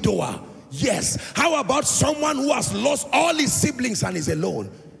about a widower? Yes. How about someone who has lost all his siblings and is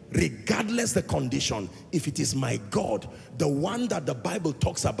alone? Regardless the condition, if it is my God, the one that the Bible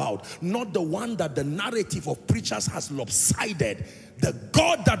talks about, not the one that the narrative of preachers has lopsided, the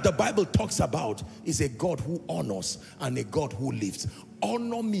God that the Bible talks about is a God who honors and a God who lifts.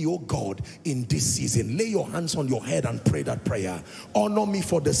 Honor me, oh God, in this season. Lay your hands on your head and pray that prayer. Honor me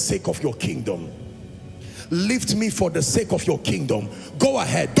for the sake of your kingdom. Lift me for the sake of your kingdom. Go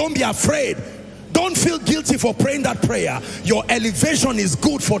ahead. Don't be afraid. Don't feel guilty for praying that prayer. Your elevation is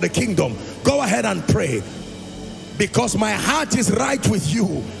good for the kingdom. Go ahead and pray. Because my heart is right with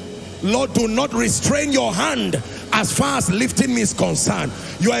you. Lord, do not restrain your hand as far as lifting me is concerned.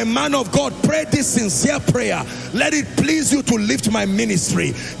 You are a man of God. Pray this sincere prayer. Let it please you to lift my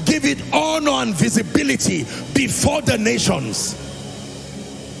ministry. Give it honor and visibility before the nations.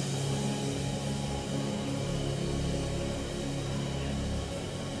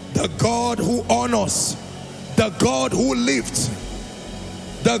 The God who honors, the God who lifts,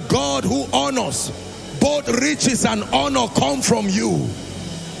 the God who honors. Both riches and honor come from you.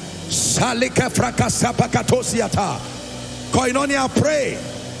 Koinonia, pray.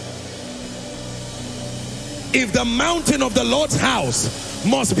 If the mountain of the Lord's house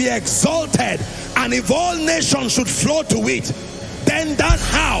must be exalted, and if all nations should flow to it, then that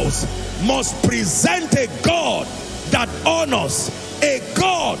house must present a God that honors, a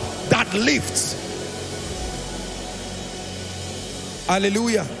God that lifts.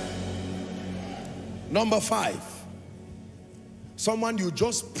 Hallelujah. Number 5. Someone you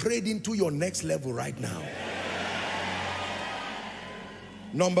just prayed into your next level right now.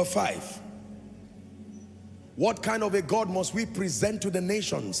 Number 5. What kind of a God must we present to the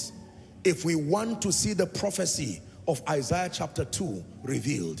nations if we want to see the prophecy of Isaiah chapter 2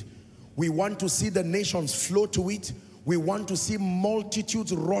 revealed? We want to see the nations flow to it. We want to see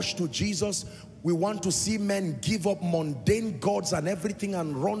multitudes rush to Jesus. We want to see men give up mundane gods and everything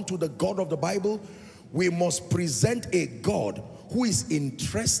and run to the God of the Bible. We must present a God who is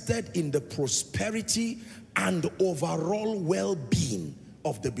interested in the prosperity and overall well-being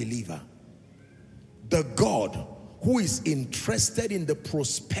of the believer. The God who is interested in the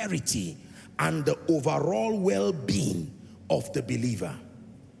prosperity and the overall well-being of the believer.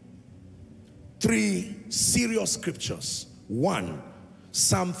 3 serious scriptures. 1,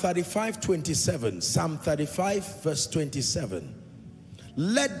 Psalm 35:27. Psalm 35 verse 27.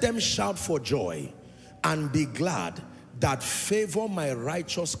 Let them shout for joy and be glad that favor my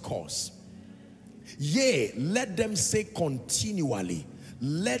righteous cause. Yea, let them say continually,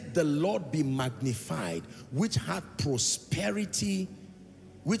 let the Lord be magnified, which had prosperity,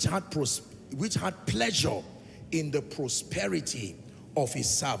 which had pleasure in the prosperity of his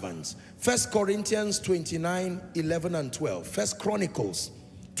servants. 1 Corinthians 29:11 and 12. 1 Chronicles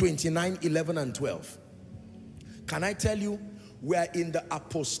 29:11 and 12. Can I tell you, we are in the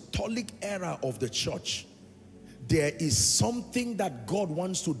apostolic era of the church. There is something that God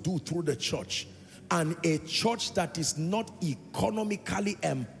wants to do through the church, and a church that is not economically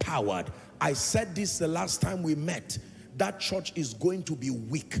empowered. I said this the last time we met. That church is going to be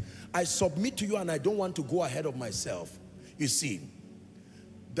weak. I submit to you, and I don't want to go ahead of myself. You see,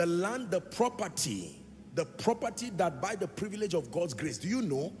 the land, the property that by the privilege of God's grace, do you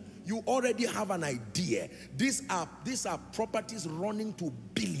know, you already have an idea. These are properties running to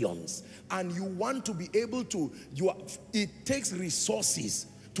billions, and you want to be able to, it takes resources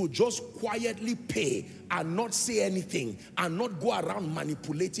to just quietly pay and not say anything and not go around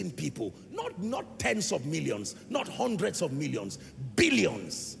manipulating people. Not tens of millions, not hundreds of millions,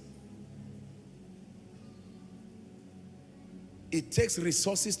 billions. It takes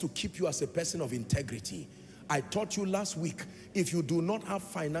resources to keep you as a person of integrity. I taught you last week, if you do not have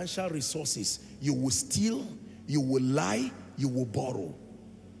financial resources, you will steal, you will lie, you will borrow.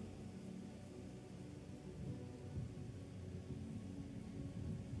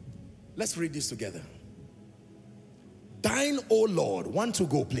 Let's read this together. Thine, O Lord, one to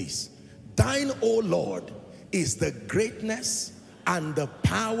go please. Thine, O Lord, is the greatness and the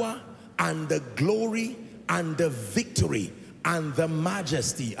power and the glory and the victory and the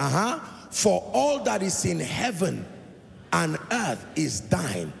majesty. For all that is in heaven and earth is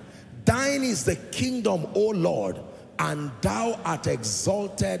thine. Thine is the kingdom, O Lord, and thou art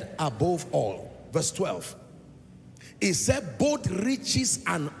exalted above all. Verse 12. It said, both riches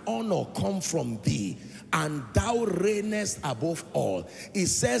and honor come from thee, and thou reignest above all. It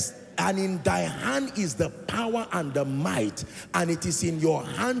says, and in thy hand is the power and the might, and it is in your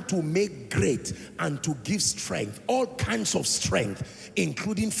hand to make great and to give strength, all kinds of strength,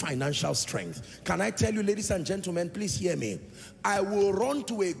 including financial strength. Can I tell you, ladies and gentlemen, please hear me. I will run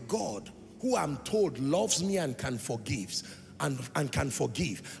to a God who I'm told loves me and can forgive. And can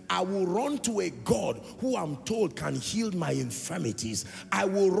forgive. I will run to a God who I'm told can heal my infirmities. I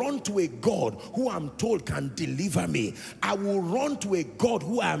will run to a God who I'm told can deliver me. I will run to a God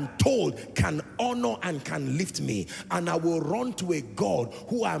who I'm told can honor and can lift me. And I will run to a God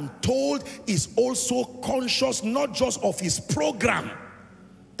who I'm told is also conscious not just of his program.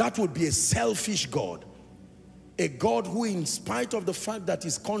 That would be a selfish God. A God who, in spite of the fact that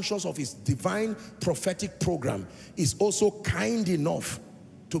he's conscious of his divine prophetic program, is also kind enough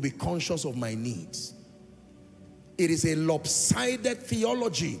to be conscious of my needs. It is a lopsided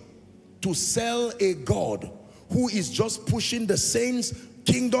theology to sell a God who is just pushing the saints,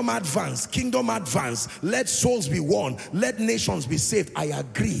 kingdom advance, let souls be won, let nations be saved. I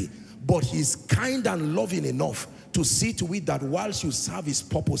agree, but he's kind and loving enough to see to it that whilst you serve his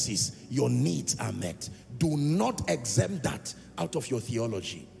purposes, your needs are met. Do not exempt that out of your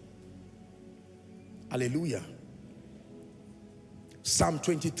theology. Hallelujah. Psalm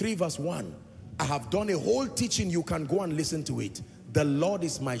 23 verse 1. I have done a whole teaching. You can go and listen to it. The Lord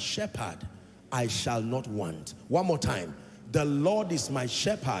is my shepherd, I shall not want. One more time. The Lord is my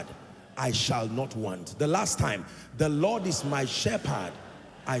shepherd, I shall not want. The last time. The Lord is my shepherd,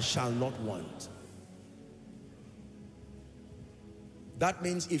 I shall not want. That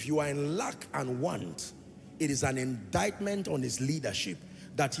means if you are in lack and want, it is an indictment on his leadership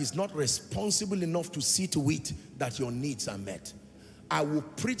that he's not responsible enough to see to it that your needs are met. I will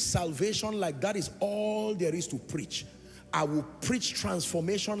preach salvation like that is all there is to preach. I will preach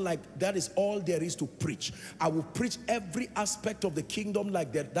transformation like that is all there is to preach. I will preach every aspect of the kingdom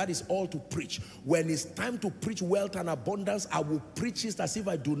like that is all to preach. When it's time to preach wealth and abundance, I will preach it as if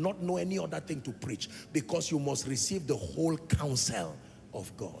I do not know any other thing to preach, because you must receive the whole counsel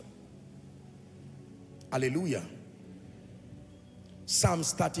of God. Hallelujah.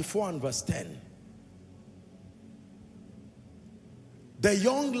 Psalms 34 and verse 10. The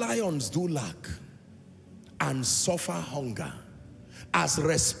young lions do lack and suffer hunger. As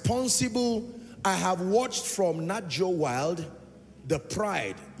responsible, I have watched from Nat Geo Wild, the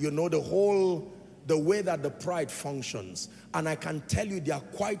pride, you know, the way that the pride functions. And I can tell you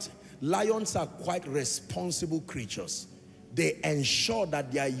lions are quite responsible creatures. They ensure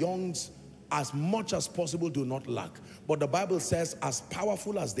that their youngs, as much as possible, do not lack. But the Bible says, as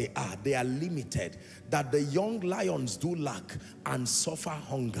powerful as they are limited. That the young lions do lack and suffer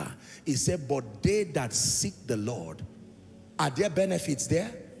hunger. He said, but they that seek the Lord, are there benefits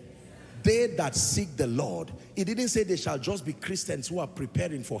there? They that seek the Lord. It didn't say they shall just be Christians who are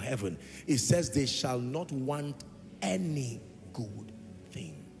preparing for heaven. It says they shall not want any good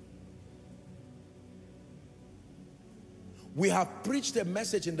thing. We have preached a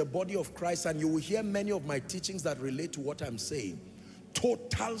message in the body of Christ, and you will hear many of my teachings that relate to what I'm saying.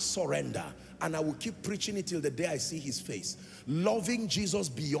 Total surrender. And I will keep preaching it till the day I see his face. Loving Jesus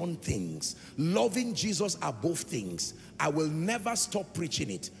beyond things. Loving Jesus above things. I will never stop preaching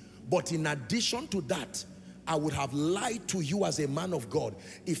it. But in addition to that, I would have lied to you as a man of God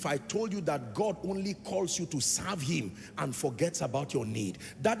if I told you that God only calls you to serve him and forgets about your need.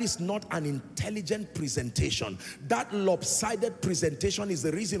 That is not an intelligent presentation. That lopsided presentation is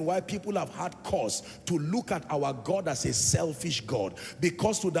the reason why people have had cause to look at our God as a selfish God.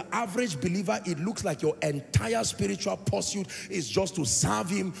 Because to the average believer, it looks like your entire spiritual pursuit is just to serve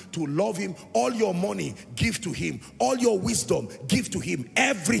him, to love him. All your money, give to him. All your wisdom, give to him.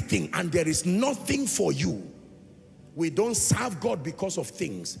 Everything, and there is nothing for you. We don't serve God because of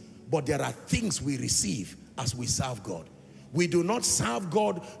things, but there are things we receive as we serve God. We do not serve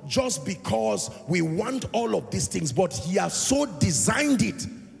God just because we want all of these things, but he has so designed it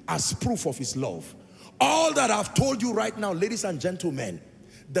as proof of his love. All that I've told you right now, ladies and gentlemen,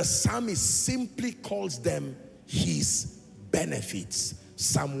 the psalmist simply calls them his benefits.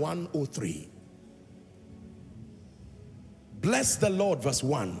 Psalm 103. Bless the Lord, verse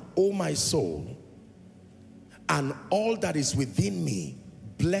 1, O my soul, and all that is within me,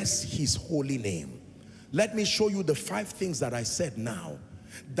 bless his holy name. Let me show you the 5 things that I said now,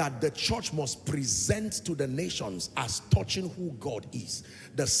 that the church must present to the nations as touching who God is.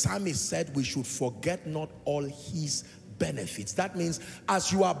 The psalmist said we should forget not all his benefits. That means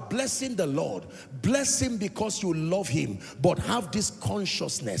as you are blessing the Lord, bless him because you love him, but have this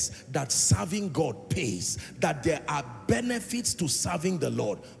consciousness that serving God pays, that there are benefits to serving the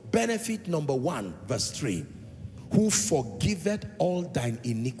Lord. Benefit number 1, verse 3, who forgiveth all thine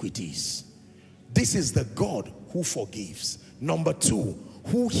iniquities. This is the God who forgives. Number 2,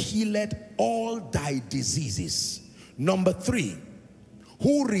 who healeth all thy diseases. Number 3,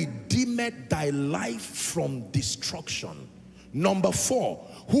 who redeemed thy life from destruction. Number 4,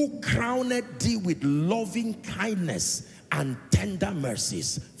 who crowned thee with loving kindness and tender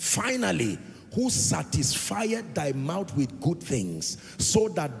mercies. Finally, who satisfied thy mouth with good things, so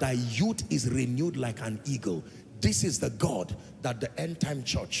that thy youth is renewed like an eagle. This is the God that the end time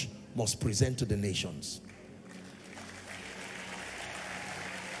church must present to the nations.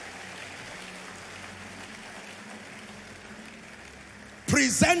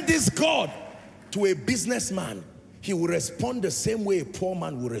 Present this God to a businessman, he will respond the same way a poor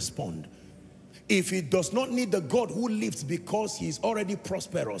man will respond. If he does not need the God who lifts because he is already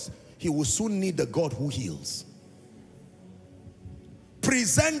prosperous, he will soon need the God who heals.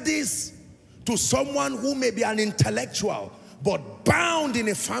 Present this to someone who may be an intellectual but bound in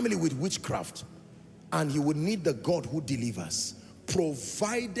a family with witchcraft, and he would need the God who delivers.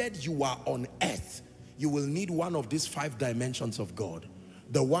 Provided you are on earth, you will need one of these 5 dimensions of God.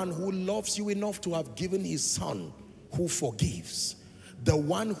 The one who loves you enough to have given his son, who forgives. The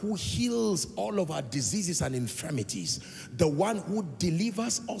one who heals all of our diseases and infirmities. The one who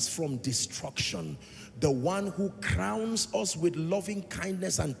delivers us from destruction. The one who crowns us with loving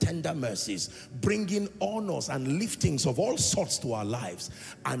kindness and tender mercies, bringing honors and liftings of all sorts to our lives.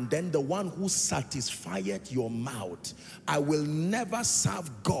 And then the one who satisfieth your mouth. I will never serve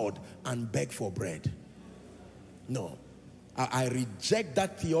God and beg for bread. No. I reject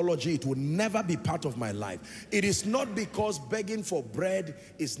that theology. It will never be part of my life. It is not because begging for bread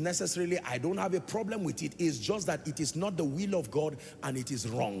is necessarily, I don't have a problem with it. It's just that it is not the will of God and it is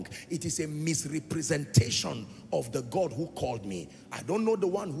wrong. It is a misrepresentation of the God who called me. I don't know the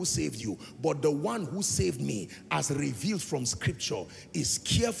one who saved you, but the one who saved me, as revealed from scripture, is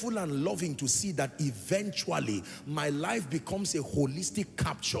careful and loving to see that eventually my life becomes a holistic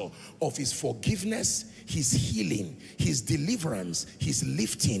capture of his forgiveness, his healing, his deliverance, his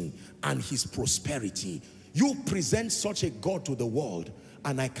lifting, and his prosperity. You present such a God to the world,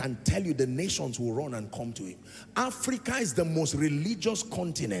 and I can tell you the nations will run and come to him. Africa is the most religious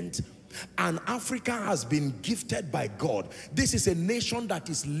continent, and Africa has been gifted by God. This is a nation that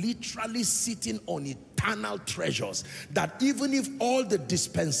is literally sitting on eternal treasures, that even if all the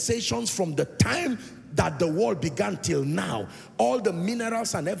dispensations from the time that the world began till now, all the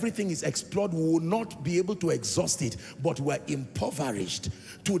minerals and everything is explored, we will not be able to exhaust it, but we're impoverished.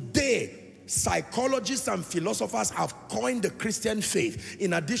 Today, psychologists and philosophers have coined the Christian faith,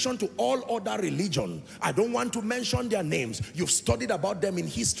 in addition to all other religion. I don't want to mention their names. You've studied about them in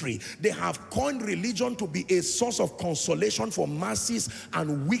history. They have coined religion to be a source of consolation for masses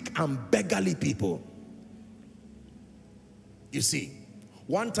and weak and beggarly people. You see,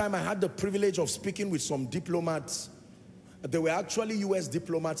 one time I had the privilege of speaking with some diplomats. They were actually US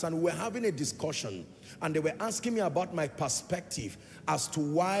diplomats, and we were having a discussion, and they were asking me about my perspective as to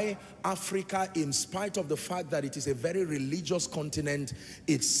why Africa, in spite of the fact that it is a very religious continent,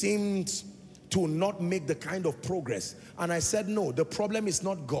 it seemed to not make the kind of progress. And I said, no, the problem is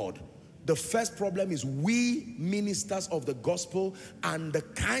not God. The first problem is we ministers of the gospel and the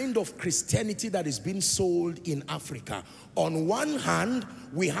kind of Christianity that is being sold in Africa. On one hand,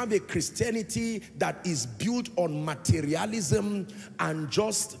 we have a Christianity that is built on materialism and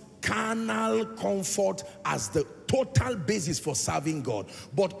just carnal comfort as the total basis for serving God.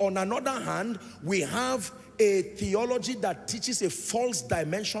 But on another hand, we have a theology that teaches a false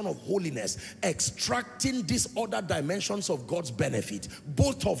dimension of holiness, extracting these other dimensions of God's benefit.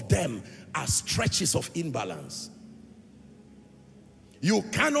 Both of them are stretches of imbalance. You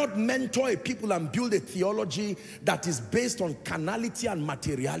cannot mentor a people and build a theology that is based on carnality and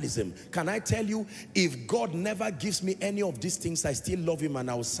materialism. Can I tell you, if God never gives me any of these things, I still love him and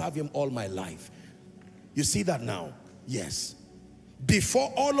I will serve him all my life. You see that now? Yes.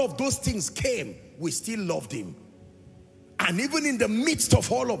 Before all of those things came, we still loved him. And even in the midst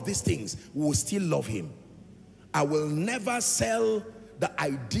of all of these things, we will still love him. I will never sell the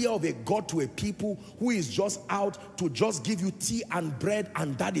idea of a God to a people who is just out to just give you tea and bread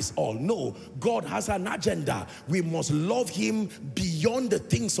and that is all. No, God has an agenda. We must love him beyond the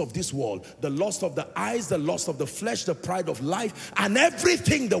things of this world. The lust of the eyes, the lust of the flesh, the pride of life, and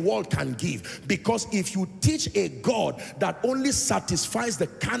everything the world can give. Because if you teach a God that only satisfies the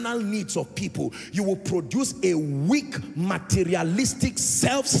carnal needs of people, you will produce a weak, materialistic,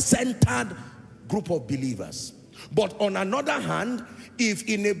 self-centered group of believers. But on another hand, if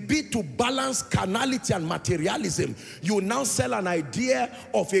in a bid to balance carnality and materialism, you now sell an idea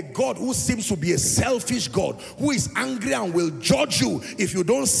of a God who seems to be a selfish God, who is angry and will judge you. If you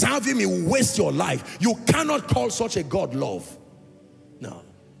don't serve him, he will waste your life. You cannot call such a God love. No.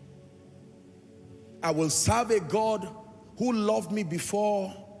 I will serve a God who loved me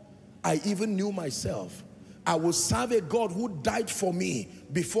before I even knew myself. I will serve a God who died for me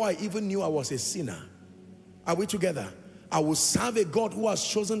before I even knew I was a sinner. Are we together? I will serve a God who has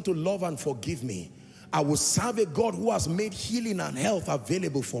chosen to love and forgive me. I will serve a God who has made healing and health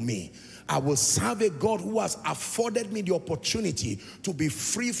available for me. I will serve a God who has afforded me the opportunity to be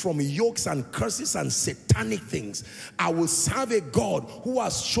free from yokes and curses and satanic things. I will serve a God who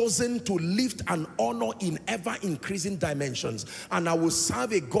has chosen to lift and honor in ever-increasing dimensions. And I will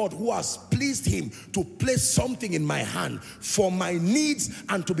serve a God who has pleased him to place something in my hand for my needs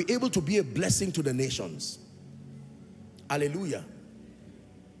and to be able to be a blessing to the nations. Hallelujah.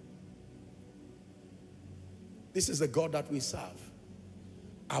 This is the God that we serve.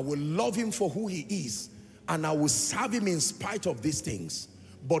 I will love him for who he is, and I will serve him in spite of these things.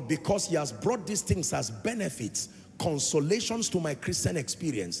 But because he has brought these things as benefits, consolations to my Christian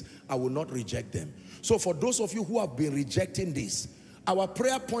experience, I will not reject them. So for those of you who have been rejecting this, our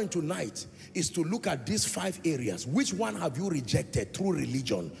prayer point tonight is to look at these 5 areas. Which one have you rejected through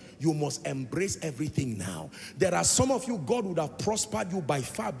religion? You must embrace everything now. There are some of you, God would have prospered you by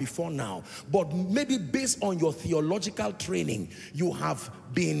far before now. But maybe based on your theological training, you have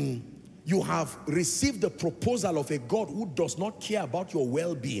received the proposal of a God who does not care about your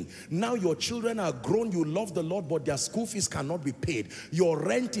well-being. Now your children are grown, you love the Lord, but their school fees cannot be paid. Your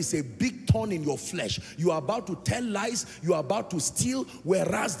rent is a big thorn in your flesh. You are about to tell lies, you are about to steal,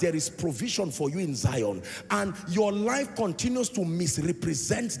 whereas there is provision for you in Zion. And your life continues to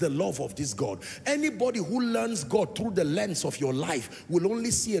misrepresent the love of this God. Anybody who learns God through the lens of your life will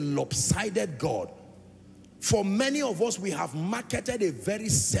only see a lopsided God. For many of us, we have marketed a very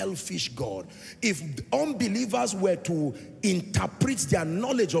selfish God. If unbelievers were to interpret their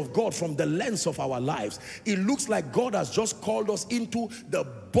knowledge of God from the lens of our lives, it looks like God has just called us into the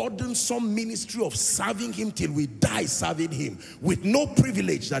burdensome ministry of serving him till we die serving him, with no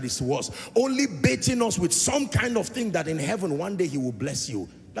privilege that is to us, only baiting us with some kind of thing that in heaven one day he will bless you.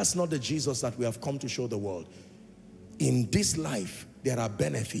 That's not the Jesus that we have come to show the world. In this life, there are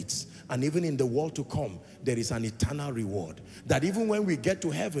benefits, and even in the world to come, there is an eternal reward. That even when we get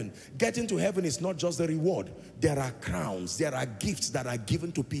to heaven, getting to heaven is not just the reward. There are crowns, there are gifts that are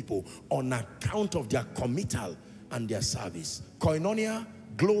given to people on account of their committal and their service. Koinonia,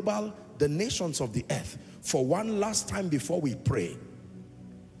 global, the nations of the earth. For one last time before we pray,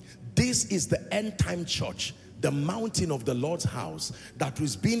 this is the end time church, the mountain of the Lord's house that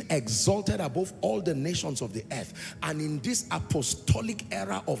is being exalted above all the nations of the earth. And in this apostolic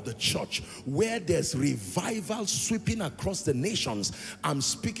era of the church, where there's revival sweeping across the nations, I'm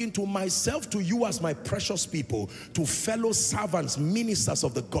speaking to myself, to you as my precious people, to fellow servants, ministers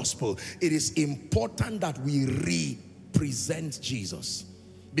of the gospel. It is important that we represent Jesus,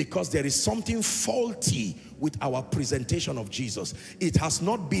 because there is something faulty with our presentation of Jesus. It has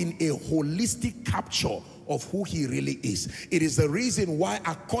not been a holistic capture of who he really is. It is the reason why,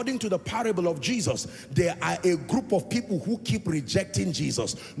 according to the parable of Jesus, there are a group of people who keep rejecting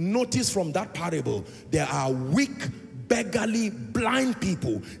Jesus. Notice from that parable, there are weak, beggarly, blind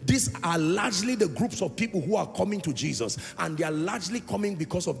people. These are largely the groups of people who are coming to Jesus, and they are largely coming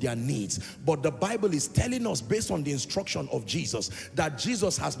because of their needs. But the Bible is telling us, based on the instruction of Jesus, that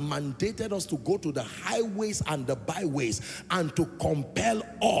Jesus has mandated us to go to the highways and the byways and to compel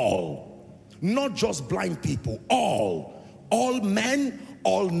all, not just blind people, all men,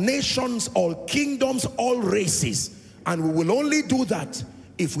 all nations, all kingdoms, all races. And we will only do that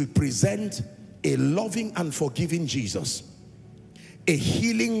if we present a loving and forgiving Jesus, a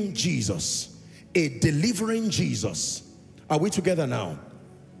healing Jesus, a delivering Jesus. Are we together now?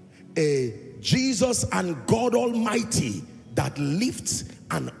 A Jesus and God Almighty that lifts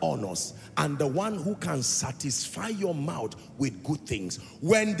and honors, and the one who can satisfy your mouth with good things.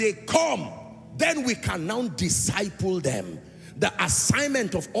 When they come, then we can now disciple them. The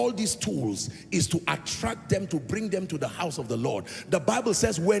assignment of all these tools is to attract them, to bring them to the house of the Lord. The Bible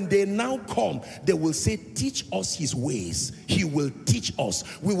says when they now come, they will say, teach us his ways. He will teach us.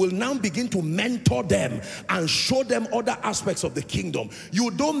 We will now begin to mentor them and show them other aspects of the kingdom.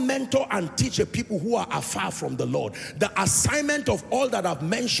 You don't mentor and teach a people who are afar from the Lord. The assignment of all that I've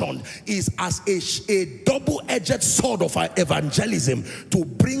mentioned is as a double-edged sword of our evangelism, to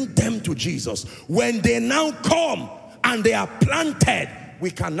bring them to Jesus. When they now come and they are planted, we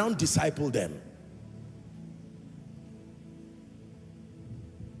can now disciple them.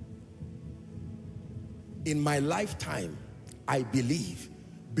 In my lifetime, I believe,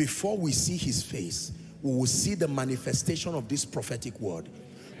 before we see his face, we will see the manifestation of this prophetic word.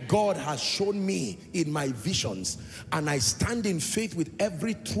 God has shown me in my visions, and I stand in faith with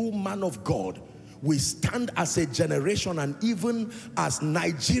every true man of God. We stand as a generation, and even as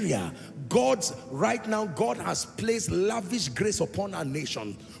Nigeria, right now, God has placed lavish grace upon our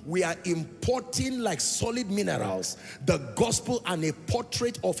nation. We are importing like solid minerals the gospel and a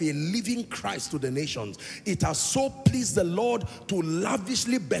portrait of a living Christ to the nations. It has so pleased the Lord to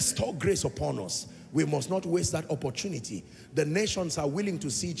lavishly bestow grace upon us. We must not waste that opportunity. The nations are willing to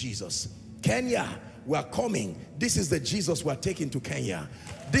see Jesus. Kenya, we are coming. This is the Jesus we are taking to Kenya.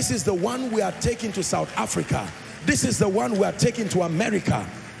 This is the one we are taking to South Africa. This is the one we are taking to America.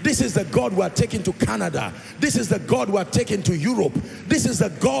 This is the God we are taking to Canada. This is the God we are taking to Europe. This is the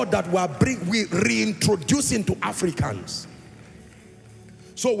God that we reintroduce into Africans.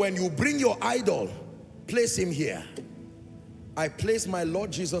 So when you bring your idol, place him here. I place my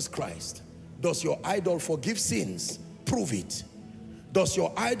Lord Jesus Christ. Does your idol forgive sins? Prove it. Does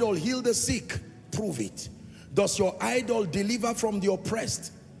your idol heal the sick? Prove it. Does your idol deliver from the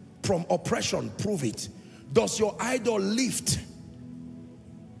oppressed, from oppression? Prove it. Does your idol lift?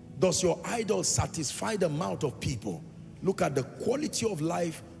 Does your idol satisfy the mouth of people? Look at the quality of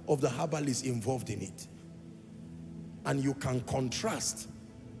life of the herbalist involved in it. And you can contrast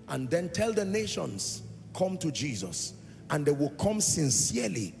and then tell the nations, come to Jesus. And they will come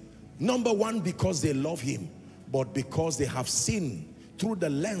sincerely. Number one, because they love him, but because they have seen through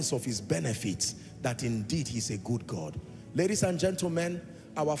the lens of his benefits that indeed he's a good God. Ladies and gentlemen,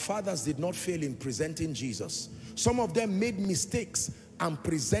 our fathers did not fail in presenting Jesus. Some of them made mistakes and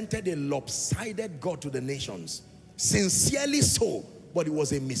presented a lopsided God to the nations. Sincerely so, but it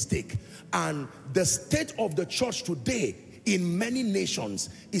was a mistake. And the state of the church today in many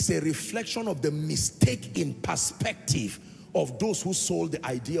nations is a reflection of the mistake in perspective of those who sold the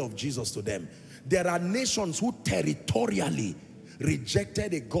idea of Jesus to them. There are nations who territorially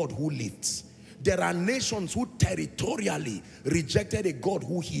rejected a God who lifts. There are nations who territorially rejected a God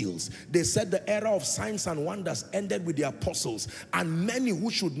who heals. They said the era of signs and wonders ended with the apostles, and many who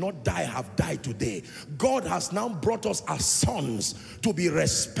should not die have died today. God has now brought us as sons to be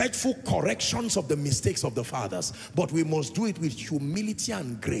respectful corrections of the mistakes of the fathers, but we must do it with humility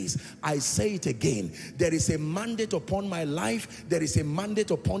and grace. I say it again, there is a mandate upon my life, there is a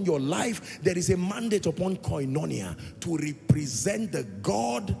mandate upon your life, there is a mandate upon Koinonia to represent the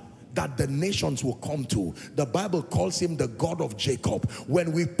God that the nations will come to. The Bible calls him the God of Jacob.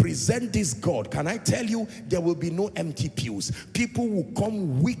 When we present this God, can I tell you, there will be no empty pews. People will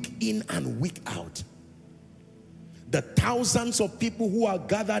come week in and week out. The thousands of people who are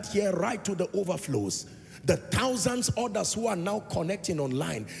gathered here right to the overflows, the thousands others who are now connecting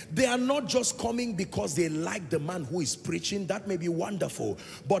online, they are not just coming because they like the man who is preaching. That may be wonderful,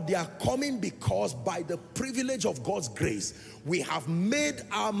 but they are coming because by the privilege of God's grace, we have made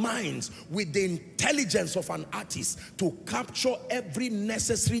our minds with the intelligence of an artist to capture every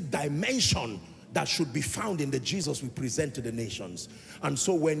necessary dimension that should be found in the Jesus we present to the nations. And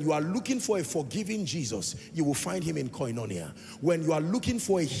so when you are looking for a forgiving Jesus, you will find him in koinonia. When you are looking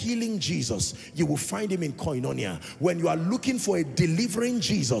for a healing Jesus, you will find him in koinonia. When you are looking for a delivering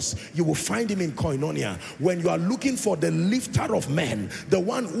Jesus, you will find him in koinonia. When you are looking for the lifter of men, the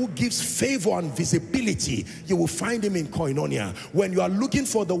one who gives favor and visibility, you will find him in koinonia. When you are looking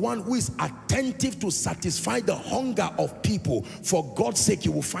for the one who is attentive to satisfy the hunger of people, for God's sake,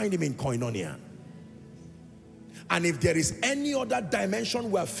 you will find him in koinonia. And if there is any other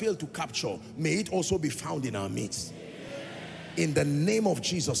dimension we have failed to capture, may it also be found in our midst. In the name of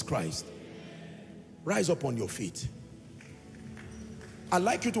Jesus Christ. Rise up on your feet. I'd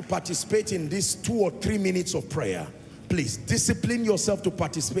like you to participate in these 2 or 3 minutes of prayer. Please, discipline yourself to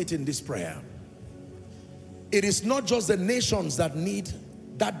participate in this prayer. It is not just the nations that need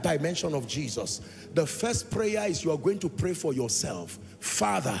that dimension of Jesus. The first prayer is you are going to pray for yourself.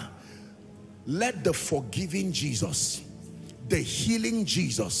 Father, let the forgiving Jesus, the healing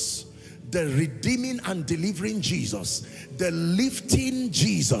Jesus, the redeeming and delivering Jesus, the lifting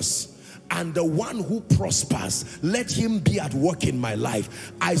Jesus, and the one who prospers, let him be at work in my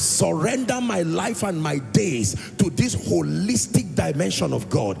life. I surrender my life and my days to this holistic dimension of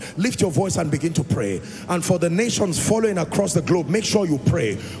God. Lift your voice and begin to pray. And for the nations following across the globe, make sure you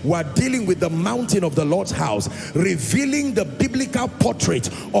pray. We're dealing with the mountain of the Lord's house, revealing the biblical portrait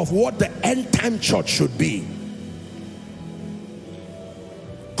of what the end time church should be.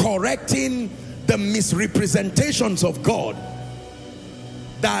 Correcting the misrepresentations of God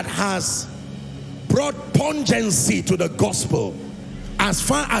that has brought pungency to the gospel as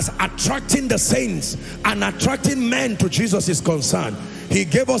far as attracting the saints and attracting men to Jesus is concerned. He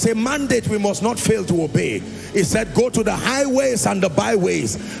gave us a mandate we must not fail to obey. He said, go to the highways and the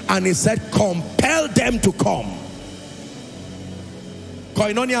byways, and he said, compel them to come.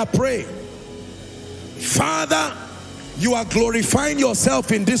 Koinonia, pray. Father, you are glorifying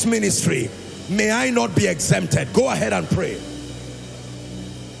yourself in this ministry. May I not be exempted. Go ahead and pray.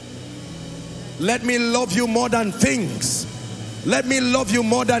 Let me love you more than things. Let me love you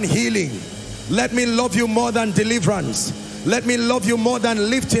more than healing. Let me love you more than deliverance. Let me love you more than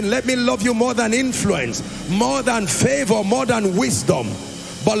lifting. Let me love you more than influence, more than favor, more than wisdom.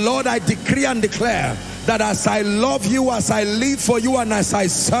 But Lord, I decree and declare that as I love you, as I live for you, and as I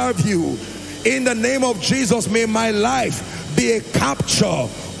serve you, in the name of Jesus, may my life be a capture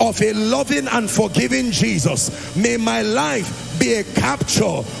of a loving and forgiving Jesus. May my life be a capture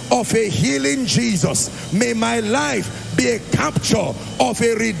of a healing Jesus. May my life be a capture of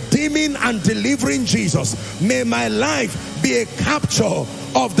a redeeming and delivering Jesus. May my life be a capture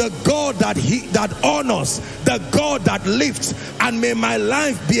of the God that honors, the God that lifts, and may my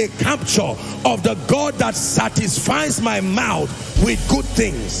life be a capture of the God that satisfies my mouth with good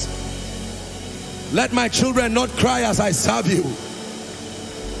things. Let my children not cry as I serve you.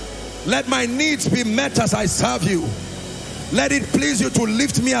 Let my needs be met as I serve you. Let it please you to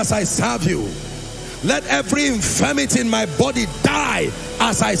lift me as I serve you. Let every infirmity in my body die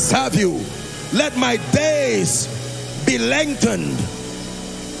as I serve you. Let my days be lengthened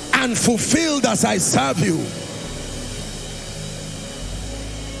and fulfilled as I serve you.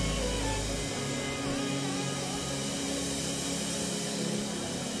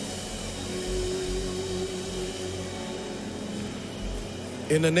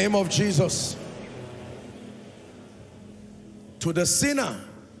 In the name of Jesus, to the sinner,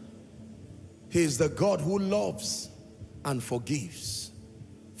 he is the God who loves and forgives.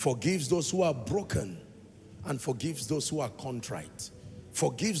 Forgives those who are broken and forgives those who are contrite.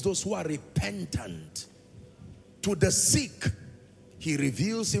 Forgives those who are repentant. To the sick, he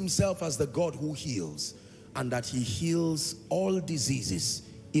reveals himself as the God who heals, and that he heals all diseases,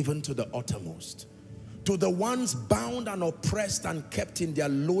 even to the uttermost. To the ones bound and oppressed and kept in their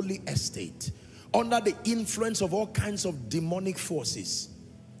lowly estate, under the influence of all kinds of demonic forces,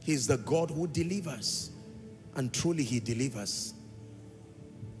 he is the God who delivers, and truly he delivers.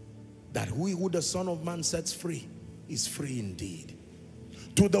 That who the Son of Man sets free is free indeed.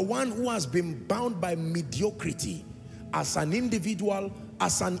 To the one who has been bound by mediocrity, as an individual,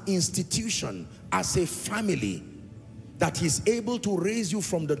 as an institution, as a family, that he's able to raise you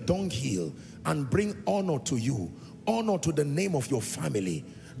from the dunghill and bring honor to you, honor to the name of your family,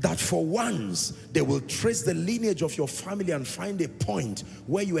 that for once they will trace the lineage of your family and find a point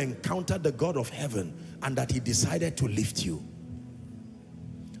where you encountered the God of heaven, and that he decided to lift you.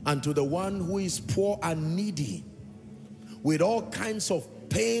 And to the one who is poor and needy, with all kinds of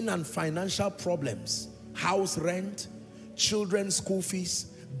pain and financial problems, house rent, children's school fees,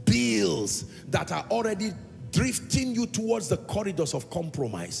 bills that are already drifting you towards the corridors of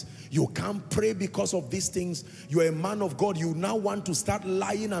compromise. You can't pray because of these things. You're a man of God. You now want to start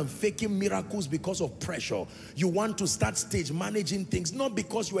lying and faking miracles because of pressure. You want to start stage managing things, not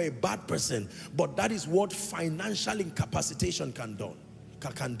because you're a bad person, but that is what financial incapacitation can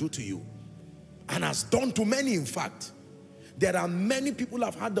do to you, and has done to many. In fact, there are many people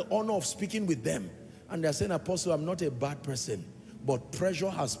I've had the honor of speaking with them, and they're saying, Apostle, I'm not a bad person, but pressure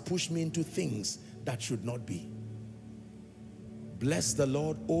has pushed me into things that should not be. Bless the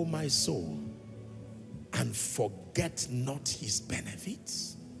Lord, O my soul, and forget not his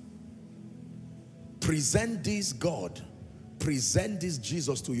benefits. Present this God, present this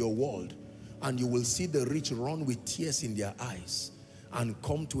Jesus to your world, and you will see the rich run with tears in their eyes and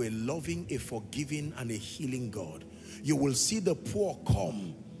come to a loving, a forgiving, and a healing God. You will see the poor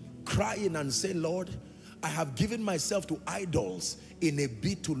come crying and say, Lord, I have given myself to idols in a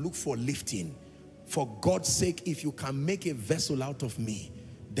bid to look for lifting. For God's sake, if you can make a vessel out of me,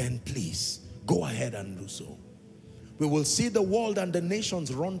 then please go ahead and do so. We will see the world and the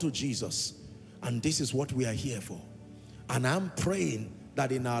nations run to Jesus, and this is what we are here for. And I'm praying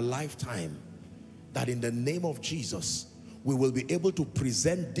that in our lifetime, that in the name of Jesus, we will be able to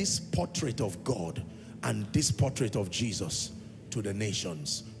present this portrait of God and this portrait of Jesus to the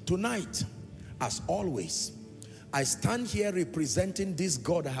nations. Tonight, as always, I stand here representing this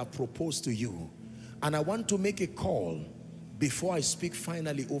God I have proposed to you. And I want to make a call before I speak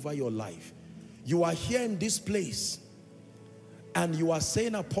finally over your life. You are here in this place and you are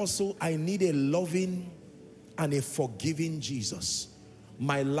saying, Apostle, I need a loving and a forgiving Jesus.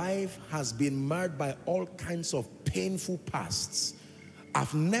 My life has been marred by all kinds of painful pasts.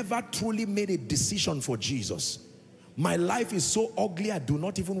 I've never truly made a decision for Jesus. My life is so ugly, I do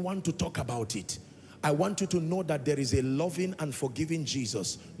not even want to talk about it. I want you to know that there is a loving and forgiving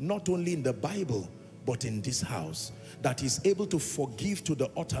Jesus, not only in the Bible, but in this house, that is able to forgive to the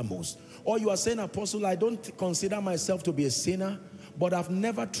uttermost. Or you are saying, Apostle, I don't consider myself to be a sinner, but I've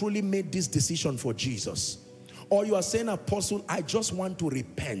never truly made this decision for Jesus. Or you are saying, Apostle, I just want to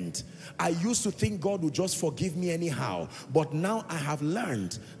repent. I used to think God would just forgive me anyhow, but now I have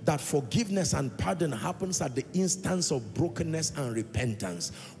learned that forgiveness and pardon happens at the instance of brokenness and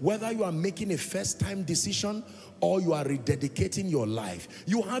repentance. Whether you are making a first-time decision or you are rededicating your life,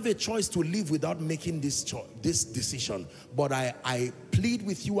 you have a choice to live without making this decision. But I plead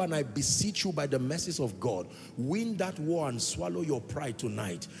with you and I beseech you by the mercies of God, win that war and swallow your pride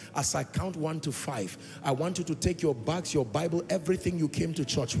tonight. As I count 1 to 5, I want you to take your bags, your Bible, everything you came to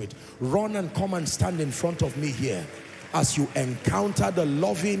church with. Run and come and stand in front of me here as you encounter the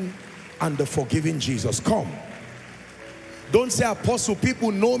loving and the forgiving Jesus. Come. Don't say, Apostle,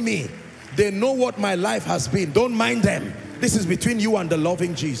 people know me. They know what my life has been. Don't mind them. This is between you and the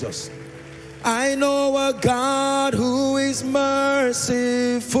loving Jesus. I know a God who is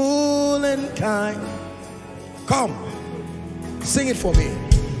merciful and kind. Come, sing it for me.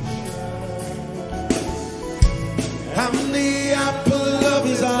 I'm the apple of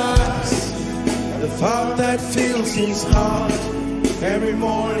his eyes, the thought that fills his heart every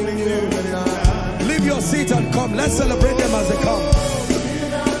morning, noon and night. Leave your seat and come. Let's celebrate them as they come.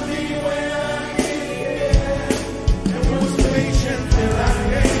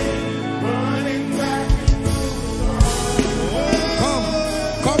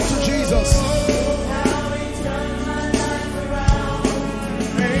 Come to Jesus.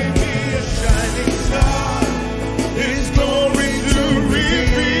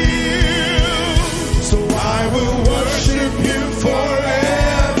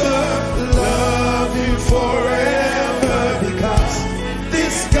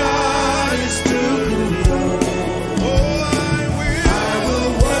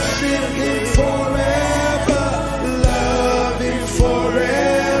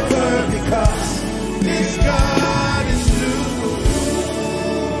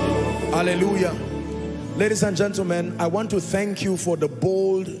 Hallelujah. Ladies and gentlemen, I want to thank you for the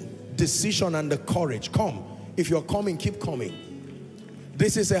bold decision and the courage. Come. If you're coming, keep coming.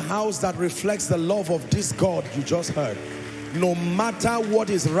 This is a house that reflects the love of this God you just heard. No matter what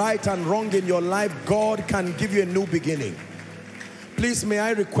is right and wrong in your life, God can give you a new beginning. Please, may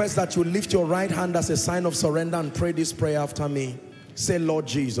I request that you lift your right hand as a sign of surrender and pray this prayer after me. Say, Lord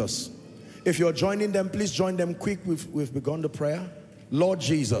Jesus. If you're joining them, please join them quick. We've begun the prayer. Lord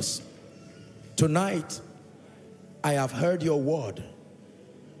Jesus, tonight I have heard your word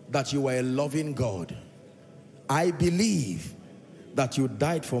that you are a loving God. I believe that you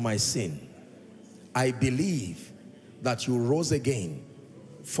died for my sin. I believe that you rose again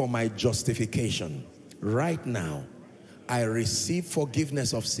for my justification. Right now, I receive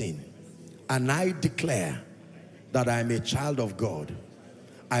forgiveness of sin, and I declare that I am a child of God.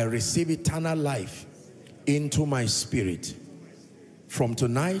 I receive eternal life into my spirit. From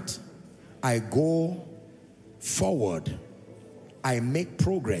tonight, I go forward. I make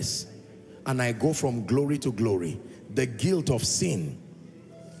progress, and I go from glory to glory. The guilt of sin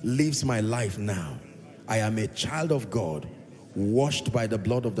leaves my life now. I am a child of God, washed by the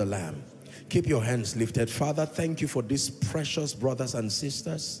blood of the Lamb. Keep your hands lifted. Father, thank you for these precious brothers and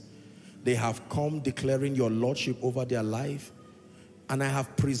sisters. They have come declaring your lordship over their life. And I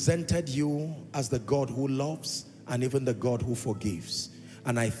have presented you as the God who loves and even the God who forgives.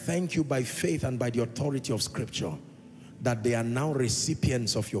 And I thank you by faith and by the authority of Scripture that they are now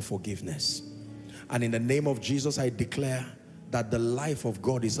recipients of your forgiveness. And in the name of Jesus, I declare that the life of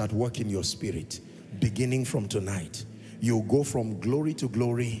God is at work in your spirit. Beginning from tonight, you go from glory to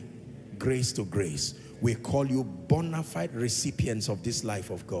glory, grace to grace. We call you bona fide recipients of this life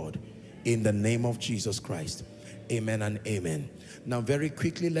of God. In the name of Jesus Christ. Amen and amen. Now very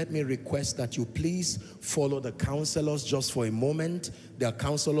quickly, let me request that you please follow the counselors just for a moment. There are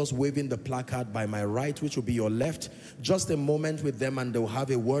counselors waving the placard by my right, which will be your left. Just a moment with them and they'll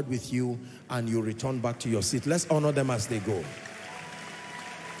have a word with you and you return back to your seat. Let's honor them as they go.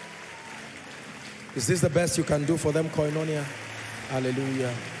 Is this the best you can do for them, Koinonia?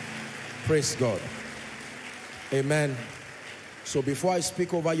 Hallelujah. Praise God. Amen. So before I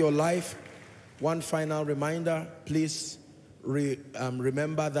speak over your life, one final reminder, please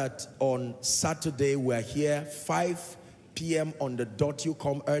remember that on Saturday we're here 5 p.m. on the dot. You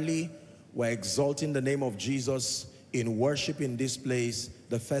come early. We're exalting the name of Jesus in worship in this place.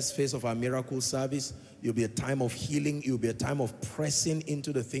 The first phase of our miracle service. It'll be a time of healing. It'll be a time of pressing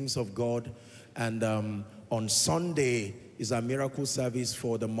into the things of God. And on Sunday is our miracle service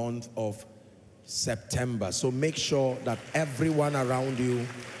for the month of September. So make sure that everyone around you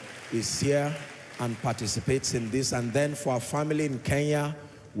is here and participates in this. And then for our family in Kenya,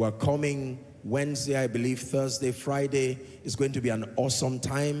 we're coming Wednesday, I believe, Thursday, Friday. It's going to be an awesome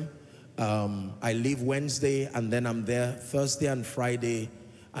time. I leave Wednesday and then I'm there Thursday and Friday,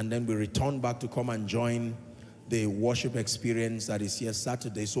 and then we return back to come and join the worship experience that is here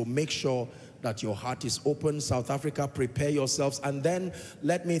Saturday. So make sure that your heart is open. South Africa, prepare yourselves. And then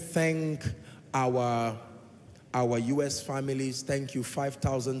let me thank our US families. Thank you,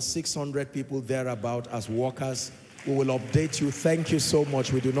 5,600 people thereabout as workers. We will update you. Thank you so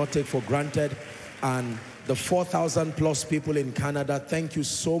much. We do not take for granted. And the 4,000 plus people in Canada, thank you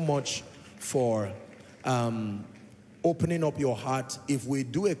so much for opening up your heart. If we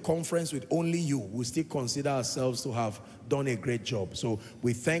do a conference with only you, we still consider ourselves to have done a great job. So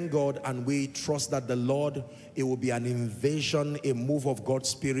we thank God and we trust that the Lord, it will be an invasion, a move of God's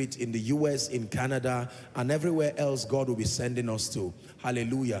Spirit in the US, in Canada, and everywhere else God will be sending us to.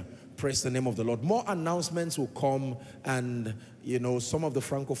 Hallelujah. Praise the name of the Lord. More announcements will come, and you know, some of the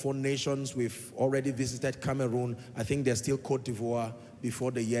Francophone nations, we've already visited Cameroon. I think there's still Cote d'Ivoire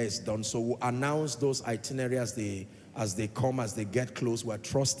before the year is done. So we'll announce those itineraries as they come, as they get close. We're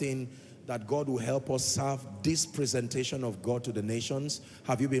trusting that God will help us serve this presentation of God to the nations.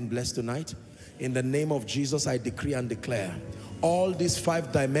 Have you been blessed tonight? In the name of Jesus, I decree and declare, all these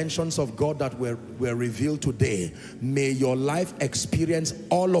 5 dimensions of God that were revealed today, may your life experience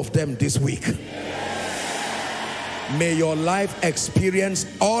all of them this week. May your life experience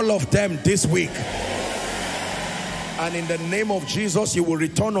all of them this week. And in the name of Jesus, you will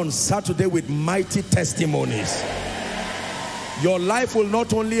return on Saturday with mighty testimonies. Your life will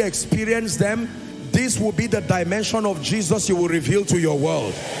not only experience them, this will be the dimension of Jesus you will reveal to your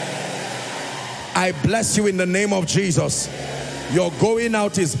world. I bless you in the name of Jesus. Your going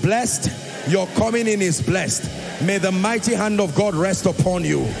out is blessed. Your coming in is blessed. May the mighty hand of God rest upon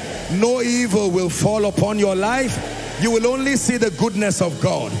you. No evil will fall upon your life. You will only see the goodness of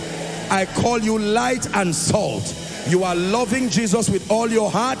God. I call you light and salt. You are loving Jesus with all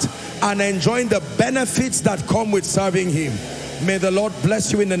your heart and enjoying the benefits that come with serving him. May the Lord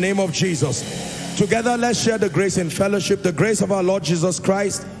bless you in the name of Jesus. Together, let's share the grace in fellowship. The grace of our Lord Jesus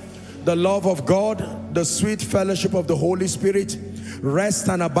Christ, the love of God, the sweet fellowship of the Holy Spirit, rest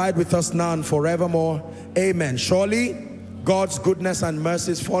and abide with us now and forevermore. Amen. Surely, God's goodness and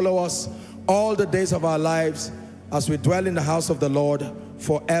mercies follow us all the days of our lives as we dwell in the house of the Lord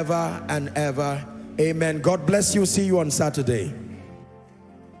forever and ever. Amen. God bless you. See you on Saturday.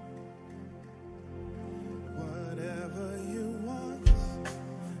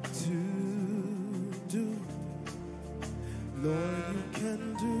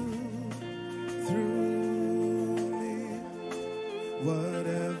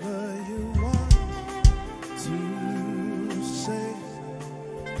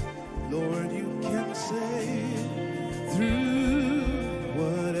 Lord, you can say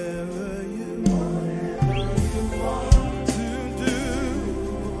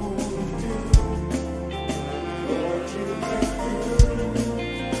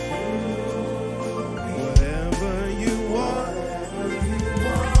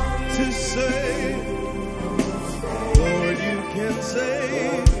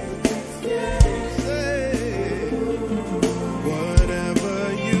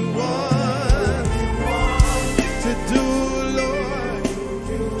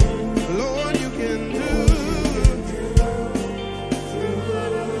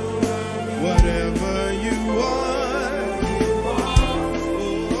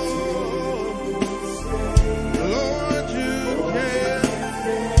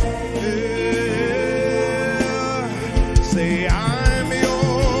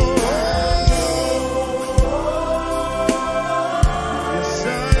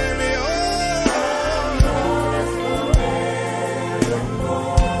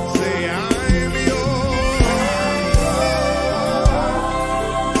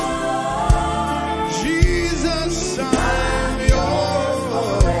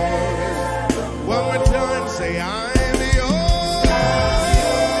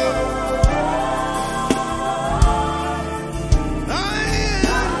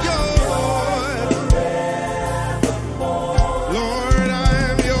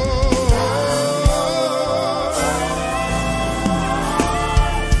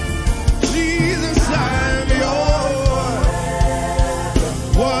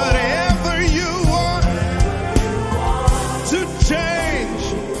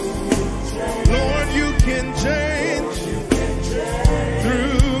in chains.